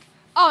like,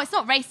 oh, it's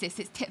not racist,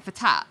 it's tit for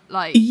tat.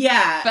 Like,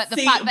 yeah. But the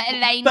fact that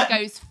Elaine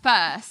goes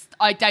first,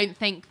 I don't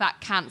think that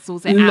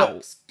cancels it out.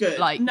 Looks good.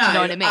 Like, no, do you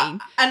know what I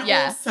mean? And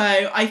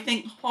also, I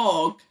think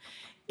hog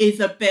is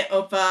a bit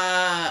of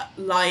a,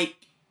 like,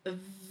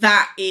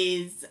 that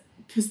is,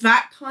 because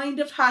that kind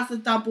of has a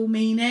double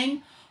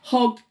meaning.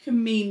 Hog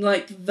can mean,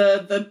 like,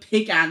 the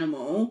pig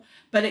animal,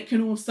 but it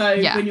can also,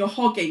 when you're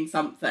hogging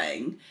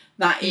something,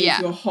 that is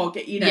your hog.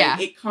 You know,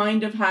 it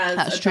kind of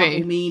has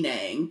double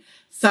meaning.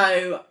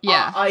 So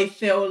I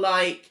feel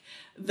like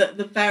that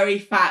the very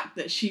fact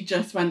that she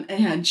just went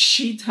and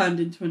she turned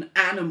into an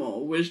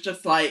animal was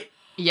just like,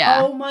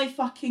 oh my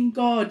fucking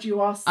God, you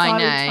are so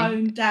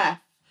tone deaf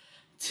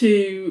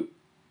to...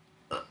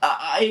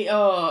 like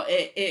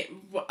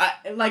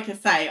I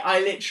say, I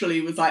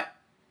literally was like...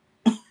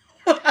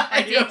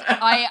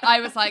 I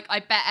was like, I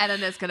bet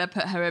Eleanor's going to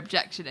put her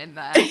objection in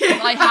there.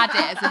 I had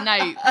it as a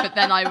note, but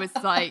then I was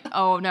like,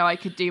 oh no, I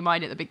could do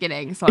mine at the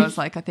beginning. So I was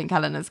like, I think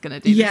Eleanor's going to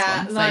do this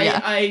one. So,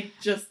 I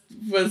just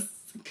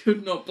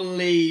could not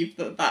believe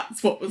that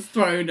that's what was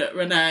thrown at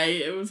Renee.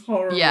 It was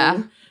horrible.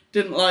 Yeah.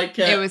 Didn't like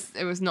it.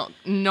 It was not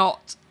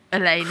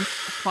Elaine's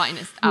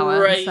finest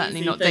hour.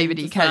 Certainly not David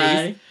E.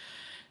 Kelly's.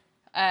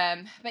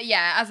 But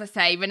yeah, as I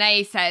say,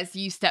 Renee says,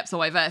 "You stepped on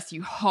my verse,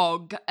 you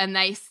hog," and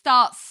they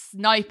start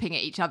sniping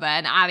at each other,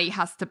 and Ali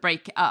has to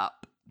break it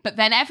up. But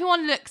then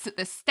everyone looks at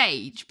the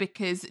stage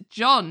because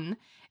John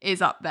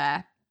is up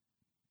there,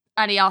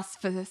 and he asks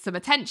for some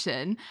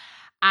attention,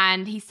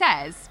 and he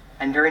says,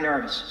 "I'm very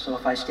nervous, so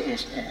if I stutter,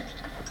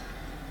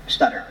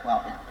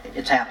 well,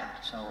 it's happened,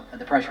 so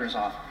the pressure is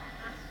off.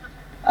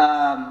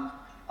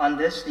 On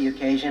this, the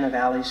occasion of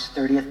Ali's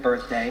 30th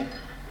birthday,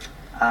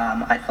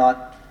 I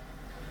thought,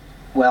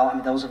 well, I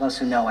mean, those of us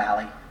who know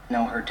Ali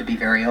know her to be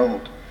very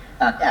old,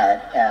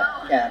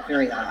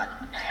 very odd,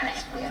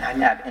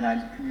 and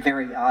I'm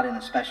very odd in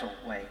a special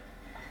way,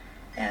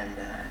 and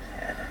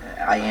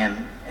I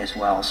am as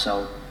well.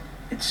 So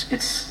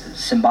it's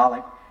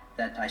symbolic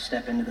that I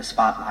step into the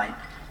spotlight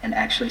and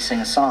actually sing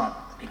a song,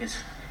 because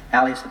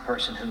Ali is the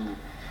person who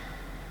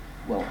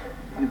will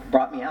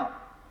brought me out.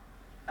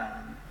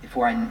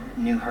 Before I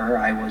knew her,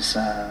 I was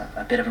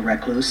a bit of a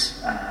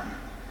recluse,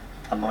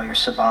 a lawyer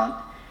savant,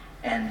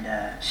 and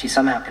she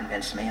somehow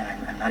convinced me,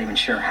 and I'm not even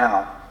sure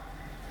how,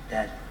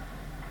 that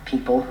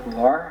people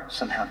who are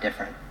somehow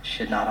different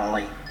should not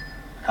only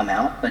come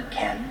out, but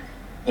can,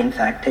 in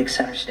fact, take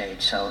center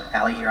stage. So,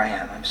 Allie, here I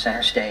am. I'm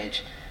center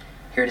stage,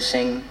 here to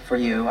sing for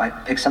you. I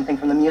picked something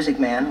from The Music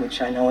Man,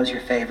 which I know is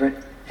your favorite,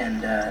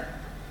 and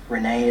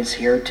Renee is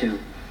here to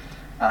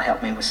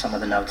help me with some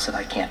of the notes that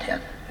I can't hit,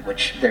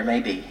 which there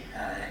may be,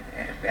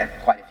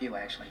 quite a few,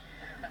 actually.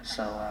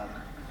 So,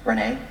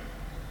 Renee?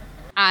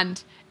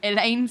 And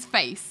Elaine's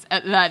face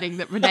at learning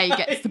that Renee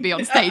gets to be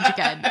on stage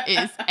again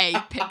is a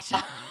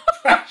picture.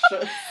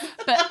 Precious.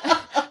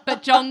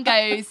 But John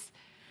goes,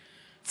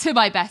 to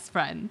my best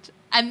friend.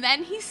 And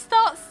then he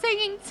starts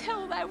singing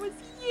Till There Was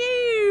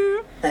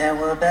You. There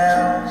were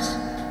bells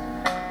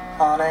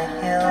on a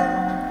hill,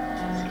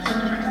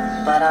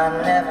 but I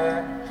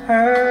never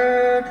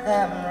heard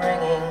them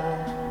ringing.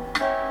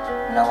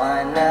 No,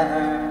 I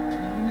never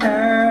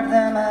heard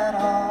them at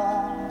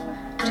all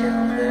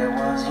till there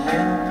was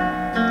you.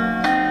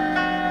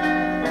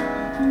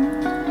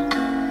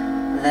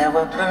 There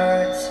were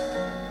birds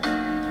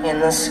in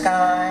the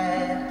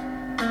sky,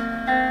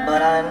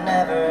 but I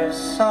never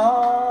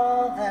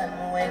saw them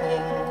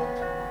winging.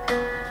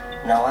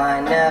 No, I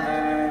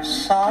never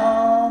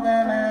saw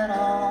them at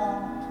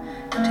all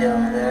till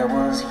there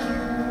was you.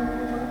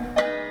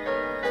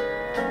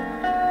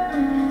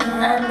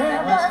 And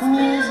there was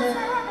music,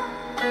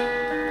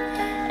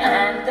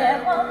 and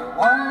there were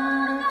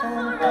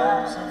wonderful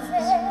roses.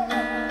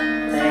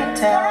 They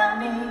tell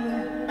me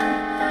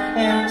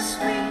in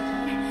sweet,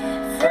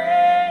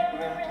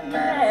 fragrant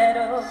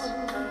meadows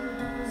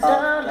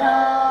of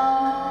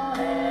love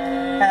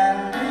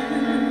and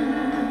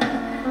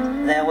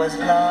blue. There was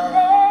love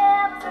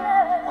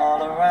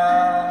all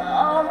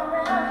around,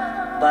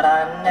 but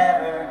I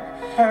never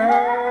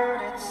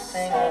heard it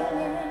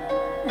singing.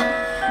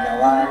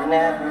 No, I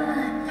never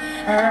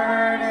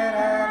heard it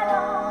at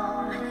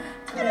all.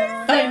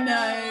 I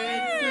know,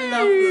 it's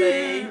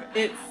lovely.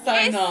 It's so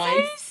It's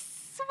nice.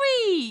 so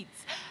sweet.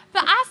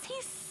 But as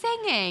he's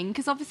singing,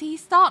 because obviously he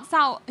starts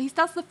out, he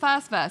does the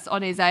first verse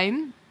on his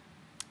own,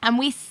 and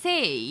we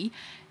see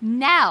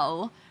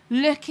Nell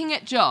looking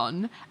at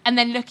John and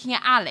then looking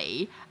at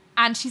Ali,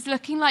 and she's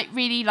looking like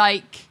really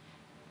like,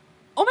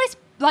 almost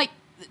like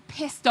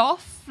pissed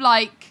off,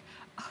 like,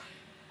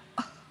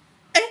 I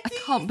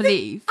can't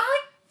believe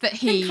that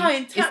he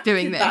is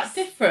doing this. That's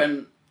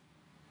different.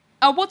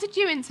 Oh, what did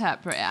you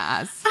interpret it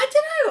as? I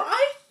don't know.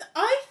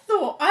 I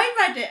thought I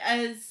read it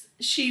as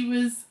she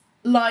was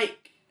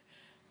like,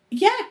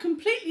 yeah,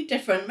 completely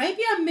different.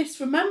 Maybe I'm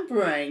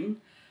misremembering,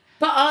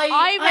 but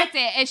I read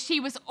it as she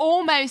was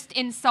almost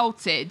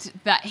insulted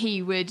that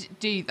he would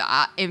do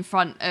that in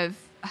front of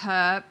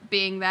her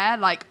being there.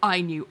 Like,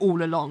 I knew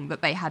all along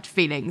that they had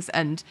feelings,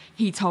 and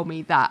he told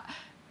me that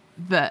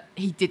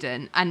he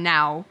didn't, and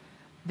now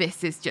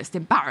this is just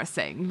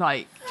embarrassing.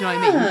 Like, do you know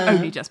what I mean? We've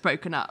only just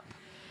broken up.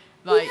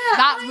 Like, Yeah,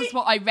 that was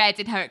what I read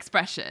in her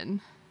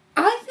expression.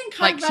 I think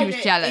I Like, read she was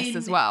it jealous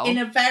as well. in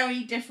a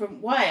very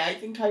different way. I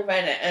think I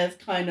read it as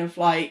kind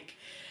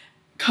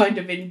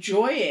of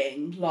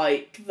enjoying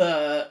like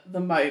the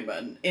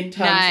moment in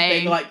terms of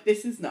being like,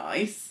 this is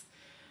nice.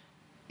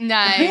 No,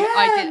 Yeah,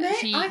 I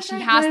didn't. I She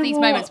don't has know these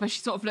what- moments where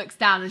she sort of looks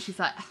down and she's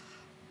like,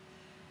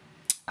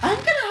 I'm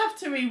gonna have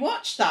to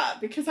rewatch that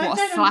because I What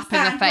a don't slap in the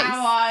understand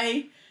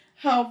face.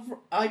 how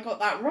I got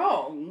that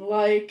wrong.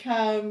 Like,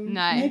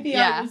 no, maybe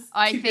yeah,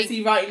 I was too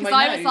busy writing my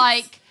because notes. I was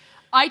like,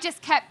 I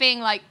just kept being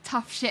like,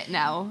 tough shit,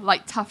 Nell.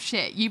 Like, tough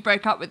shit. You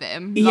broke up with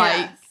him.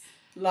 yes.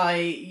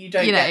 Like, you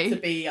don't you get know.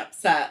 to be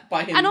upset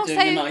by him And also,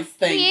 doing a nice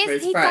thing for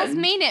his he friend. does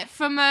mean it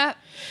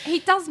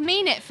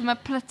from a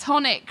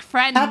platonic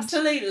friend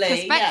Absolutely,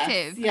 perspective.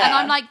 yes, yeah. And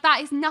I'm like,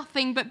 that is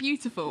nothing but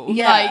beautiful.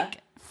 Yeah. Like,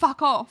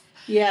 fuck off.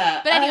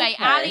 Yeah. But anyway,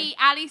 okay.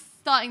 Ali's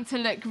starting to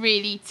look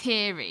really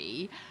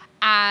teary.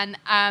 And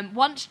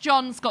once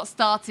John's got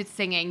started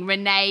singing,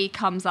 Renee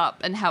comes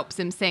up and helps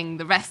him sing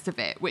the rest of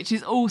it, which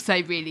is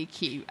also really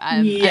cute.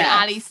 And Yes.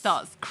 Ali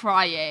starts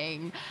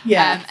crying.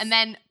 Yes.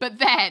 But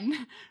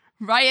then,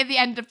 right at the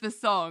end of the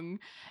song,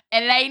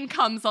 Elaine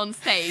comes on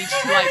stage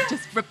to like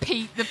just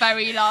repeat the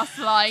very last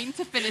line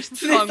to finish the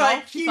So it's song like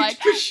off. She's huge like,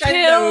 crescendo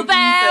 "Till of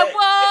there music."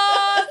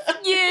 was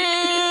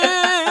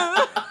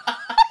you."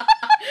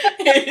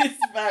 It's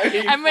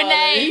very And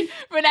funny.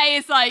 Renee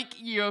is like,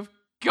 "You have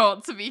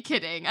got to be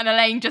kidding." And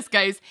Elaine just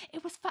goes,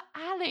 "It was for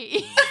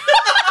Ali."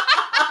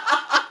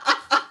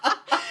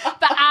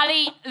 But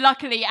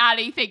luckily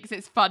Ali thinks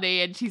it's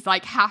funny and she's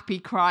like happy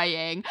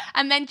crying.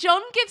 And then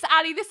John gives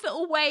Ali this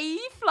little wave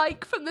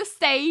like from the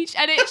stage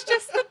and it's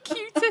just the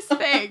cutest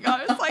thing.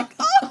 I was like,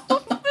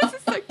 oh, this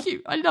is so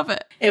cute. I love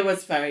it. It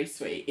was very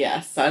sweet.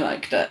 Yes, I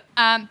liked it.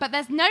 But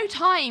there's no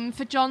time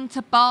for John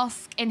to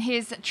bask in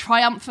his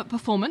triumphant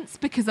performance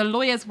because a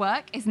lawyer's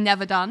work is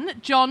never done.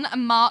 John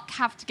and Mark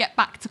have to get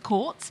back to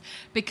court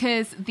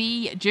because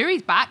the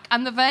jury's back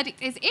and the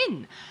verdict is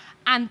in.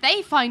 And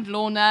they find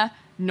Lorna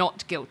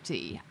not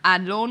guilty.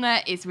 And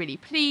Lorna is really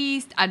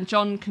pleased, and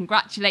John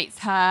congratulates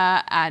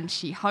her, and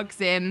she hugs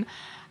him.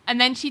 And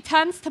then she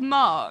turns to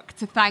Mark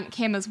to thank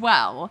him as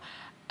well.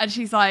 And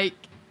she's like,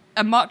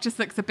 and Mark just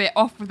looks a bit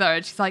off with her,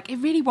 and she's like, it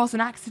really was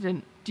an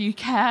accident. Do you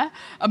care?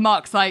 And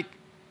Mark's like,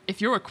 if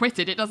you're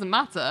acquitted, it doesn't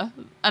matter.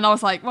 And I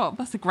was like, well,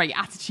 that's a great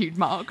attitude,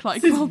 Mark.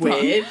 Like, This is well done.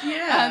 weird,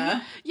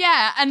 yeah.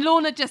 Yeah, and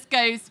Lorna just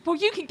goes, well,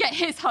 you can get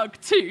his hug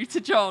too,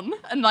 to John,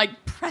 and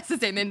like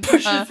presses him into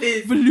Pushes her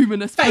his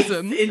voluminous Face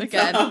bosom into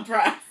again. her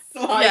breast.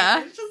 Like,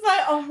 Yeah. It's just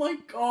like, oh my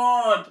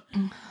God.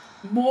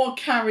 More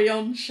Carry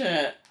On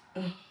shit.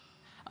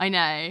 I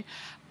know.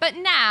 But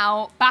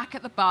now, back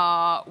at the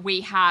bar,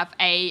 we have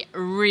a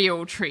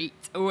real treat,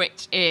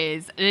 which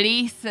is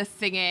Lisa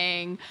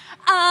singing,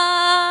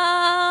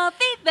 I'll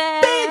be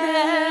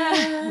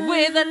there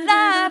with a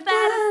love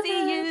that'll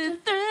see you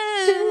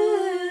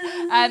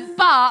through.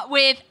 But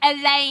with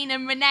Elaine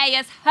and Renee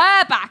as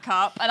her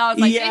backup. And I was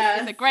like, Yes.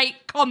 this is a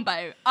great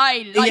combo.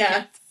 I like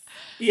Yes. it.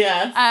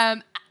 Yes.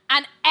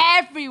 And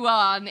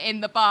everyone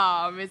in the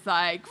bar is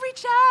like,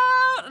 reach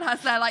out, and has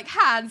their like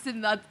hands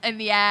in the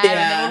air, and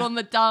they're all on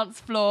the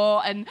dance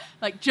floor, and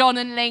like John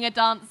and Ling are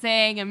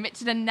dancing, and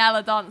Richard and Nell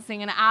are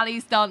dancing, and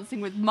Ali's dancing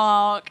with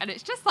Mark, and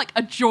it's just like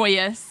a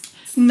joyous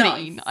scene.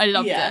 Nice. I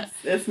loved Yes,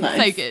 it. it's nice.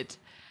 So good.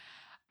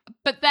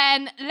 But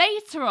then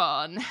later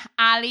on,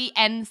 Ali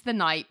ends the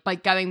night by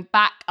going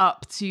back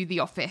up to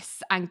the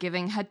office and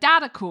giving her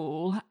dad a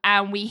call,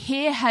 and we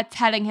hear her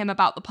telling him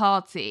about the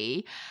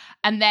party.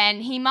 And then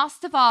he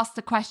must have asked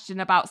a question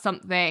about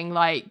something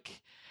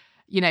like,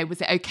 you know, was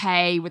it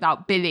okay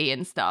without Billy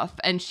and stuff?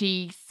 And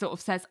she sort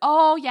of says,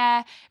 oh, yeah,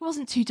 it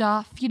wasn't too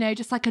daft, you know,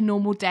 just like a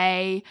normal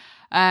day.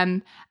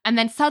 And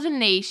then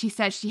suddenly she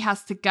says she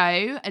has to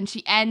go, and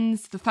she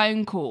ends the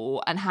phone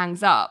call and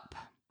hangs up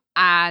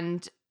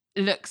and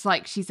looks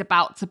like she's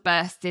about to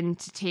burst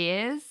into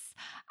tears.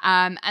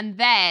 And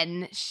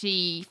then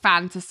she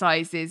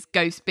fantasizes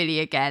Ghost Billy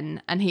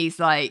again. And he's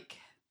like,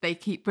 they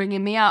keep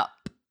bringing me up.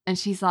 And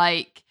she's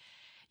like,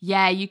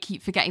 yeah, you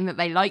keep forgetting that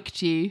they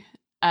liked you.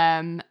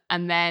 And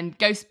then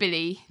Ghost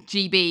Billy,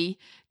 GB,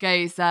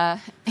 goes,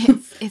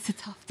 it's a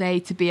tough day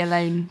to be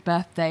alone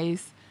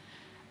birthdays.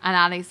 And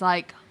Ali's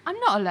like, I'm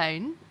not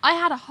alone. I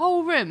had a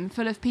whole room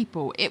full of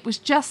people. It was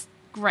just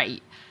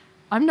great.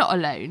 I'm not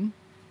alone.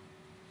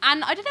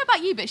 And I don't know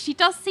about you, but she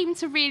does seem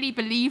to really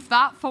believe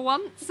that for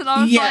once. And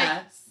I was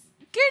like,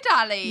 good,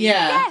 Ali.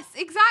 Yeah. Yes,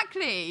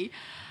 exactly.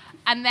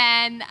 And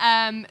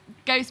then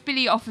Ghost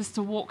Billy offers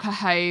to walk her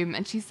home,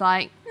 and she's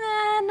like,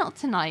 nah, not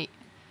tonight.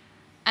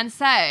 And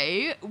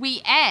so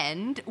we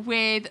end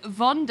with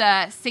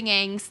Vonda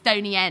singing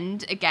Stony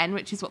End again,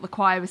 which is what the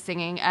choir was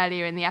singing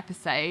earlier in the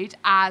episode,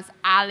 as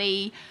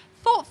Ali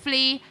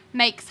thoughtfully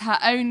makes her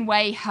own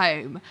way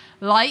home,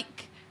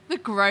 like the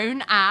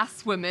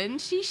grown-ass woman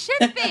she should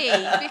be.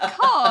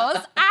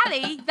 Because,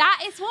 Ali,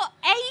 that is what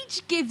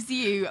age gives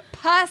you.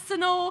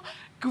 Personal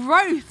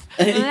growth.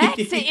 Let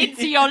it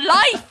into your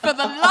life, for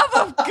the love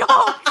of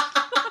God.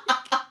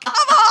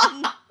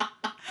 Come on.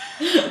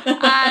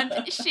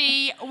 And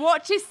she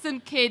watches some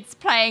kids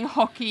playing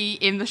hockey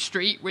in the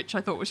street, which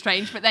I thought was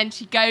strange, but then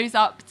she goes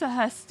up to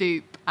her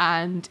stoop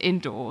and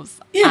indoors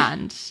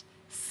and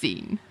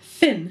scene.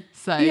 Finn.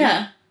 So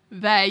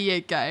there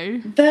you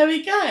go. There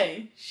we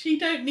go. She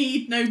don't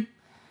need no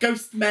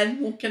ghost men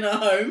walking her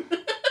home.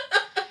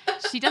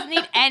 She doesn't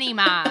need any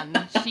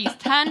man. She's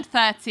turned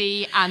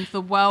 30 and the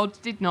world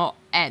did not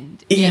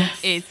end. Yes.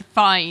 It is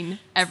fine,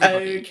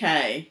 everybody.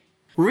 Okay.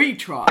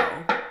 Retrial.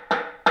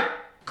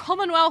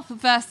 Commonwealth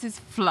versus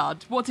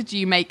Flood. What did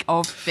you make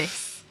of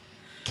this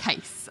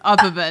case,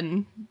 other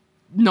than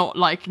not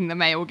liking the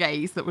male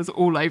gaze that was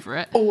all over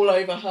it? All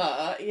over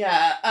her,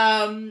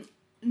 yeah.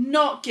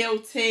 Not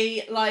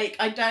guilty. Like,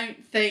 I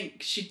don't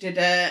think she did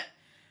it.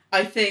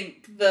 I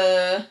think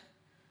the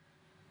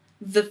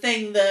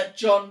thing that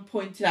John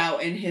pointed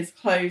out in his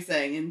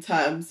closing, in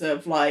terms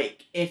of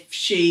like, if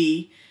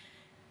she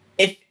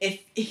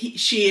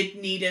had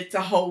needed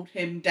to hold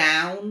him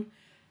down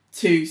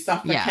to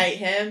suffocate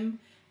him,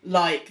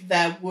 like,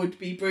 there would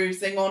be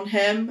bruising on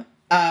him.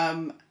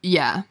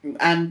 Yeah.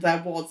 And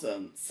there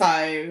wasn't.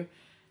 So,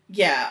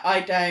 yeah,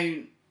 I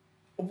don't.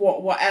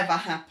 Whatever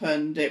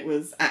happened, it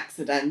was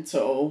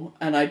accidental,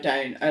 and I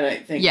don't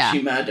think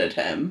she murdered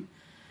him.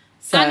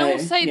 So, and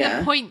also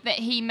the point that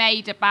he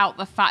made about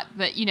the fact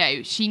that, you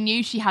know, she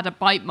knew she had a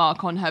bite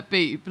mark on her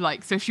boob,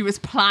 like, so she was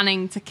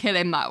planning to kill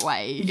him that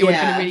way. It would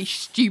have been a really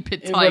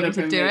stupid time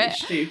to do it.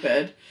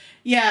 Stupid.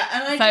 Yeah,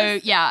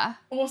 and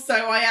also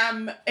I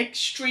am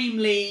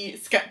extremely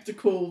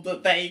skeptical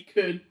that they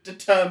could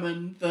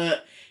determine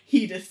that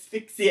he'd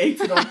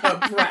asphyxiated on her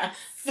breasts.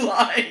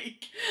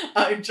 Like,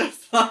 I'm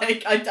just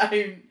like, I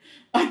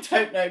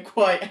don't know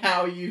quite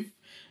how you've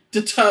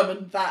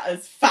determined that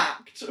as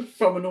fact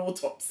from an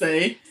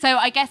autopsy. So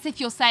I guess if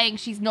you're saying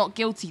she's not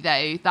guilty,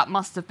 though, that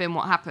must have been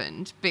what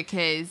happened,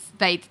 because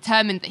they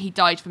determined that he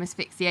died from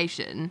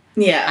asphyxiation.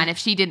 Yeah. And if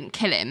she didn't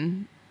kill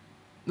him,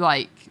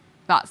 like,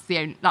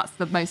 that's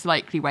the most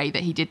likely way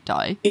that he did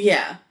die.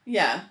 Yeah.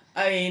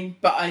 I mean,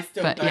 but I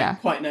still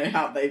don't quite know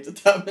how they've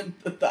determined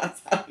that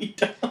that's how he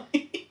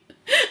died.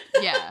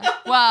 Yeah.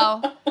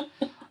 Well,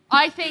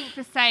 I think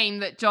the same,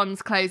 that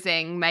John's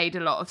closing made a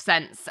lot of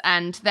sense.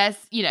 And there's,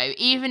 you know,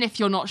 even if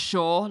you're not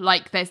sure,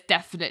 like, there's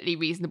definitely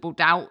reasonable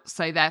doubt.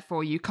 So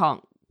therefore you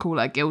can't call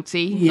her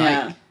guilty.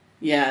 Yeah. Like,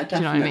 yeah, definitely. do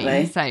you know what I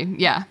mean? So,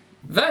 yeah.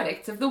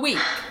 Verdict of the week.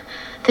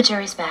 The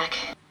jury's back.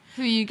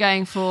 Who are you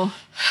going for?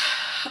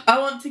 I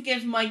want to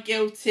give my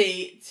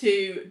guilty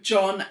to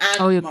John and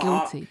Oh, you're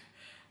Mark. guilty.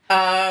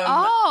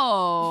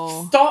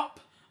 Stop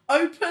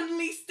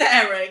openly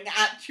staring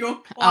at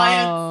your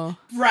client's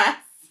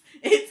breasts.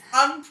 It's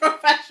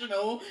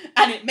unprofessional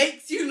and it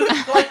makes you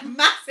look like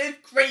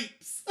massive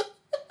creeps.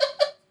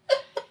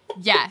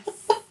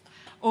 Yes.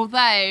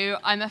 Although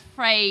I'm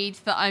afraid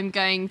that I'm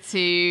going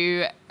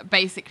to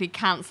basically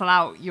cancel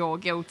out your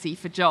guilty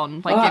for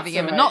John by giving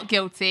him a not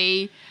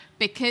guilty,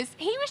 because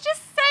he was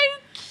just so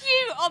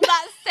cute on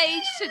that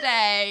stage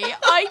today.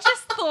 I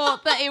just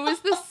thought that it was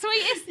the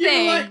sweetest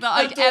thing that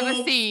I'd ever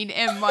seen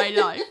in my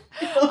life.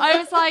 I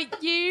was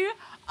like, you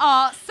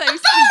are so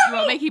sweet. You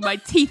are making my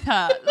teeth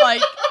hurt.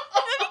 Like,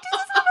 and he did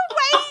this little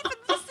wave and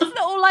this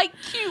little, like,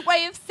 cute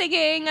way of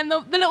singing, and the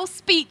little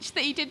speech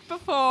that he did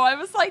before. I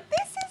was like,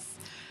 this is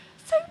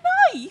so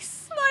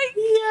nice. Like,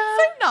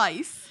 so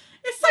nice.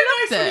 It's so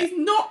nice when he's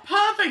not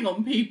perving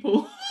on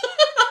people.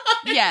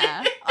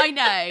 Yeah, I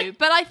know.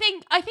 But I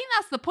think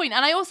that's the point.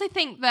 And I also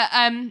think that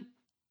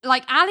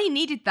like, Ali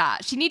needed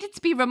that. She needed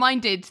to be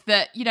reminded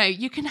that, you know,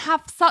 you can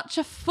have such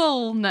a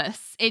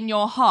fullness in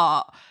your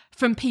heart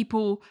from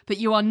people that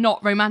you are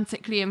not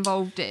romantically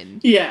involved in.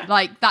 Yeah.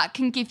 Like, that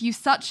can give you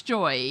such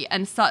joy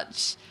and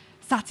such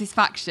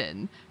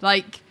satisfaction.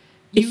 Like,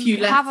 If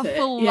you have let a it,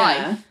 full yeah.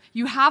 life.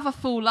 You have a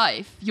full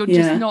life. You're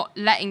Yeah. just not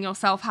letting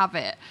yourself have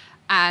it.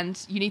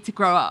 And you need to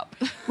grow up.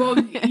 Well,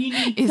 you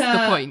need is to,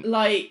 the point.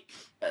 like,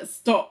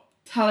 stop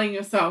telling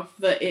yourself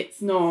that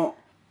it's not,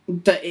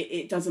 that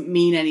it doesn't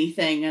mean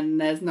anything and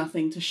there's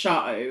nothing to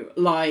show.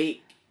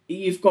 Like,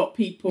 you've got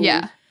people,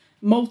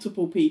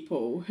 multiple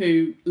people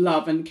who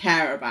love and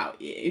care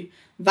about you.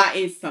 That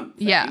is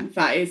something. Yeah.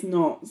 That is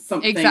not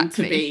something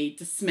to be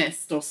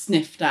dismissed or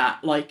sniffed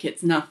at like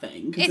it's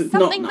nothing. It's it's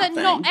something not that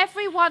nothing. not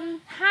everyone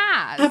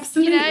has.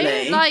 Absolutely.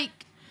 You know?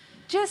 Like,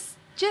 just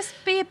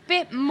be a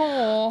bit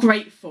more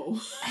grateful,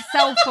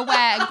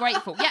 self-aware and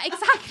grateful. Yeah,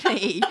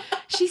 exactly.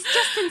 She's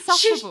just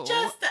insufferable.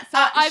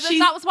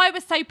 That was why I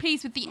was so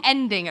pleased with the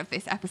ending of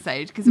this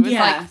episode, because it was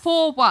like,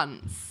 for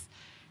once,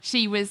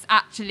 she was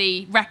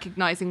actually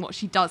recognising what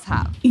she does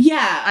have.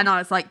 Yeah. And I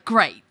was like,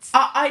 great.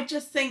 I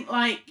just think,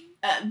 like,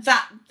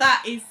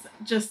 that is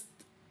just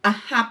a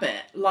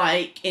habit,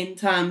 like, in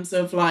terms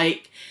of,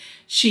 like,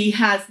 she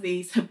has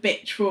these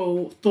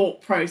habitual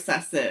thought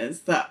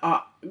processes that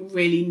are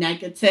really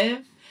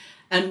negative,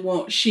 and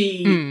what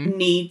she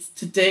needs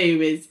to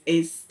do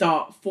is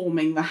start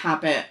forming the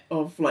habit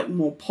of, like,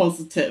 more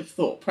positive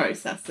thought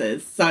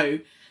processes. So,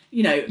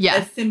 you know,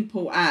 as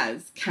simple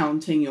as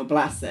counting your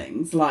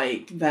blessings,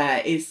 like,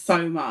 there is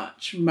so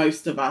much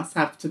most of us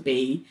have to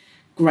be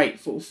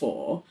grateful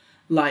for.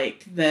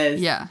 Like,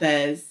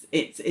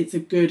 it's a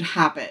good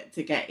habit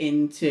to get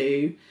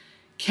into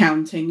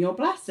counting your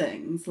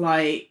blessings,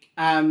 like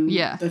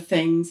the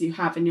things you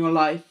have in your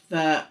life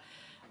that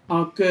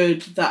are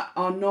good, that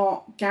are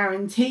not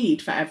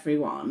guaranteed for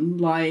everyone,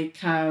 like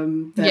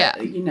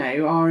that you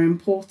know, are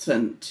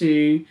important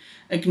to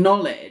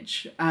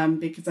acknowledge,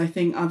 because I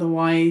think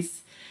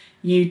otherwise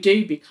you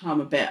do become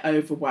a bit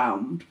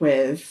overwhelmed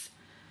with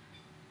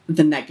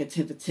the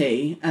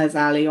negativity, as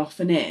Ali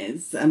often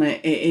is, and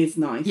it is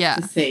nice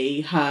to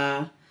see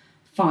her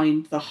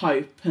find the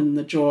hope and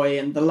the joy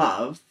and the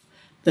love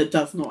that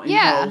does not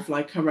involve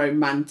like a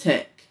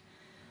romantic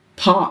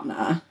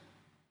partner.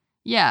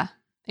 Yeah,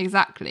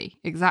 exactly.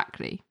 So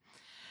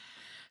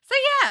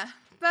yeah,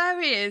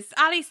 there he is.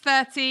 Ali's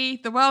 30.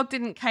 The world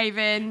didn't cave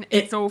in.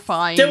 It's all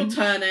fine. Still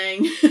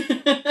turning.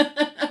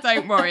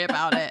 Don't worry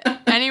about it.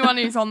 Anyone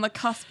who's on the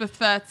cusp of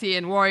 30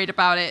 and worried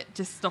about it,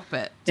 just stop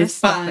it. It's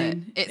stop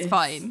fine. It's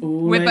fine.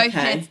 All We're both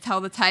okay. here to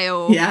tell the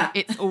tale. Yeah.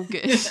 It's all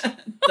good.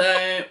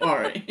 Don't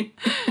worry.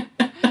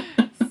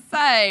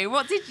 So,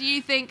 what did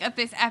you think of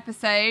this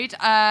episode?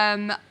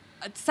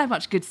 So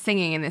much good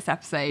singing in this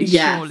episode.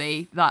 Yes.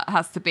 Surely that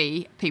has to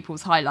be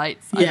people's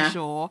highlights, I'm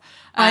sure.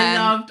 I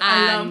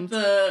loved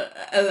the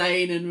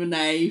Elaine and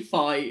Renee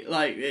fight.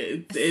 Like,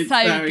 it's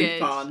so very good.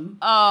 fun.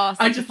 Oh,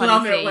 I just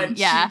love it when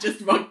she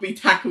just rugby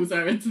tackles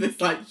her into this,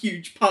 like,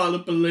 huge pile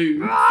of balloons,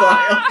 like,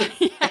 on the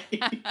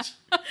stage.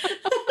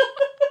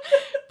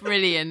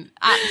 Brilliant.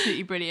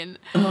 Absolutely brilliant.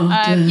 Oh,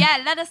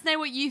 yeah, let us know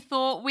what you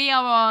thought. We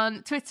are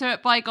on Twitter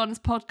at Bygones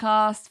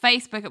Podcast,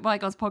 Facebook at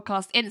Bygones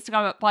Podcast,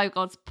 Instagram at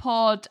Bygones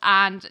Pod,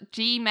 and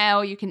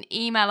Gmail. You can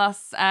email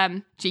us,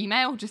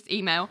 Gmail, just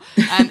email.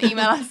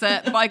 Email us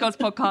at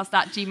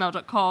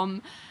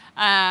bygonespodcast@gmail.com.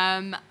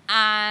 And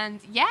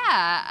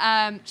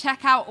yeah,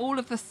 check out all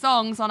of the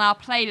songs on our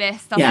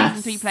playlist, our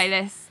season 3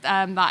 playlist.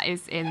 That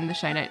is in the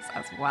show notes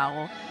as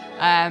well.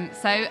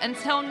 So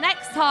until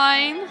next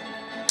time,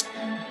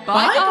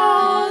 bye,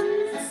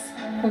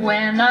 Bonds.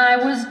 When I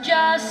was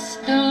just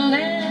a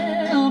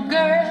little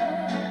girl,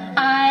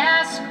 I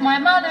asked my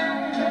mother,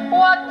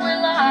 what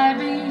will I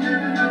be?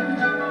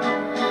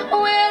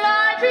 Will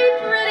I be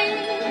pretty?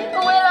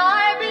 Will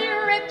I be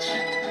rich?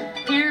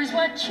 Here's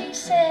what she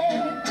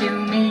said to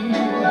me.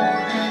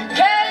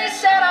 Que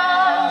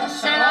sera,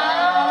 sera.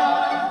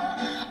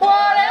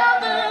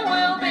 Whatever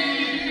will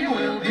be,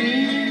 will be.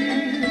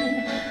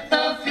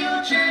 The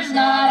future's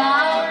not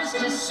ours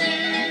to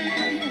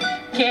see.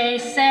 Que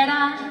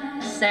sera,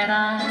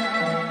 sera.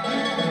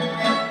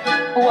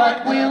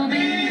 What will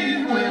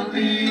be, will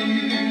be.